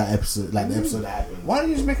talk about that episode, like the episode that happened. Why don't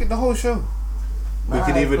you just make it the whole show? We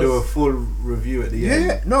could either do a full review at the end,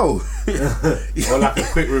 Yeah, no. or like a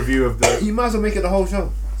quick review of the. You might as well make it the whole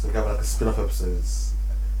show. So we have like a spin-off episodes,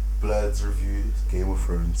 Bloods review, Game of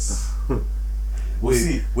Thrones. We'll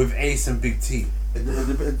see. With Ace and Big T. It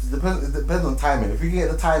depends on timing. If we can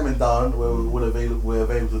get the timing down, we're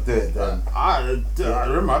available to do it. Then I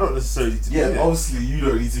remember, I don't necessarily need to be yeah, there. obviously you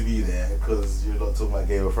don't need to be there because you're not talking about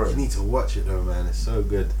Game of Thrones. You need to watch it though, man. It's so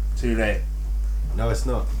good. Too late. No, it's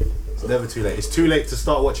not. It's never too late. It's too late to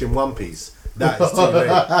start watching One Piece. That is too late,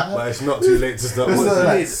 but it's not too late to start There's watching.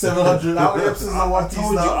 like 700 how many episodes on One Piece told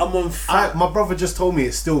you, now? I'm on fire. My brother just told me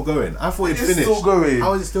it's still going. I thought It's it finished. still going.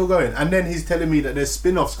 How is it still going? And then he's telling me that there's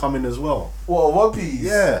spin-offs coming as well. What, One Piece?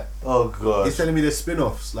 Yeah. Oh god. He's telling me there's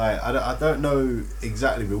spin-offs. Like, I don't know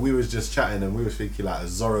exactly, but we was just chatting and we was thinking like a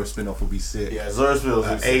Zorro spin-off would be sick. Yeah, Zoro spin-offs.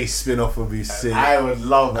 An Ace spin-off would be sick. I would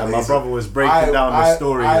love that. And my brother was breaking down the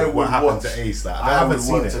story of what would happened watch- to Ace. Like, I I haven't would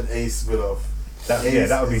seen watch it. an Ace spin-off. Yeah,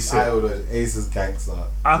 that would be sick. I would watch Ace is gangster.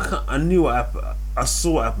 I knew what happened. I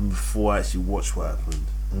saw what happened before I actually watched what happened.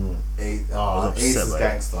 Ace, I was Ace upset is by it.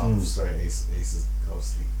 gangster. I'm sorry, Ace is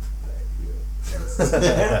obviously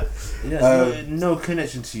like, Yeah, no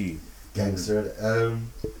connection to you. gangster.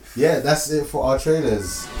 Yeah, that's it for our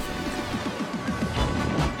trailers.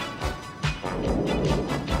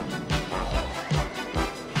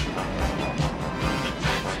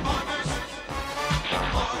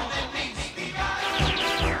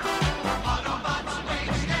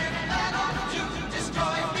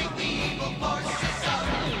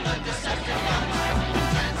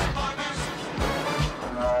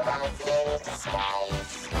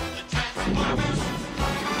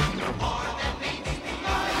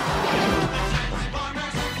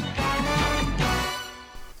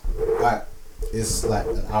 Right, it's like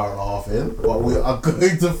an hour and a half in, but we are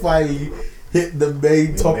going to finally hit the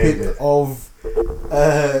main topic of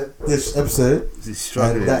this episode,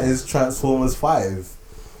 and that is Transformers 5.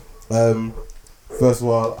 First of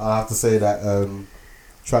all, I have to say that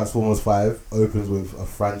Transformers 5 opens with a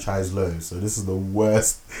franchise low, so this is the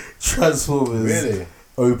worst Transformers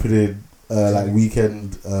opening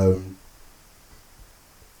weekend out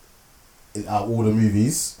of all the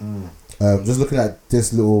movies. Just looking at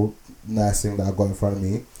this little nice thing that I've got in front of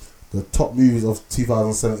me, the top movies of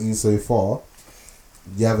 2017 so far.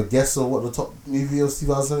 Do you have a guess of what the top movie of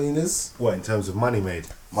 2017 is? What, in terms of money made?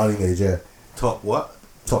 Money made, yeah. Top what?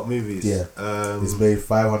 Top movies? Yeah. It's made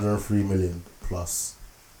 503 million plus.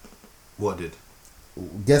 What did?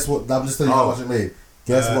 Guess what? I'm just telling you how much it made.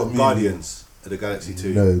 Guess what movie? Guardians of the Galaxy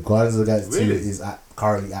 2. No, Guardians of the Galaxy 2 Really? is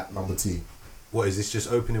currently at number 2. What, is this just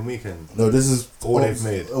opening weekend? No, this is All they've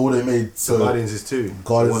made. All they made. So Guardians is 2.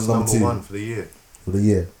 Guardians So what's is number 2 1 for the year? for the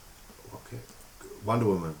year. Okay. Wonder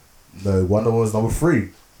Woman. No, Wonder Woman's number 3.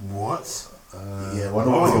 What? Yeah,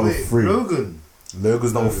 Wonder Woman's number 3. Logan.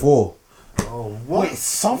 Logan's number 4. Oh, what? Wait,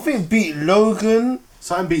 something beat Logan.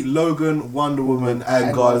 Something beat Logan, Wonder Woman,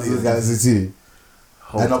 And Guardians of the Galaxy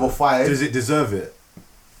 2. And number 5. Does it deserve it?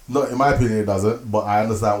 No, in my opinion, it doesn't, but I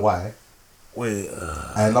understand why. Wait,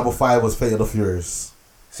 And number 5 was Fate of the Furious.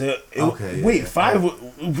 so Okay, wait, yeah. 5.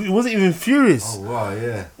 It wasn't even Furious. Oh, wow,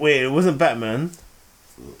 yeah. Wait, it wasn't Batman.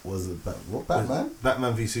 Was it what Batman?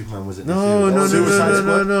 Batman v Superman, was it? No, this year?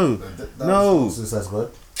 no. That No. was Suicide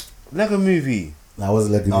Squad. Lego movie. That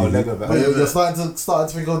wasn't Lego Oh, movie. Lego But Batman. you're starting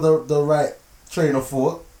to think of the right train of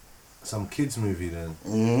thought. Some kids movie then.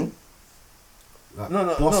 Mm-hmm. Like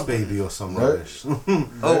No, Boss no. Baby or some No. rubbish.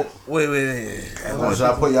 Oh, wait. Should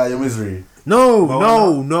I put you out of your misery? No.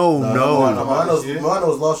 Mine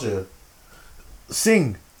was last year.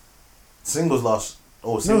 Sing. Sing was last.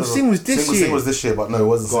 Oh, Sing was this year. Sing was this year, but no, it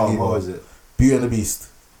wasn't. Go on, Sing what either. was it? Beauty and the Beast.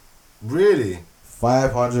 Really?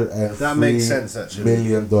 $503 That makes sense, actually.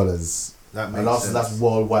 $million. That makes And sense. that's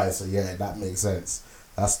worldwide, so yeah, that makes sense.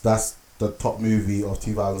 That's the top movie of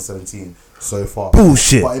 2017 so far.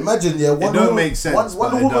 Bullshit. But imagine, yeah, don't make sense,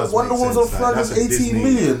 but it does Wonder make Woman's on sense. Like, that's a 318 Disney-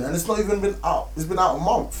 million, and it's not even been out. It's been out a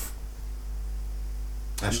month.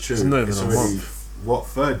 That's true. It's not even a already, month. what,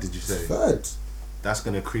 third did you say? Third. That's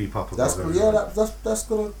going to creep up above That's everyone.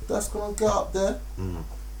 that's gonna get up there. Mm.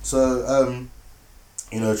 So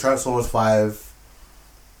Transformers 5,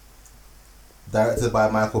 directed by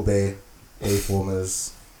Michael Bay,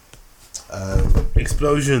 A-formers,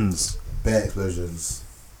 Explosions. bear explosions.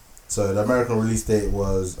 So the American release date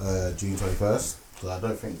was June 21st. So I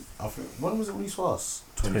think when was it released for us?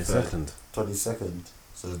 22nd. 22nd.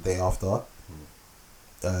 So the day after.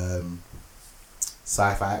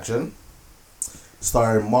 Sci-fi action.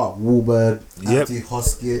 Starring Mark Wahlberg, Yep. Anthony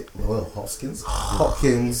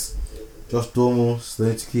Hopkins, Josh Duhamel,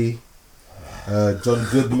 Stone John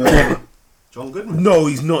Goodman. John Goodman? No,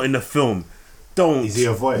 he's not in the film. Don't. Is he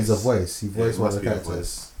a voice? He's a voice. He voiced Yeah, one of must the be a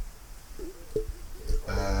characters.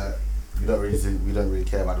 We don't really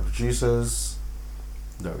care about the producers.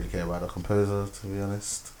 We don't really care about the composer, to be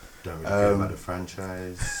honest. Don't really care about the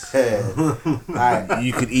franchise. Alright.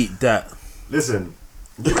 You could eat that. Listen,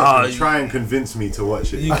 you can try and convince me to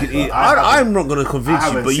watch it. You could eat. I I'm not gonna convince you,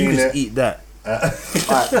 haven't but you seen just it. eat that.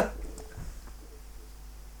 Alright.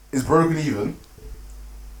 It's broken even.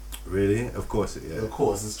 Really? Of course it, yeah. Of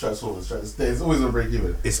course, it's Transformers. It's always a break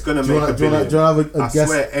even. It's going to Do you make wanna- a do you wanna- billion. do you wanna have a I guess?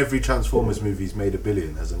 swear every Transformers movie's made $1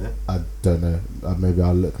 billion, hasn't it? I don't know. Maybe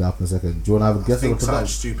I'll look that up in a second. Do you want to have a I guess on think the something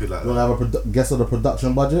production? stupid like Do you that. want to have a guess on the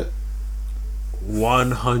production budget?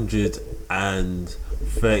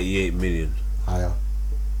 138 million. Higher.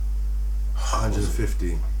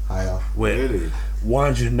 150. Higher. Wait, Really?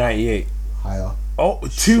 198. Higher. Oh,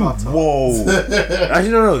 two. Shut up. Whoa.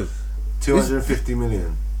 Actually, no. 250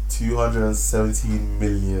 million. 217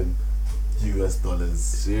 million US dollars was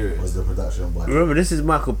Serious? the production budget. Remember, this is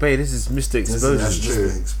Michael Bay. This is Mr. This Explosion. That's is true.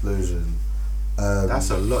 just an explosion. That's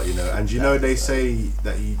a lot, you know. And you know they say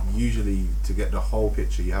that you usually to get the whole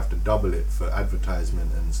picture you have to double it for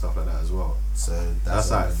advertisement and stuff like that as well. So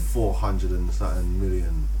That's like 400 and something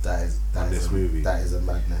million. that is this movie. That is a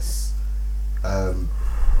madness. I'm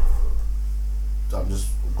just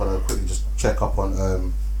gonna quickly just check up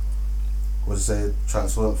on what to say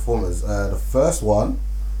Transformers. The first one,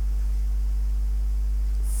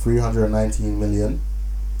 319 million.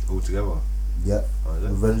 Altogether. Yep. Oh, is it?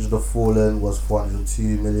 Revenge of the Fallen was 402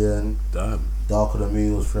 million. Damn. Dark of the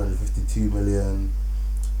Moon was 352 million.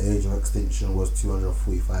 Age of Extinction was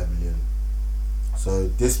 245 million. So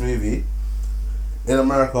this movie, in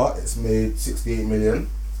America, it's made 68 million,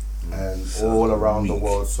 and all around the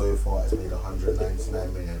world so far, it's made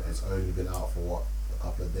 199 million. It's only been out for what, a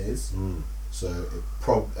couple of days. So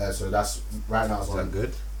so that's right now. It's Is that on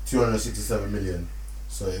good? 267 million.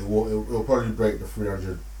 So it will probably break the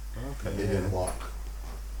 300 million mark.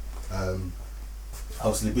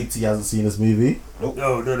 Obviously, Big T hasn't seen this movie.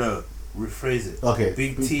 No. Rephrase it. Okay,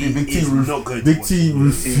 Big T is not going to Big watch T it. He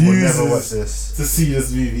will never watch refuses this. to see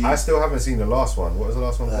this movie. I still haven't seen the last one. What was the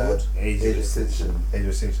last one called? Age of Extinction. Age of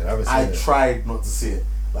Extinction. I haven't seen I it. tried not to see it.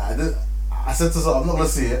 Like I said to myself, I'm not gonna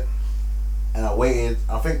see it, and I waited.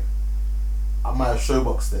 I think I might have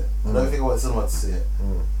showboxed it. I don't think I went to cinema to see it.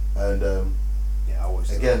 And Yeah, I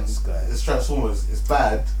watched again, this guy. it's Transformers. It's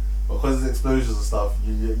bad because of the explosions and stuff.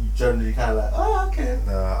 You generally kind of like, oh, okay.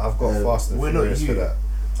 Nah, I've got Fast and we're not Furious you. for that.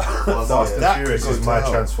 Fast Fast and That Furious can go is to my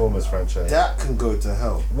hell. Transformers franchise. That can go to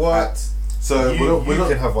hell. What? So You we're not.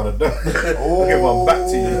 can have one of those. I'll give one back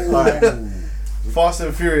to you. Like, Fast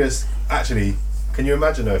and Furious. Actually, can you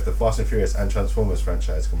imagine though if the Fast and Furious and Transformers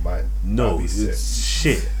franchise combined? No, That'd be sick. it's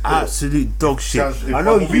shit. Absolute dog shit. If I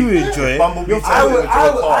know Bumblebee- you enjoy if it. Bumblebee I turned would- into I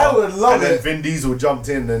a would- car, I would love and then it. Vin Diesel jumped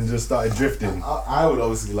in and just started drifting. I would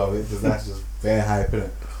obviously love it because that's just very hype,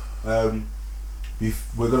 innit?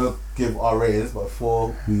 We're gonna give our ratings, but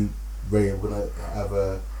before we rate it, we're gonna have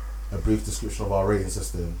a brief description of our rating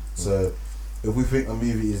system. So, if we think a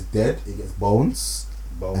movie is dead, it gets bones,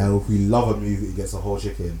 and if we love a movie, it gets a whole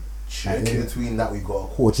chicken. And in between that, we've got a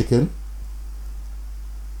quarter chicken,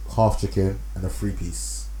 half chicken, and a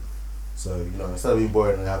 3-piece. So instead of being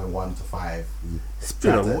boring and having 1 to 5, It's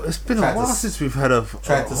been a while since we've had a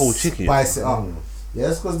whole chicken. Spice it up. Yeah,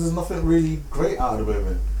 it's because there's nothing really great out of the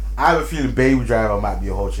moment. I have a feeling Baby Driver might be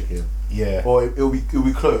a whole chicken, Yeah. or it'll be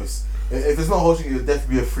close. If it's not whole chicken, it'll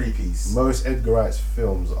definitely be a 3-piece. Most Edgar Wright's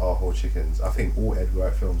films are whole chickens. I think all Edgar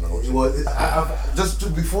Wright films are whole chickens. Well,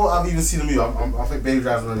 just before I've even seen the movie, I think Baby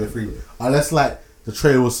Driver's only a 3. Unless like the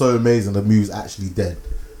trailer was so amazing, the movie's actually dead.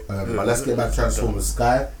 But let's get back to Transformers.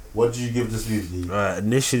 Sky, what do you give this movie?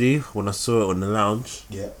 Initially, when I saw it on the lounge,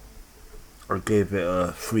 Yeah, I gave it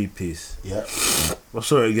a 3-piece. yeah, I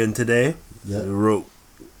saw it again today. yeah. I wrote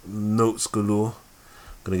notes galore.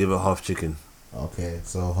 Gonna give it a half chicken. Okay,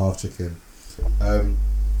 so half chicken.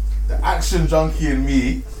 The action junkie in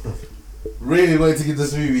me really wanted to give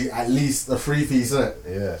this movie at least a 3-piece, innit?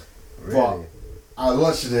 Yeah. Really? But I was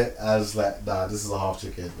watching it, I was like, nah, this is a half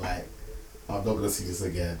chicken. Like, I'm not gonna see this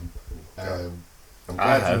again. I'm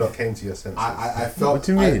glad you lot came to your senses. I felt. What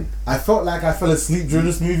do you mean? I felt like I fell asleep during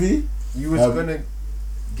this movie. You was gonna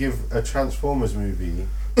give a Transformers movie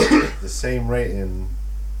the same rating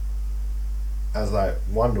as like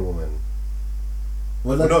Wonder Woman.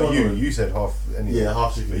 Well, Well, that's not one you. Woman. You said half. Anyway. Yeah,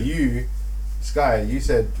 half chicken. But you, Sky, you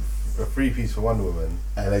said a 3-piece for Wonder Woman.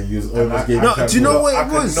 And then you was And almost gave No, me do you know what I it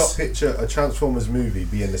could was? not picture a Transformers movie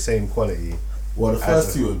being the same quality. Well, the first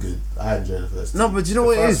as a- two were good. I enjoyed the first two. No, but do you know The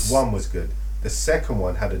what it first is? one was good. The second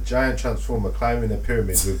one had a giant Transformer climbing a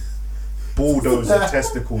pyramid with bulldozer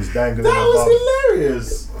testicles dangling That above. was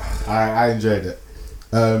hilarious. I enjoyed it.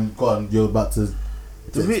 Go on, you're about to.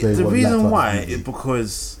 The explain what you liked reason about why the movie. is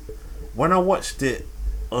because when I watched it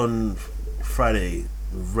on Friday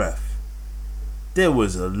with Ref, there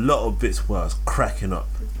was a lot of bits where I was cracking up.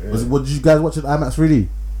 Was it, what did you guys watch it IMAX 3D?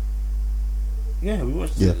 Yeah, we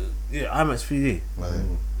watched Yeah. it. Yeah, IMAX 3D. Right.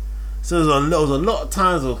 So there was a lot of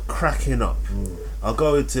times of cracking up. I'll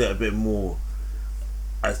go into it a bit more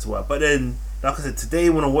as to why. But then, like I said, today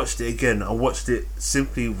when I watched it again, I watched it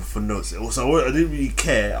simply for notes. Also, I didn't really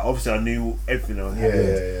care. Obviously, I knew everything that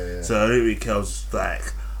happened. Yeah. So I didn't really care. I was just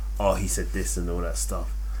like, oh, he said this and all that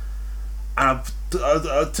stuff. And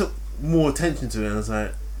I took more attention to it, and I was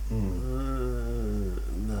like,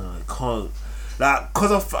 no, I can't. Like,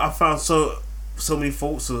 because I found so many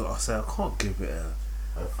faults, so I said, I can't give it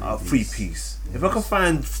a 3-piece. If I can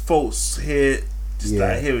find faults here, just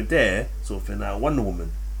like here and there, sort of thing, like Wonder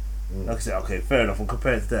Woman. Like I said, okay, fair enough. And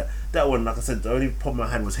compared to that one, like I said, the only problem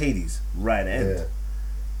I had was Hades right at the end. Yeah.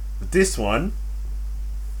 But this one,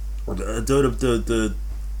 the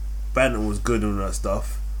banner was good and all that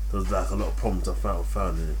stuff. There was like a lot of problems I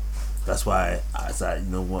found in it. That's why I was like, you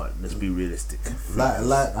know what? Let's be realistic.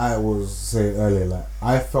 Like I was saying earlier, like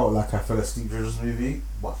I felt like I fell asleep during this movie,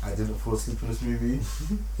 but I didn't fall asleep in this movie.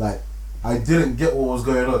 Like I didn't get what was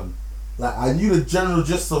going on. Like I knew the general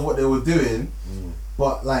gist of what they were doing,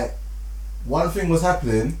 but like one thing was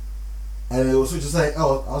happening, and it was just like,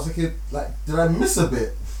 oh, I was thinking, like, did I miss a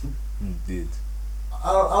bit? You did.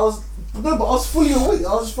 I was no, but I was fully awake.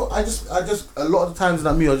 I just a lot of the times in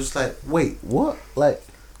that movie, I was just like, wait, what? Like,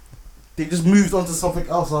 they just moved on to something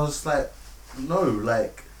else. I was just like, no,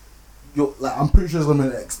 like, you're like, I'm pretty sure there's gonna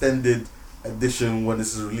be an extended edition when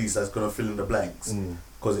this is released that's gonna fill in the blanks.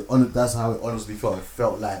 Because that's how it honestly felt. It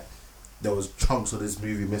felt like there was chunks of this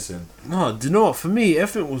movie missing. No, do you know what? For me,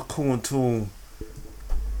 everything was cool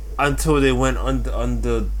until they went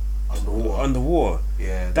underwater.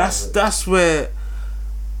 Yeah, That's where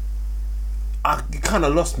it kind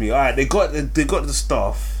of lost me. All right, they got the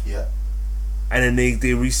stuff. Yeah. And then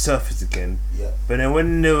they resurfaced again. Yeah. But then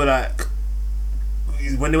when they were like,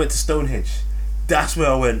 when they went to Stonehenge, that's where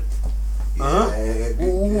I went.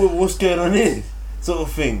 What's going on here? Sort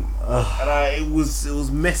of thing. And it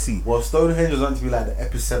was messy. Well, Stonehenge was meant to be like the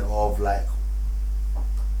epicenter of like,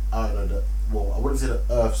 I don't know, I wouldn't say the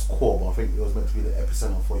Earth's core, but I think it was meant to be the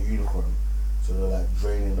epicenter for Unicron. So they're like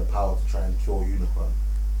draining the power to try and cure Unicron.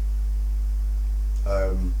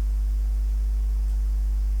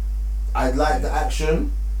 I liked the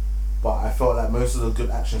action, but I felt like most of the good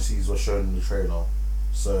action scenes were shown in the trailer.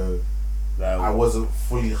 So I wasn't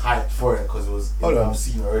fully hyped for it because it was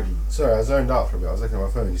seen already. Sorry, I zoned out for a bit. I was looking at my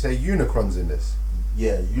phone. You say Unicron's in this?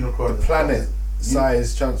 Yeah, Unicron. The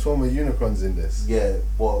planet-sized Transformer Unicron's in this? Yeah,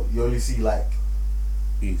 well, you only see like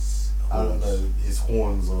His I don't know, his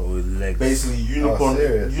horns or his legs. Basically,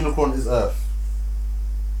 Unicron is Earth.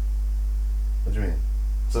 What do you mean?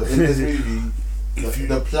 So in this movie,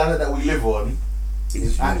 the planet that we live on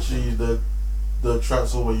is actually the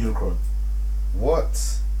Transformer Unicron.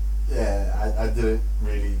 What? Yeah, I didn't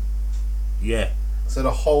really. Yeah. So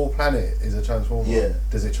the whole planet is a Transformer? Yeah.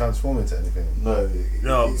 Does it transform into anything? No.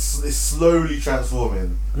 It's slowly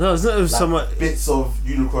transforming. No, it's not Like so much. bits of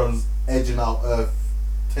Unicrons edging out Earth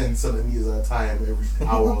 10 centimeters at a time every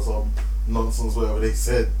hour or some nonsense, whatever they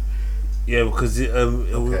said. Yeah, because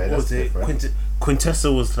what was it?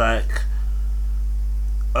 Quintessa was like,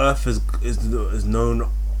 Earth is known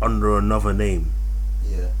under another name.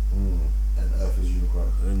 Yeah. And Earth is Unicron.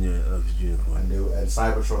 And yeah, Earth is Unicron. And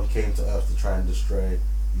Cybertron came to Earth to try and destroy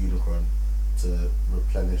Unicron to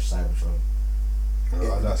replenish Cybertron.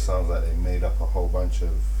 That sounds like they made up a whole bunch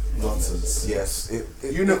of nonsense. Yes.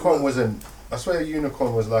 Unicron wasn't. I swear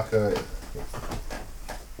Unicron was like a.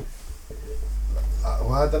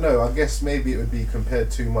 Well, I don't know. I guess maybe it would be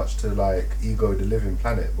compared too much to like Ego, the Living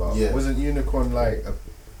Planet, but wasn't Unicron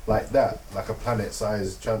like that, like a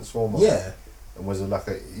planet-sized transformer? Yeah. And was it like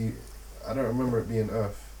a? I don't remember it being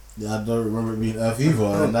Earth. Yeah, I don't remember it being Earth either,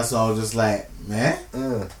 and that's why I was just like, meh.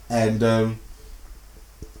 And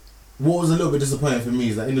what was a little bit disappointing for me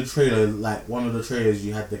is that in the trailer, like one of the trailers,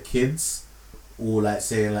 you had the kids all like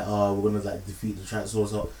saying like, "Oh, we're gonna like defeat the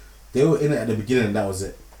Transformers." So they were in it at the beginning, and that was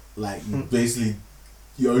it. Like basically,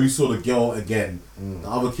 you only saw the girl again. The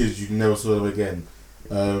other kids, you never saw them again.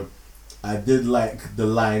 I did like the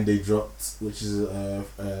line they dropped, which is a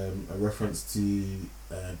reference to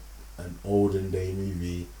an olden day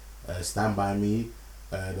movie, Stand By Me.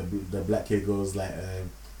 The black kid goes like,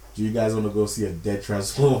 "Do you guys want to go see a dead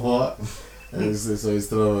Transformer?" so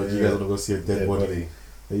instead of, "Do you guys want to go see a dead body?"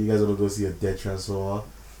 You guys want to go see a dead Transformer.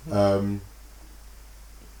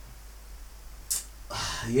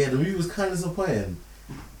 Yeah, the movie was kind of disappointing.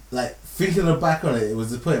 Like thinking back on it, it was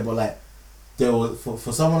disappointing, but like there was for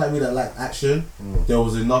someone like me that liked action, there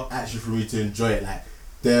was enough action for me to enjoy it. Like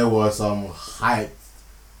there was some hype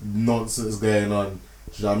nonsense going on.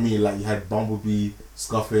 Do you know what I mean? Like you had Bumblebee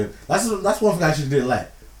scuffing. That's one thing I actually didn't like.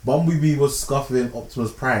 Bumblebee was scuffing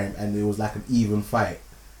Optimus Prime, and it was like an even fight.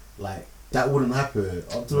 Like that wouldn't happen.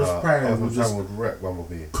 Optimus Prime would just wreck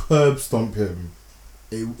Bumblebee, curb stomp him.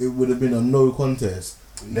 It would have been a no contest.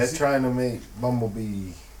 They're trying to make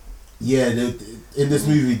Bumblebee. Yeah, in this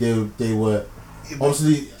movie they were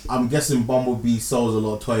obviously. I'm guessing Bumblebee sells a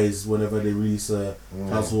lot of toys whenever they release a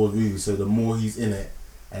Transformers movie. So the more he's in it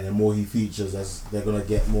and the more he features, they're gonna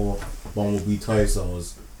get more Bumblebee toy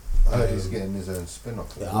sales. He's getting his own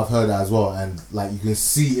spin-off. Yeah, I've heard that as well, and like you can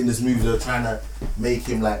see in this movie they're trying to make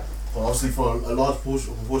him like. Obviously, for a large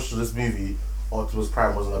portion of this movie, Optimus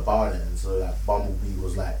Prime wasn't about it, and so like Bumblebee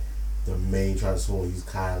was like the main Transformer. He's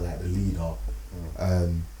kind of like the leader.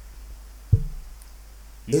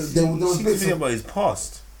 There was bits about his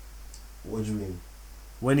past. What do you mean?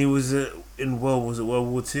 When he was in World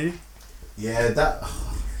War II? Yeah, that.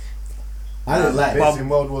 I didn't like that. In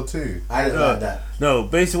World War II. I didn't like that. No,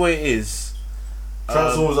 basically what it is.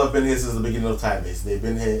 Transformers have been here since the beginning of time. They've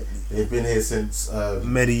been here since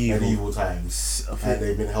medieval times, and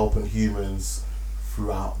they've been helping humans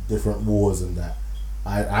throughout different wars and that.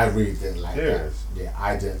 I really didn't like that. Yeah,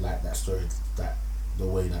 I didn't like that story. The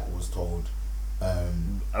way that was told.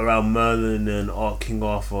 Around Merlin and King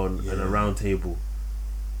Arthur and a round table.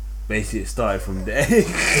 basically it started from there.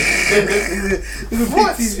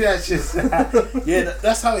 What? These reactions. Yeah,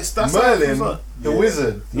 that's how it starts. Merlin, the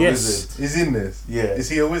wizard. Yes. Is in this. Yeah. Is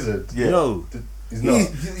he a wizard? Yeah. No. He's not.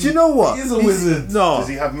 Do you know what? He is a wizard. No. Does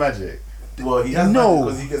he have magic? Well, he has No.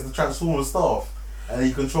 because he gets the Transformer staff and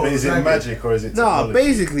he controls. But is the it dragon. magic or is it No, technology?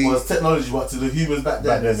 basically, Well, it's technology, but to the humans back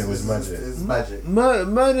then, Back then it was magic. It's magic.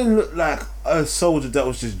 Merlin looked like a soldier that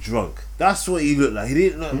was just drunk. That's what he looked like. He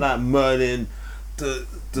didn't look like Merlin, the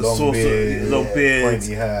long sorcerer, beard, long beard,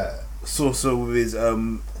 pointy hat. sorcerer with his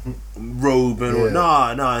robe and all.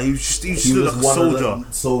 Yeah. Nah, he just looked like a soldier. Of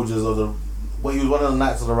the soldiers of the. Well, he was one of the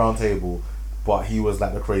knights of the Round Table, but he was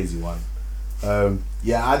like the crazy one.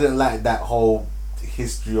 Yeah, I didn't like that whole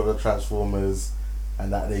history of the Transformers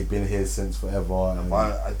and that they've been here since forever. And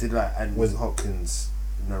I did like Anthony Hopkins'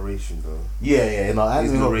 narration though. yeah, you know,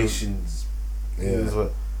 His Anthony Hopkins- narrations. Yeah.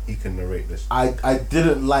 He can narrate this. I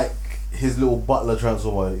didn't like his little butler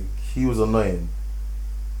Transformer. He was annoying.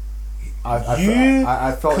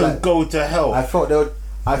 I felt Can like go to hell. I felt they were.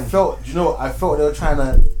 I felt they were trying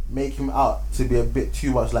to make him out to be a bit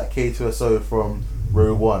too much like K2SO from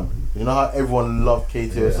Rogue One. You know how everyone loved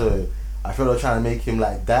K2SO. Yeah. I felt they were trying to make him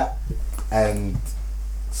like that, and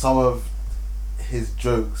some of his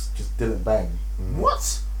jokes just didn't bang.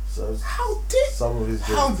 What? So How dare? some of his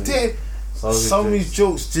jokes. How didn't- dare? Some of his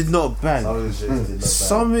jokes did not bang. Some of his jokes did not bang.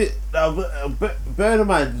 Some of it, bear in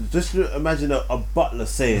mind, just imagine a butler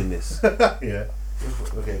saying this. Yeah.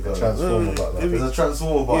 Okay, go on. Transformer butler. There's a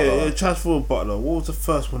Transformer butler. Yeah, Transformer butler. What was the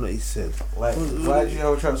first one that he said? Like, why do you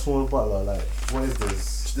have a Transformer butler? Like, what is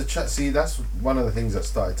this? See, that's one of the things that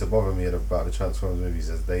started to bother me about the Transformers movies,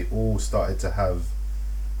 is they all started to have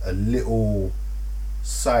a little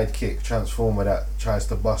sidekick Transformer that tries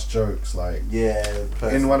to bust jokes. Like, Yeah.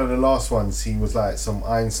 in one of the last ones, he was like some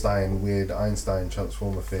weird Einstein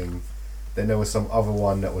Transformer thing. Then there was some other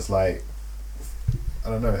one that was like, I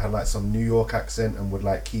don't know, had like some New York accent and would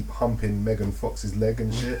like keep humping Megan Fox's leg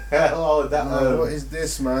and shit. Oh, that. What is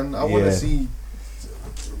this, man? I want to see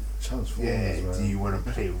Transformers, Yeah. man. Do you want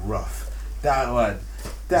to play rough? That one.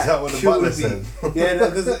 Is that what the killed butler me. said? Yeah,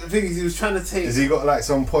 because the thing is, he was trying to take. Has he got like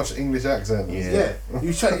some posh English accent? Yeah. He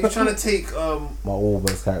was trying to take. My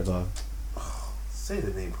Wahlberg's character. Say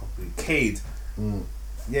the name properly. Cade. Mm.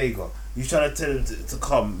 Yeah, you got. You trying to tell him to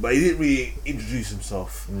come, but he didn't really introduce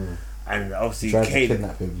himself. Mm. And obviously, Tried to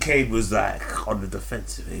kidnap him. Cade was like on the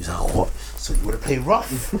defensive. He was like, "What? So you want to play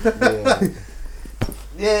rough?"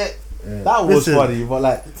 Yeah. Yeah. That was Listen. funny, but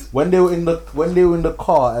like when they were in the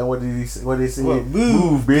car and what they say, Well,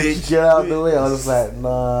 move, bitch. get out of the way. I was just like,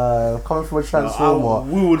 nah, coming from a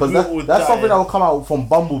Transformer. we would That's die. something that will come out from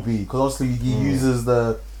Bumblebee, because obviously he uses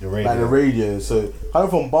the radio. So coming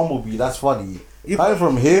from Bumblebee, that's funny. Yeah, Coming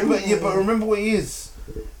from him, but remember what he is.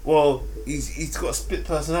 Well, he's got a split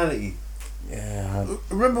personality. yeah.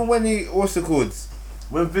 Remember when what's it called?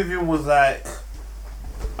 When Vivian was like,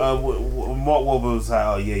 Mark Wahlberg was like,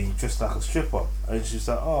 "Oh yeah, you dressed like a stripper," and she's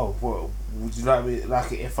like, "Oh, what would you like me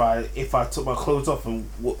like it if I took my clothes off?" And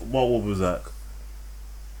Mark Wahlberg was like,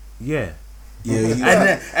 "Yeah."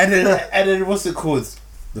 Yeah, And then what's it called?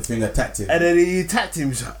 the thing attacked him. And then he attacked him.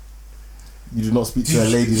 He's like, You do not speak to a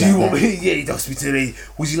lady do you like want that. me? Yeah, he does speak to a lady.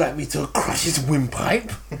 Would you like me to crush his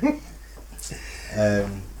windpipe?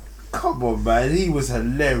 Come on, man. He was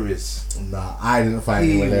hilarious. Nah, I didn't find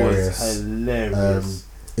He him hilarious. was hilarious.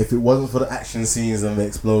 If it wasn't for the action scenes and the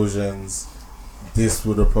explosions, this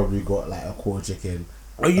would have probably got like a quarter chicken.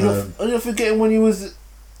 Are you not forgetting when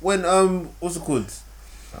what's it called?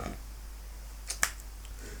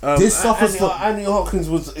 This suffers from- Anthony Hopkins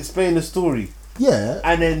was explaining the story, Yeah,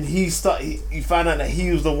 and then he found out that he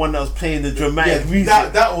was the one that was playing the dramatic music.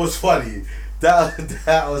 that was funny. That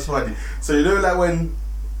was funny. So you know, like when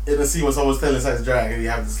in a scene when someone's telling something to drag and you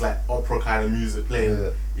have this like opera kind of music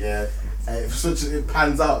playing, yeah. And it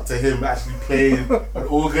pans out to him actually playing an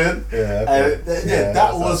organ. Yeah, And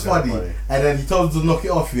that was sounds funny. funny. And then he told him to knock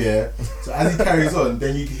it off. Yeah. So as he carries on,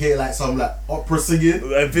 then you can hear like some like opera singing.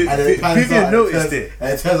 And then it pans Vivian out noticed it.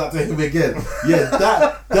 and it turns out to him again. Yeah,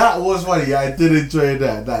 that was funny. I did enjoy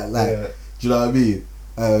that. That like, Yeah. do you know what I mean?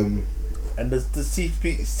 And the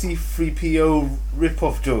C3PO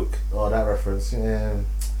rip-off joke. Oh, that reference. Yeah.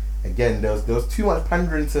 Again, there was too much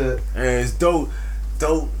pandering to. And it's don't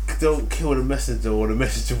kill the messenger, or the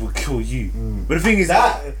messenger will kill you. But the thing is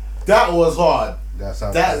That was hard. That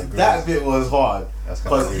sounds That bit was hard That's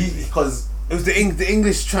kinda because it was the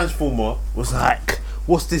English Transformer was like,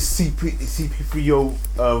 what's this CP3O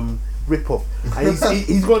rip-off? And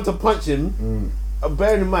he's going to punch him.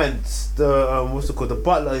 Bearing in mind the what's it called? The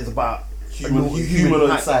butler is about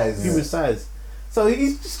Human size. Human size. So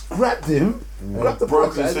he just grabbed him, grabbed the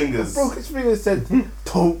broke prophet his fingers. broke his fingers, and said,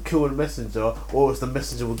 "Don't kill the messenger, or else the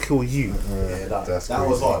messenger will kill you." Yeah, that That's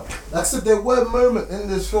was crazy. hard. Like I said, there were moments in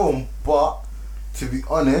this film, but to be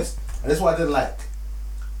honest, and this is what I didn't like.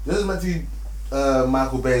 This is meant to be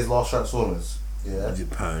Michael Bay's last Transformers. Yeah.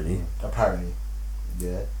 Apparently. Apparently.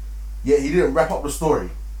 Yeah. Yet he didn't wrap up the story.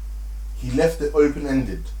 He left it open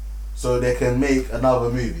ended, so they can make another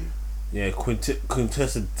movie. Yeah,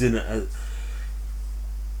 Quintessa didn't.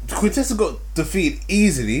 Quintessa got defeated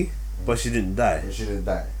easily, but she didn't die. And she didn't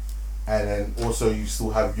die. And then also you still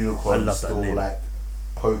have I unicorns love that still name. like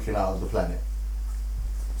poking out of the planet.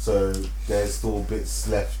 So there's still bits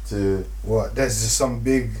left to. What? There's just some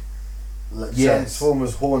big Yes.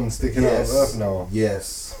 Transformers horn sticking out of Earth now.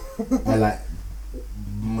 Yes. And like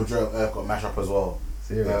majority of Earth got mashed up as well.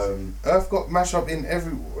 Serious. Earth got mashed up in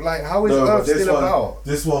every. Like, how is No, but Earth still one, about?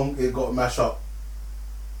 This one it got mashed up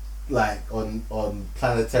like on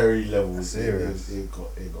planetary levels. Serious. It got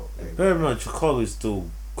Bear in mind, Chicago is still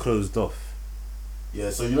closed off. Yeah,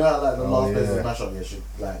 so you know how like the Oh, last place yeah. was mashed up,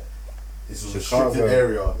 like it's a Chicago. restricted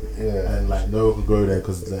area, Yeah. and like no one can go there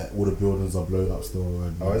because like, all the buildings are blown up still.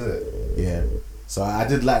 And, Oh, is it? Yeah, so I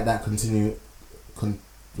did like that continuation.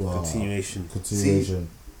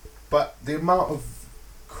 But the amount of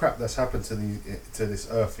crap that's happened to this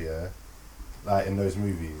Earth, yeah, like in those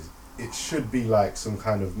movies, it should be like some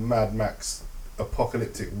kind of Mad Max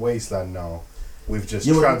apocalyptic wasteland now, with just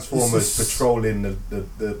Yeah, but Transformers it's just- patrolling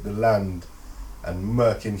the land and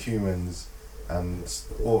murking humans and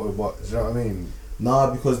Autobots. Do you know what I mean? Nah,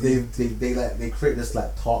 because they create this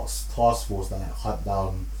like task force that like hunt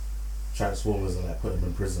down Transformers and like put them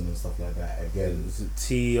in prison and stuff like that. Again, Is it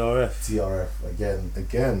TRF? TRF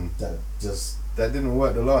Again, that just that didn't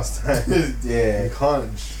work the last time. yeah. You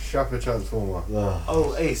can't shop a Transformer. Ugh.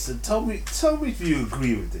 Oh, Ace, so tell me if you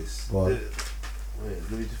agree with this. Go on. Wait,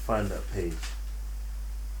 let me just find that page.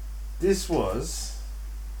 This was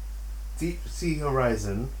Deep Sea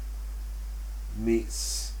Horizon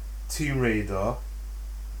meets Tomb Raider.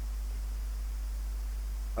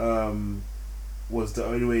 Was The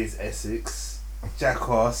Only Way Is Essex,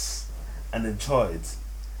 Jackass, and Uncharted,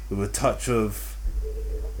 with a touch of.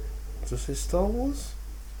 Does it say Star Wars?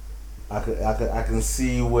 I can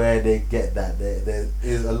see where they get that. There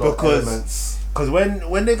is a lot of elements. Because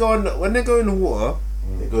when they go in the water,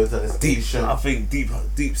 They go to the station. I think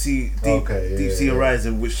Deep Sea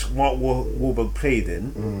Horizon, which Mark Wahlberg played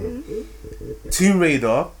in. Tomb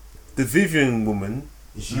Raider, the Vivian woman.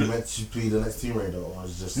 Is she meant to be the next Tomb Raider, or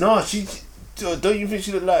is just No, she. Don't you think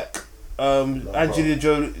she looked like Angelina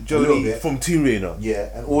Jolie bit. from Tomb Raider? Yeah,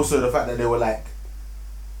 and also the fact that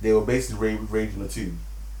they were basically raiding the tomb.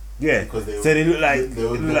 Yeah, Because so they look like they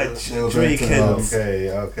were Drake going and Okay,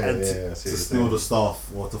 And yeah. I see to what you're steal saying. the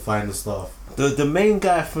stuff or to find the stuff. the main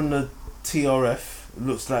guy from the TRF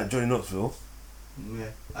looks like Johnny Knoxville. Yeah,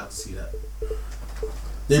 I can see that.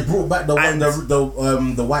 They brought back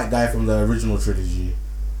the white guy from the original trilogy.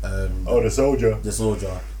 The soldier. The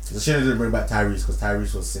soldier. They shouldn't didn't bring back Tyrese because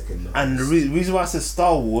Tyrese was sick in the. And the reason why I said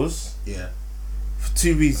Star Wars, yeah, for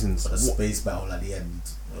two reasons. the space battle at the end.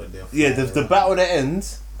 Yeah, the battle at the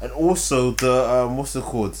end, and also the what's it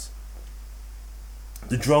called?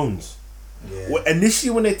 The drones. Yeah, Well, initially,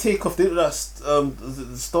 when they take off, they look like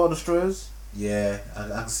the Star Destroyers. yeah, I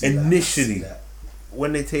can see Initially. that.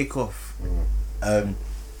 When they take off,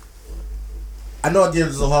 I know at the end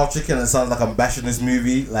it's a half chicken and it sounds like I'm bashing this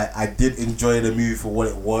movie. Like, I did enjoy the movie for what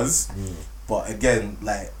it was. But again,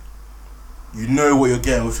 like, you know what you're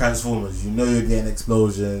getting with Transformers. You know you're getting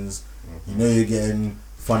explosions. You know you're getting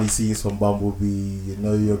funny scenes from Bumblebee. You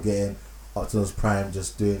know you're getting Optimus Prime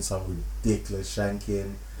just doing some ridiculous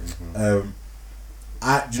shanking.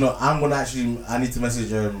 I need to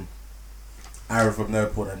message Aaron from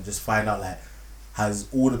Nerdport and just find out, like, has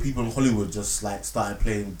all the people in Hollywood just like started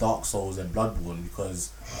playing Dark Souls and Bloodborne,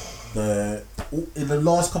 because in the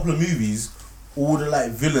last couple of movies all the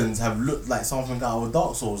like villains have looked like something out of a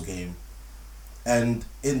Dark Souls game, and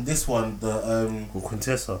in this one the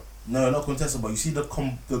Quintessa. no, not Contessa, but you see the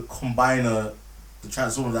combiner, the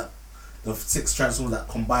transformer that the 6 transformers that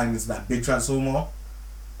combine into that big transformer.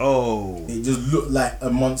 Oh, It just looked like a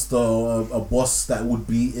monster or a boss that would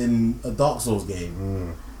be in a Dark Souls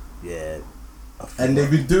game. yeah. And they've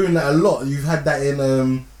been doing that a lot. You've had that in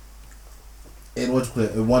what you call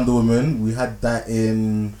it, in Wonder Woman. We had that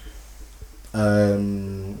in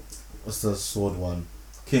what's the sword one?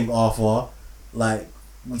 King Arthur. Like,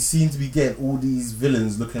 we seem to be getting all these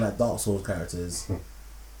villains looking like Dark Souls characters,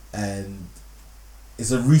 and it's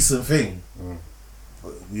a recent thing.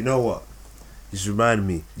 You know what? Just reminded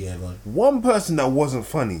me. Yeah, man. One person that wasn't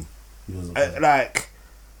funny He wasn't funny.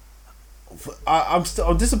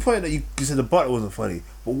 I'm disappointed that you said the butler wasn't funny.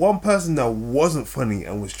 But one person that wasn't funny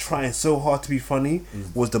and was trying so hard to be funny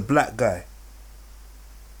was the black guy.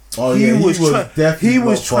 Oh yeah, he was definitely he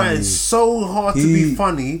was not trying funny. so hard to be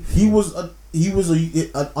funny. He was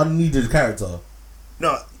an unneeded character.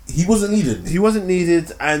 No, He wasn't needed. he wasn't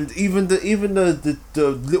needed, and even the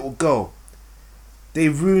little girl, they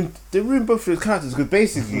ruined both of his characters because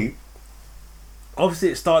basically, obviously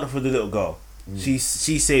it started off with the little girl. She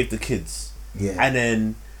saved the kids, Yeah, and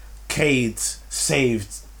then Cade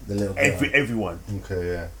saved the little girl. everyone. Okay,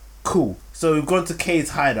 yeah. Cool. So we've gone to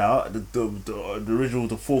Cade's hideout. The original,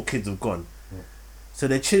 the 4 kids have gone. So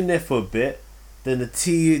they're chilling there for a bit. Then the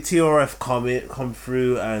TRF come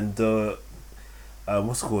through, and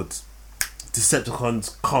what's it called?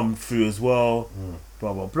 Decepticons come through as well.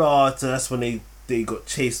 Blah blah blah. So that's when they got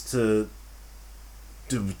chased to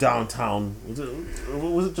downtown.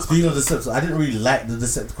 Was it just? Speaking of Decepticons, I didn't really like the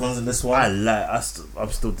Decepticons in this one. I'm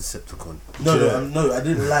still Decepticon. No, I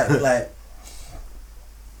didn't like.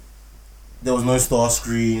 There was no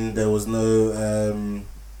Starscream. There was no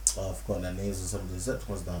I've forgotten their names of some of the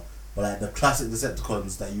Decepticons now. But like the classic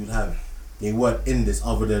Decepticons that you'd have, they weren't in this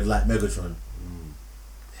other than like Megatron.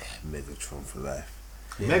 Megatron for life.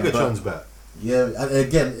 Yeah, Megatron's back. Yeah, and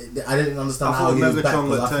again, I didn't understand I how thought he was back. Megatron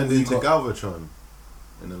 'Cause got I turned thought he into got- Galvatron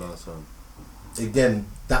in the last one. Again,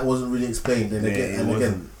 that wasn't really explained. And Yeah, again, it and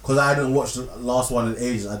wasn't. again, because I didn't watch the last one in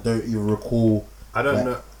ages, I don't even recall. I don't Like-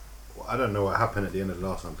 know. I don't know what happened at the end of the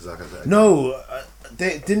last one because, like I said, No,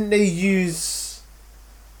 they use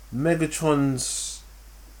Megatron's.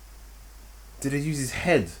 Did they use his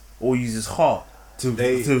head or use his heart to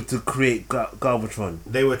create Galvatron?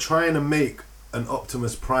 they were trying to make an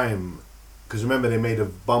Optimus Prime. Because remember, they made a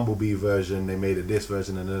Bumblebee version, they made a this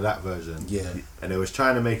version and a that version. Yeah, And they was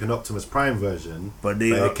trying to make an Optimus Prime version, But but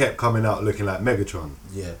it kept coming out looking like Megatron.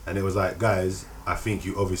 yeah. And it was like, guys, I think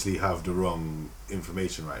you obviously have the wrong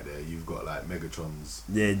information right there. You've got like Megatron's.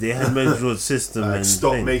 Yeah, they had Megatron's system Like, and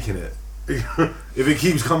stop thing. making it. If it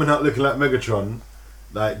keeps coming out looking like Megatron,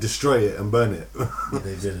 like destroy it and burn it.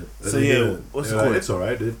 They did it. So They yeah, didn't. what's it They're like, called? It's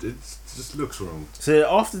alright. It just looks wrong. So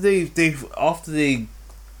after they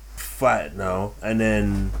fight now, and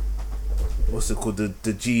then what's it called?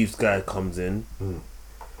 The Jeeves guy comes in.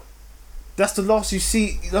 That's the last you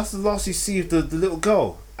see. That's the last you see of the little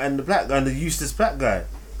girl and the black guy and the useless black guy,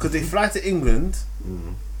 because they fly to England.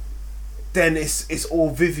 Then it's all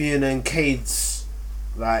Vivian and Cade's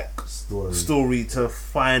like story to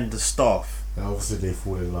find the staff. And obviously, they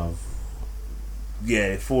fall in love. Yeah,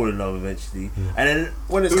 they fall in love eventually, and then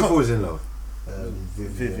when it's Who falls in love?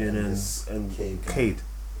 Vivian and Cade. Cade.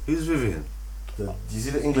 Who's Vivian? Do you see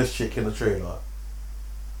the English chick in the trailer?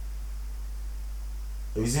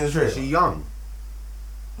 Have you seen the trailer? Is she young?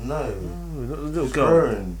 No. Not the little She's girl.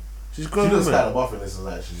 growing. She's She growing. looks man. kind of buff in this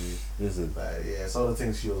one, actually. Listen. Like, yeah, some of the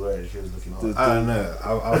things she was wearing, she was looking hot. I don't know.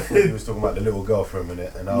 I thought he was talking about the little girl for a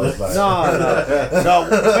minute, and I was like, No.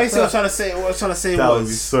 Basically, what I was trying to say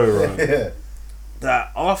was so wrong. yeah.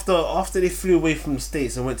 that after they flew away from the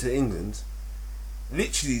States and went to England,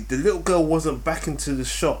 literally the little girl wasn't back into the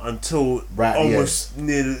shot until almost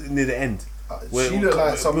near the end. She looked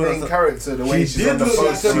like some main character the way She she's did on the look like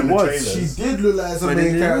poster some- in the was. trailers. She did look like some But they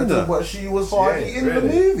main didn't character, ruin her. but she was hardly in the really.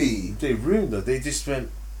 movie. They ruined her. They just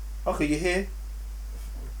went, okay, you're here.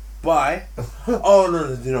 Bye. Oh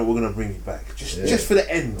no, we're gonna bring you back just for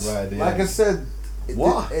the end. Right, yeah. Like I said,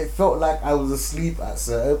 What? it felt like I was asleep at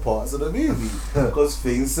certain parts of the movie because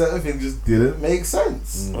certain things just didn't make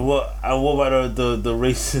sense. And what about the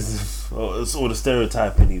racism or the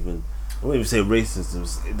stereotyping even? I won't even say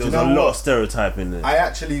racism. There was a lot of stereotyping there. I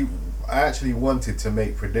actually wanted to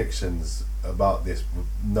make predictions about this,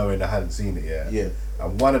 knowing I hadn't seen it yet. Yeah.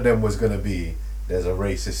 And one of them was going to be there's a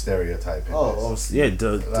racist stereotype in Oh, this. obviously.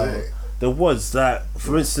 Yeah, there was that.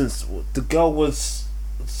 For instance, the girl was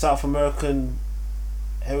South American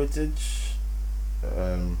heritage.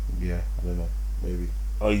 Yeah, I don't know. Maybe.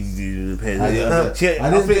 Oh, you didn't pay I didn't- She had,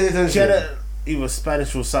 I didn't pay attention. She had either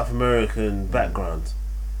Spanish or South American background.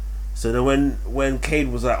 So then when Cade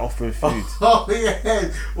was like offering food, Oh yeah.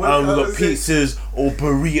 we got pizzas or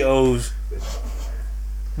burritos.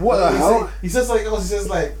 What the hell? He says like else. He says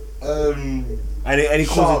like And he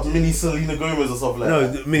sharp calls it mini Selena Gomez or something like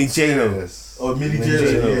that. no mini J-Lo. Yes. Or mini Mini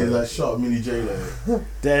J-Lo. J-Lo. Yeah, like sharp mini J-Lo.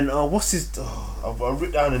 Then what's his? I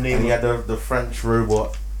wrote down the name. And he had the French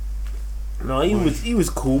robot. No, he was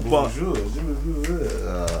cool, but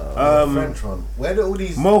French one. Where do all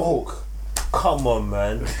these Mohawk. Come on,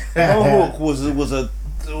 man. Mohawk was a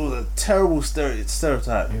terrible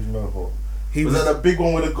stereotype. Who's Mohawk? He Was that the big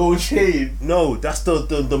one with the gold chain? No, that's the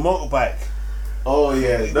motorbike. Oh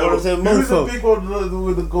yeah, You know what I'm saying? Who was the Mofo. big one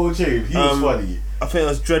with the gold chain? He was funny. I think it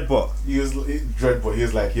was Dreadbot. He was dreadful. He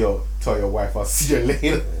was like, "Yo, tell your wife I'll see you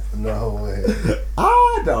later." No way.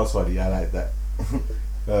 That was funny. I like that.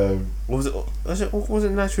 What was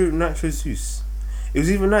it Nitro Zeus? It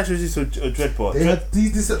was either Nitro Zeus or Dreadbot.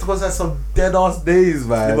 These Decepticons had some dead ass days,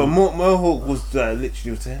 man. Yeah, but Mohawk was literally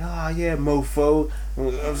saying, yeah, mofo.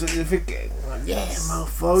 I was thinking, yeah,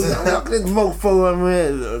 mofo. Look at this mofo.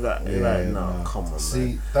 I'm here. No, come on, See,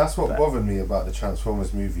 man. that's what bothered me about the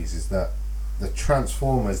Transformers movies is that the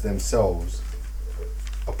Transformers themselves,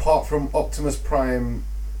 apart from Optimus Prime,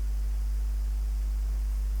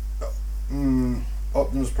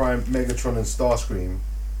 Megatron, and Starscream,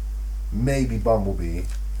 maybe Bumblebee,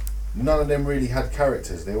 none of them really had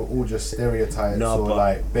characters. They were all just stereotypes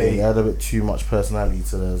They had a bit too much personality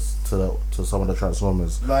to some of the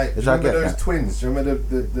Transformers. Like, Which I remember get those that. twins? Do you remember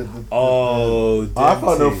the I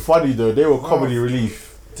found them funny though. They were comedy relief,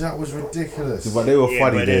 that was ridiculous. but they were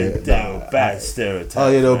funny. But They they were bad stereotypes. Oh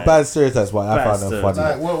yeah, they were man. bad stereotypes, but I Bad found them funny.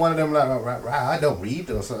 Like, one of them like, I don't read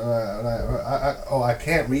or something I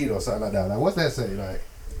can't read or something like that. Like, what's that say? Like,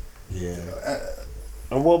 Yeah.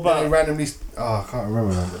 And what then they about... randomly, I can't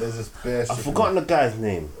remember now, but there's this bare shit. I've forgotten the guy's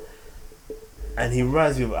name. And he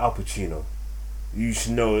reminds me of Al Pacino. You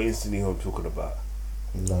should know instantly who I'm talking about.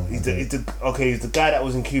 No. He's the guy that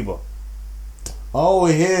was in Cuba. Oh,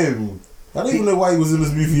 him. I don't even know why he was in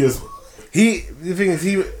this movie as well. The thing is,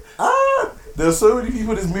 There's so many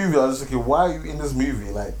people in this movie. I was just thinking, why are you in this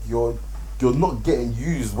movie? Like, you're not getting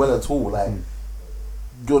used well at all. Like,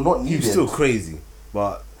 you're not he needed. was still crazy,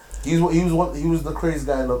 but He was the crazy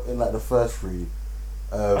guy in like the first three.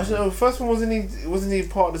 actually, the first one wasn't he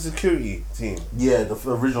part of the security team? Yeah, the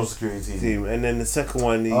original security team. And then the second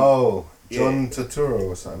one, John Turturro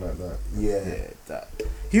or something like that. Yeah.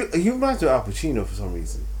 He reminds me of Al Pacino for some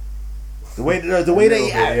reason. The way that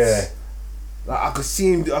he acts. Yeah. Like, I could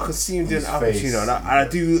see him doing Al face. Pacino, and I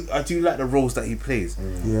do like the roles that he plays.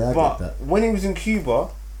 Yeah, I But get that. when he was in Cuba,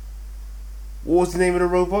 what was the name of the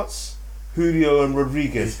robots? Julio and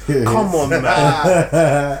Rodriguez. Come on,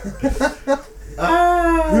 man.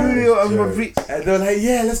 Julio and Rodriguez. And they're like,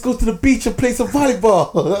 yeah, let's go to the beach and play some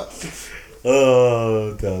volleyball.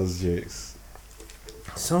 Oh, that was jokes.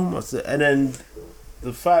 So much. And then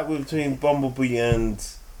the fight between Bumblebee and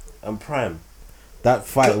Prime. That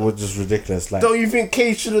fight was just ridiculous. Like, Don't you think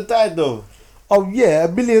Cade should have died though? oh yeah,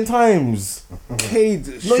 1,000,000 times. Cade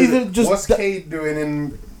Not should even just. What's Cade doing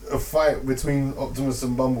in a fight between Optimus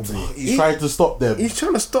and Bumblebee? He's trying to stop them. He's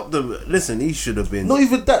trying to stop them. Listen, he should have been. Not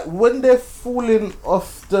even that. When they're falling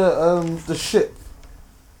off the ship,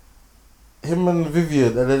 him and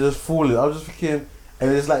Vivian, and they're just falling. I was just thinking,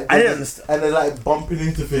 and it's like I didn't understand. and they're like bumping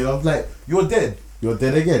into things. I was like, "You're dead. You're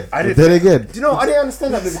dead again. I You're didn't- dead again." Do you know? I didn't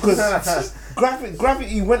understand that because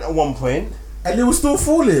gravity went at one point, And they were still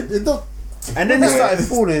falling. It don't. and then they started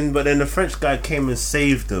falling. But then the French guy came and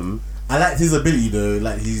saved them. I liked his ability though.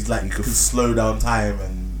 Like he's like he could slow down time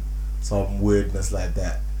and some weirdness like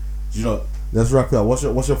that. You know. Let's wrap it up. What's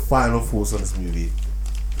your final thoughts on this movie?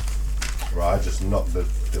 Right, I just knocked the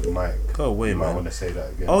mic. Go away, You might man. want to say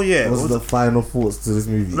that again. Oh yeah. What's the final thoughts to this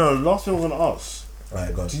movie? No, the last thing I'm gonna ask.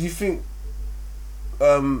 Right, go on. Did you think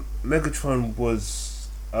Megatron was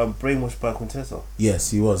brainwashed by Quintessa?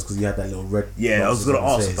 Yes, he was because he had that little red. Yeah, I was gonna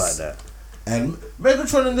nonsense ask on his about face. that. And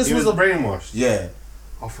Megatron in this He was was a brainwashed. yeah.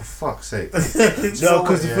 Oh, for fuck's sake. No,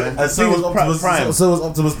 because And so was Optimus Prime. So was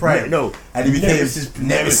Optimus Prime. No, And he became Nemesis-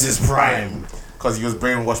 Nemesis Prime because he was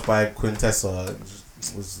brainwashed by Quintessa.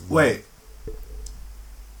 It was Wait.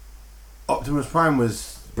 Optimus Prime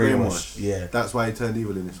was brainwashed. Yeah, That's why he turned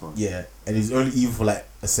evil in this one. yeah. And he's only evil for like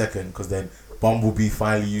a second because then Bumblebee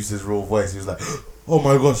finally used his real voice. He was like, "Oh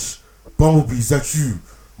my gosh, Bumblebee, is that you,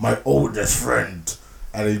 my oldest friend?"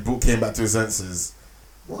 And he came back to his senses.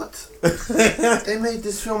 What? They made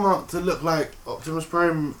this film out to look like Optimus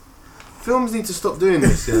Prime. Films need to stop doing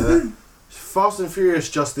this, yeah? Fast and Furious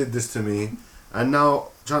just did this to me, and now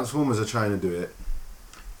Transformers are trying to do it.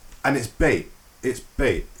 And it's bait. It's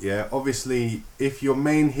bait, yeah? Obviously, if your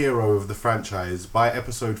main hero of the franchise, by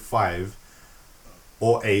episode 5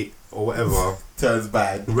 or 8 or whatever, Turns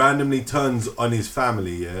bad. randomly turns on his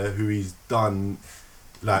family, yeah, who he's done,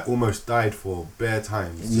 like, almost died for bare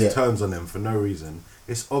times, Yeah. he turns on them for no reason.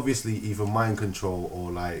 It's obviously either mind control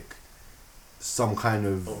or, like, some kind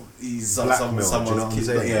of He's blackmail, do you know what I'm kid,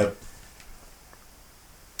 saying? yeah.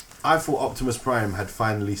 I thought Optimus Prime had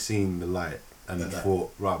finally seen the light and Yeah, that-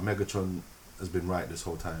 thought, right, Megatron has been right this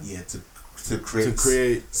whole time. Yeah, to create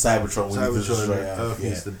Cybertron, Cybertron, we need to destroy Earth Earth, yeah.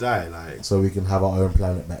 needs to die, like. So we can have our own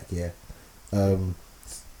planet back. Yeah, But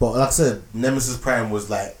like I said, Nemesis Prime was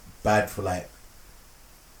like bad for like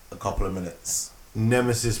a couple of minutes.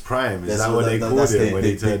 Nemesis Prime, is That's that what they called him when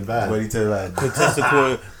he turned bad? When he turned bad.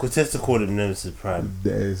 Cortesta called him Nemesis Prime.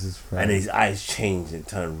 Nemesis Prime. And his eyes changed and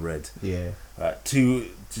turned red. Yeah. Right, two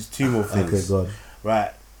more things. Okay, go on.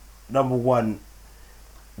 Right, number one,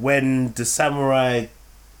 when the samurai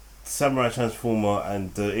transformer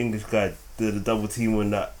and the English guy did the double team on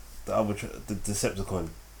that the Decepticon.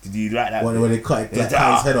 Did you like that? When they cut his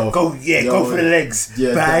head off. Go for the legs.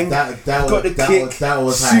 Yeah, bang. That got the kick. That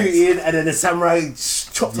was shooting, and then the samurai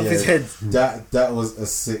chopped off his head. That was a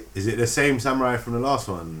sick. Is it the same samurai from the last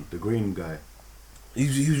one, the green guy? He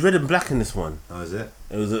was red and black in this one. Oh, is it?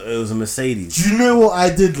 It was a Mercedes. Do you know what I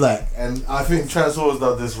did like? And I think Transformers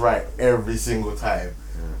does this right every single time.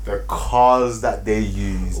 Yeah. The cars that they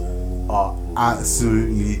use are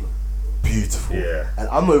absolutely beautiful. Yeah. And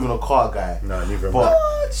I'm not even a car guy. No, neither am I.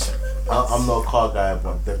 I. I'm not a car guy,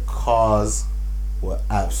 but the cars were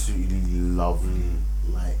absolutely lovely.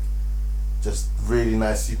 Like, just really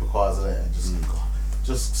nice supercars in it, and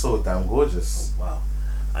just so damn gorgeous. Wow.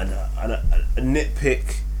 And a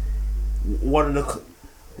nitpick. One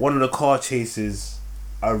of the car chases,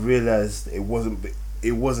 I realized it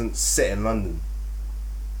wasn't set in London.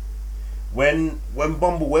 When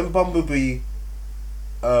Bumblebee,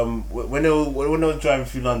 when they were driving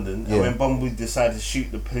through London, and when Bumblebee decided to shoot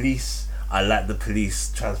the police, I like the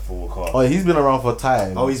police transformer car. Oh, he's been around for a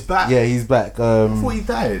time. Oh, he's back. Yeah, he's back. I thought he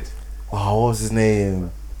died. Oh, what was his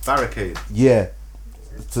name? Barricade. Yeah.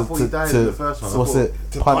 I thought he died in the first one. What's it?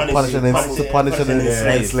 To punish and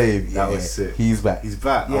enslave. That was sick. He's back. He's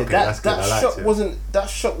back. Yeah, okay, that's good. I liked it. That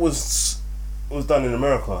shot was done in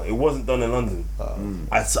America. It wasn't done in London.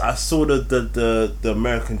 I saw the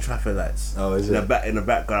American traffic lights. Oh, is in it? In the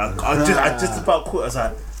background. I just about caught. I was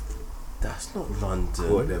like, that's not London.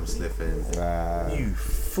 Caught them slipping. You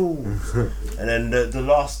fool. And then the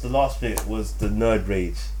last bit was the nerd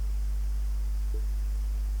rage.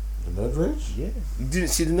 The nerd rage? Yeah. You didn't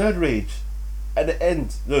see the nerd rage at the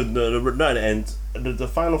end. No, not at the end. The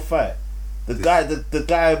final fight. The guy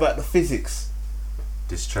about the physics.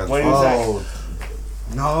 This when he was transformer.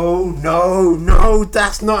 no,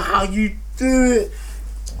 that's not how you do it.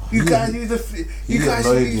 You guys use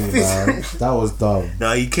physics. That was dumb.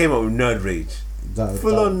 No, he came up with nerd rage.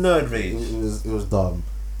 Full on nerd rage. It was dumb.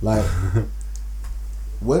 Like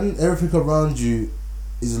when everything around you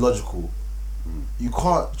is logical, you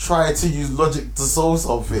can't try to use logic to solve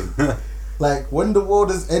something. Like when the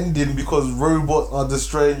world is ending because robots are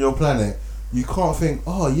destroying your planet, you can't think,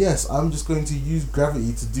 oh yes, I'm just going to use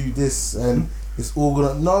gravity to do this and it's all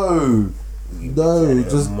gonna he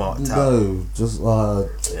was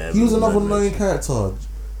another annoying character.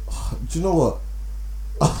 Do you know what?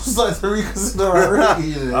 I was like to reconsider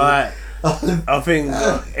already. Alright. I think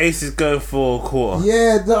Ace is going for a quarter.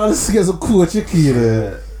 Yeah, this gets a cool chicky, you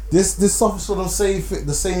know. This suffers from the same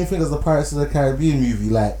thing as the Pirates of the Caribbean movie.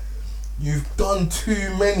 Like, you've done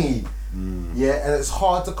too many, yeah, and it's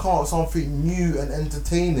hard to come up with something new and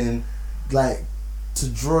entertaining, like, to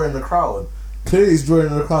draw in the crowd. Clearly, it's drawing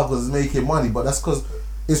in the crowd because it's making money, but that's because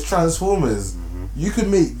it's Transformers. You could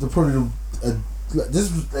make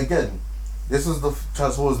this was the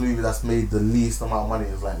Transformers movie that's made the least amount of money.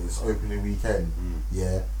 It's like its opening weekend,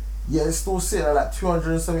 yeah, it's still sitting at like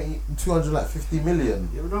 250 million.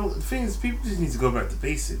 Yeah, but no, the thing is, people just need to go back to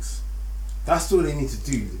basics. That's all they need to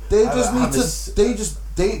do.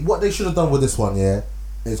 What they should have done with this one, yeah,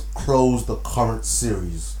 is close the current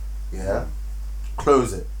series, yeah,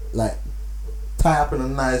 close it, like tie up in a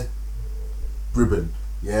nice ribbon,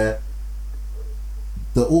 yeah.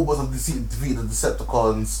 The Autobots have defeated the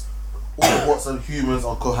Decepticons. Autobots and humans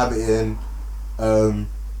are cohabiting, and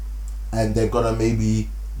they're gonna maybe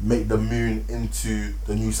make the moon into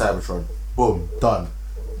the new Cybertron. Boom, done.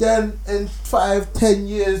 Then in 5, 10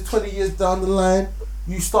 years, 20 years down the line,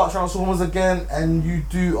 you start Transformers again and you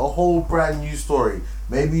do a whole brand new story.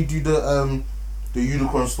 Maybe you do the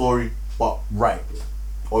Unicorn story, but right.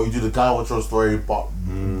 Or you do the Galvatron story, but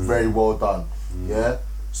very well done. Yeah?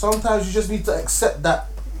 Sometimes you just need to accept that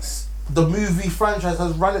the movie franchise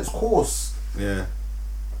has run its course. Yeah,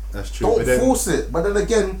 that's true. Don't force it. But then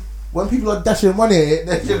again, when people are dashing money at it,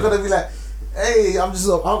 then you're gonna be like, "Hey, I've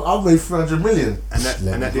made 300 million." And at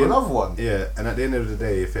the another one. Yeah, and at the end of the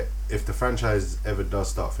day, if the franchise ever does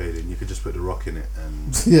start fading, you could just put The Rock in it,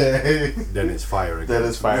 and then it's fire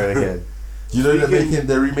again. You know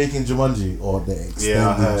they're remaking Jumanji, or they're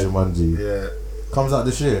extending Jumanji. Yeah, comes out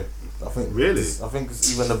this year. I think. Really? I think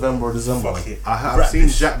it's either November or December. I've seen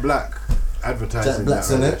Jack Black advertising. Jack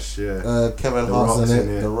Black's in it. Yeah. Kevin The Hart's Rock's in in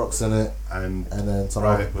it. it. The Rock's in it. And then some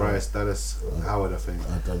other people. Bryce Dallas Howard, I think.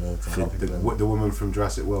 I don't know. The woman from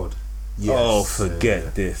Jurassic World. Yes. Oh,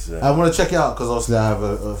 forget this. I want to check it out because obviously I have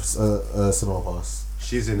a cinema pass.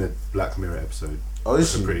 She's in a Black Mirror episode. Oh, is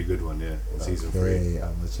It's she? a pretty good one, yeah. In season 3. Okay,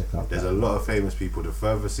 I'm gonna check out. There's a lot of famous people. The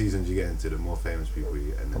further seasons you get into, the more famous people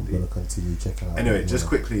you get. And I'm then gonna continue checking out. anyway, just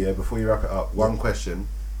quickly, yeah, before you wrap it up, one question.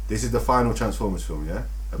 This is the final Transformers film, yeah?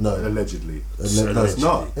 No. Allegedly. No, It's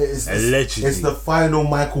not. Allegedly. It's the final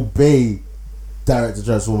Michael Bay directed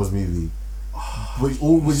Transformers movie.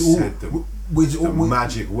 The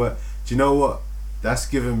magic word. Do you know what? That's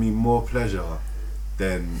given me more pleasure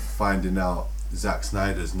than finding out Zack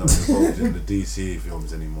Snyder's not involved in the DC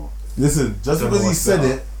films anymore. Listen, just Don't because know he what's said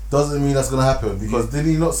better. it doesn't mean that's gonna happen. Because did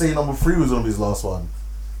he not say number 3 was gonna be his last one?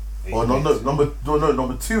 Or number 2 was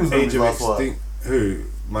gonna be Age his of last one. Extinct. Who?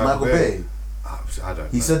 Michael Bay. I don't know.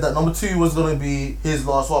 He said that number 2 was gonna be his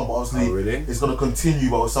last one, but obviously Oh, really? it's gonna continue,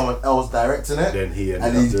 but with someone else directing it. Then he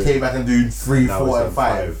and he came back and doing 3, Now 4, he's and done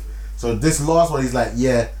 5. So this last one, he's like,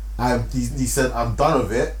 yeah, he said I'm done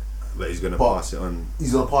with it. But he's gonna But pass it on.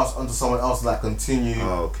 He's gonna pass it on to someone else to like continue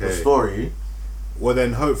Okay. the story. Well,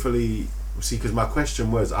 then hopefully, see, because my question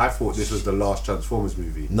was, I thought this was the last Transformers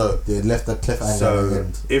movie. No, they left the cliffhanger at the So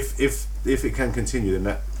end. if it can continue,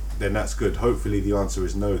 then that's good. Hopefully, the answer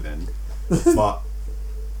is no. Then, but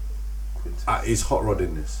is Hot Rod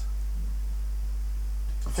in this?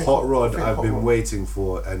 Hot Rod, I've been waiting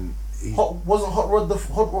for, and Wasn't Hot Rod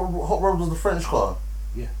Hot Rod was the French car?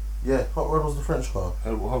 Yeah. Yeah, Hot Rod was the French car.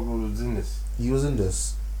 Hot Rod was in this. He was in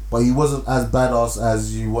this, but he wasn't as badass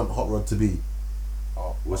as you want Hot Rod to be.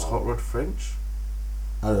 was Hot Rod French?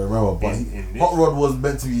 I don't remember, but In this? Hot Rod was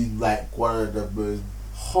meant to be like one of the most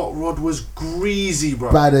Hot Rod was greasy,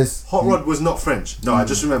 bro. baddest. Hot Rod was not French. No, I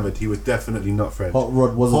just remembered he was definitely not French. Hot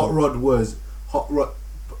Rod wasn't. Hot Rod,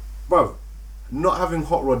 bro. Not having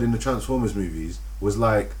Hot Rod in the Transformers movies was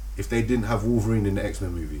like if they didn't have Wolverine in the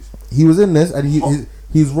X-Men movies. He was in this, and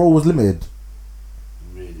his role was limited,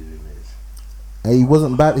 Really limited. and he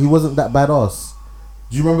wasn't bad. He wasn't that badass.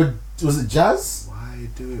 Do you remember? Was it Jazz? Why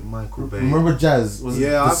do it, Michael Bay? Remember Jazz? Was Yeah,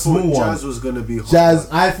 it the I small thought one? Jazz was gonna be Hot Jazz.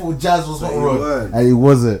 Rod. I thought Jazz was But Hot he Rod, weren't. and he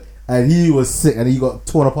wasn't. And he was sick, and he got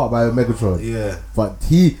torn apart by Megatron. Yeah, But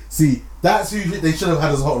that's who they should have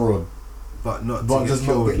had as Hot Rod. but not But to just get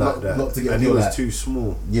not killed get- like not- that. not to get and he killed was like- too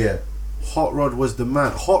small. Yeah. Hot Rod was the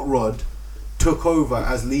man. Hot Rod took over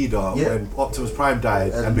as leader Yeah. when Optimus Prime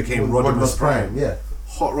died and became Rodimus Prime. Yeah.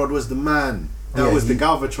 Hot Rod was the man. That Yeah, was the he-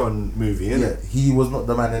 Galvatron movie, innit? Yeah. He was not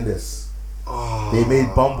the man in this. Oh. They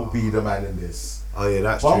made Bumblebee the man in this. Oh yeah,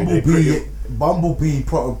 that's true. Bumblebee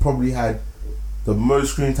probably had the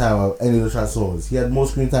most screen time of any of the Transformers. He had more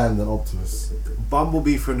screen time than Optimus.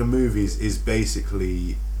 Bumblebee from the movies is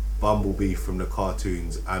basically Bumblebee from the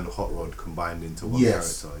cartoons and Hot Rod combined into one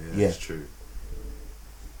Yes. character. Yeah, Yeah. that's true.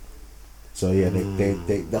 So yeah,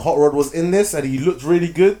 the Hot Rod was in this, and he looked really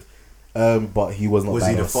good, but he was not. Was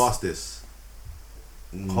he the badass. fastest?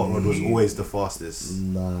 Hot Rod was always the fastest.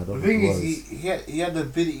 Nah, I don't The think thing he is, was. he had the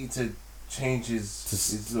ability to change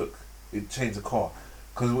his look. It changed the car.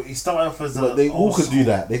 Because he started off as But they all could do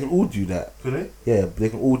that. They can all do that. Could they? Yeah, they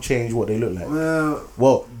can all change what they look like. Well,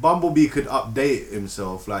 Well, Bumblebee could update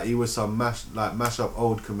himself. Like he was some mash up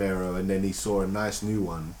old Camaro, and then he saw a nice new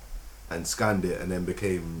one, and scanned it, and then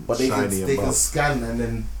became but they shiny can and buff. scan and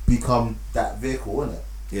then become that vehicle, innit?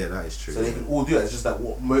 Yeah, that is true. So they can all do that. It's just that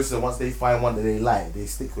most of them, once they find one that they like, they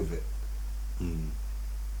stick with it. Mm.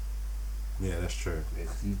 Yeah, that's true.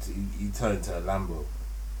 He turned into a Lambo.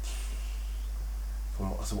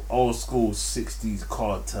 From some old school 60s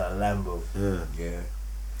car to a Lambo. Yeah. Yeah.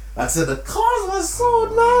 I said the cars were so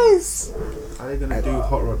nice. How are you gonna do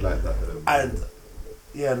Hot Rod like that though? And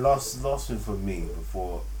yeah, last thing for me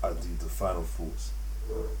before I do the final thoughts.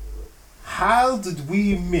 How did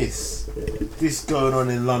we miss this going on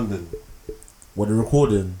in London? What, the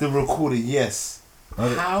recording? The recording, yes.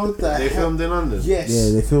 How the They hell? filmed in London. Yes.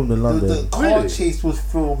 Yeah, they filmed in London. The car Really? chase was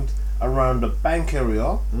filmed around the bank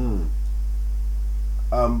area. Mm.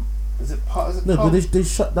 Is it part? Is it No, part? but they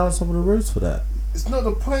shut down some of the roads for that. It's not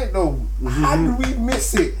the point though. How did we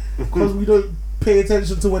miss it? Because we don't pay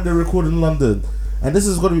attention to when they're recording in London. And this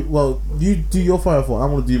is going to be, well, you do your final thought,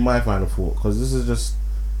 I'm going to do my final thought. Because this is just...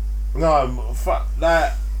 No,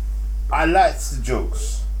 like I liked the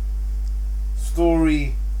jokes.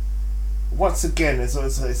 Story. Once again, it's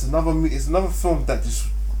another film that just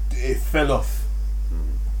it fell off.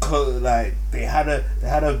 'Cause, like they had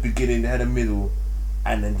a beginning, they had a middle,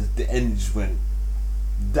 and then the end just went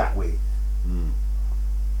that way. Mm.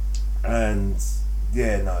 And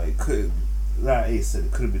yeah, no, it could. like Ace said,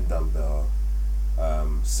 it could have been done better.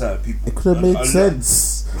 Certain people. It could have made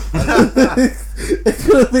sense. It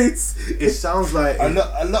could have made. It sounds like A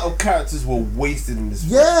lot of characters were wasted in this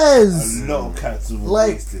film. Yes. A lot of characters were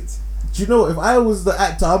Like- wasted. Do you know, if I was the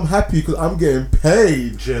actor, I'm happy because I'm getting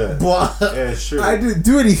paid. Yeah. But Yeah, it's true. I didn't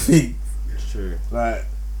do anything. It's true. Like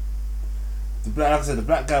like I said, the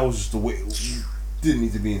black guy was just the way. Didn't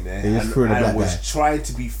need to be in there. They just threw in a black was guy. trying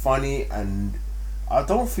to be funny, and I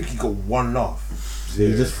don't think he got one laugh.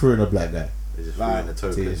 They just threw in a black guy. They just Like, threw in a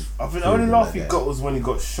token. I think the Threw only in a laugh black he guy. got was when he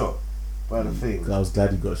got shot by the thing. I was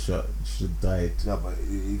glad he got shot. He should have died. No, but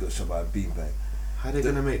he got shot by a beanbag. How are they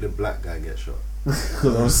gonna make the black guy get shot?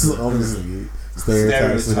 Because obviously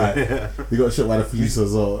stereotypes. Stereotype. He got shot by the police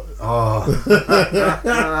as well. Oh.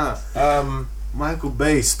 Michael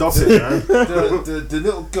Bay, stop it, man. The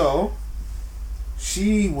little girl,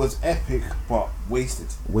 she was epic but wasted.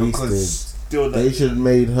 Wasted. Because still, They should have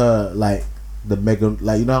made her like the Megan,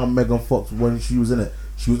 like you know how Megan Fox, when she was in it,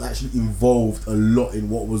 she was actually involved a lot in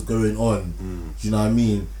what was going on. Do you know what I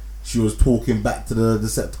mean? She was talking back to the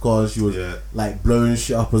Decepticons. She was like blowing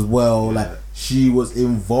shit up as well. Like she was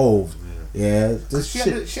involved. Yeah, she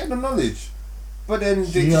had the knowledge, but then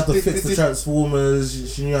she knew how to fix the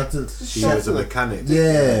Transformers. She knew how to. She was a mechanic.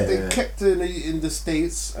 Yeah. They kept her in the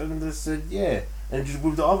States, and they said and just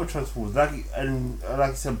with the other Transformers, like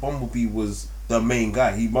I said, Bumblebee was the main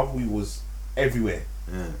guy. Bumblebee was everywhere.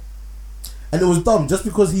 Yeah. And it was dumb. Just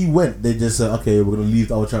because he went, they just said, okay, we're gonna leave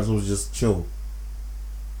the other Transformers just chill.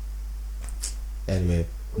 Anyway,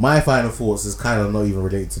 my final thoughts is kind of not even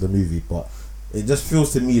related to the movie, but it just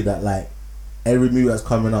feels to me that like every movie that's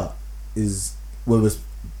coming up is, whether it's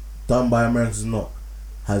done by Americans or not,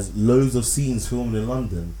 has loads of scenes filmed in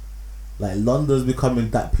London. Like London's becoming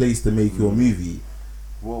that place to make your movie.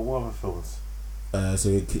 What other films?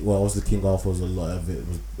 Obviously King Arthur's, a lot of it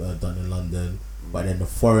was done in London. But then the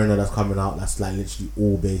Foreigner that's coming out, that's like literally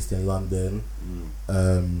all based in London.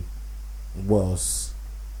 What else?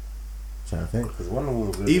 I'm trying to think. Because Wonder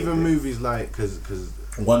Woman was Even movies like because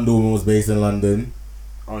Wonder Woman was based in London.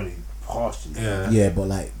 only partially. Yeah, but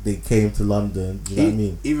like they came to London. Do you know what I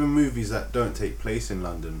mean? Even movies that don't take place in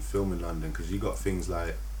London, film in London, because you got things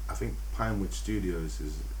like, I think Pinewood Studios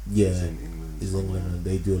is in England. Is England, and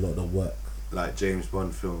they do a lot of the work. Like James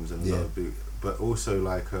Bond films and a lot of big, but also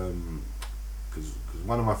like because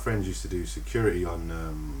one of my friends used to do security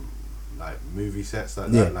on like movie sets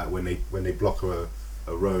like that, like when they block a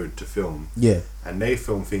road to film, and they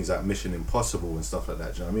film things like Mission Impossible and stuff like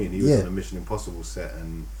that. Do you know what I mean? He was on a Mission Impossible set,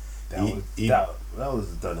 and that was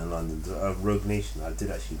done in London. Rogue Nation. I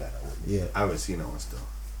did actually like that one. Yeah, I haven't seen that one still.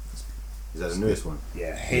 Is that the newest one?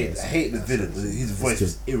 Yeah, I hate the villain. His voice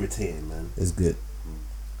is irritating, man. It's good.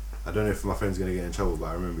 I don't know if my friend's gonna get in trouble, but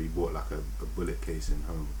I remember he bought like a bullet casing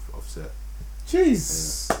home for offset.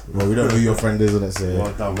 Jeez. Yeah. Well, we don't know who your friend is, let's say. Well,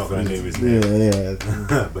 I'm not gonna name his name.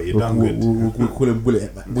 Yeah. But you're done good. We'll call him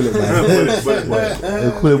Bullet Man. Bullet Man.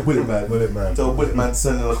 We'll call him Bullet Man. Bullet Man. So Bullet Man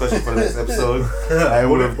sending a question for the next episode.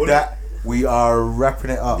 And with that, we are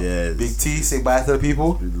wrapping it up. Yes. Big T, say bye to the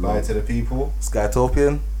people. Bye to the people.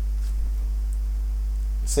 Skytopian.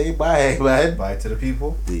 Say bye, man. Bye to the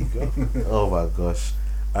people. There you go. Oh my gosh.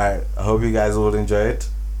 Alright, I hope you guys all enjoyed.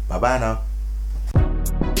 Bye bye now.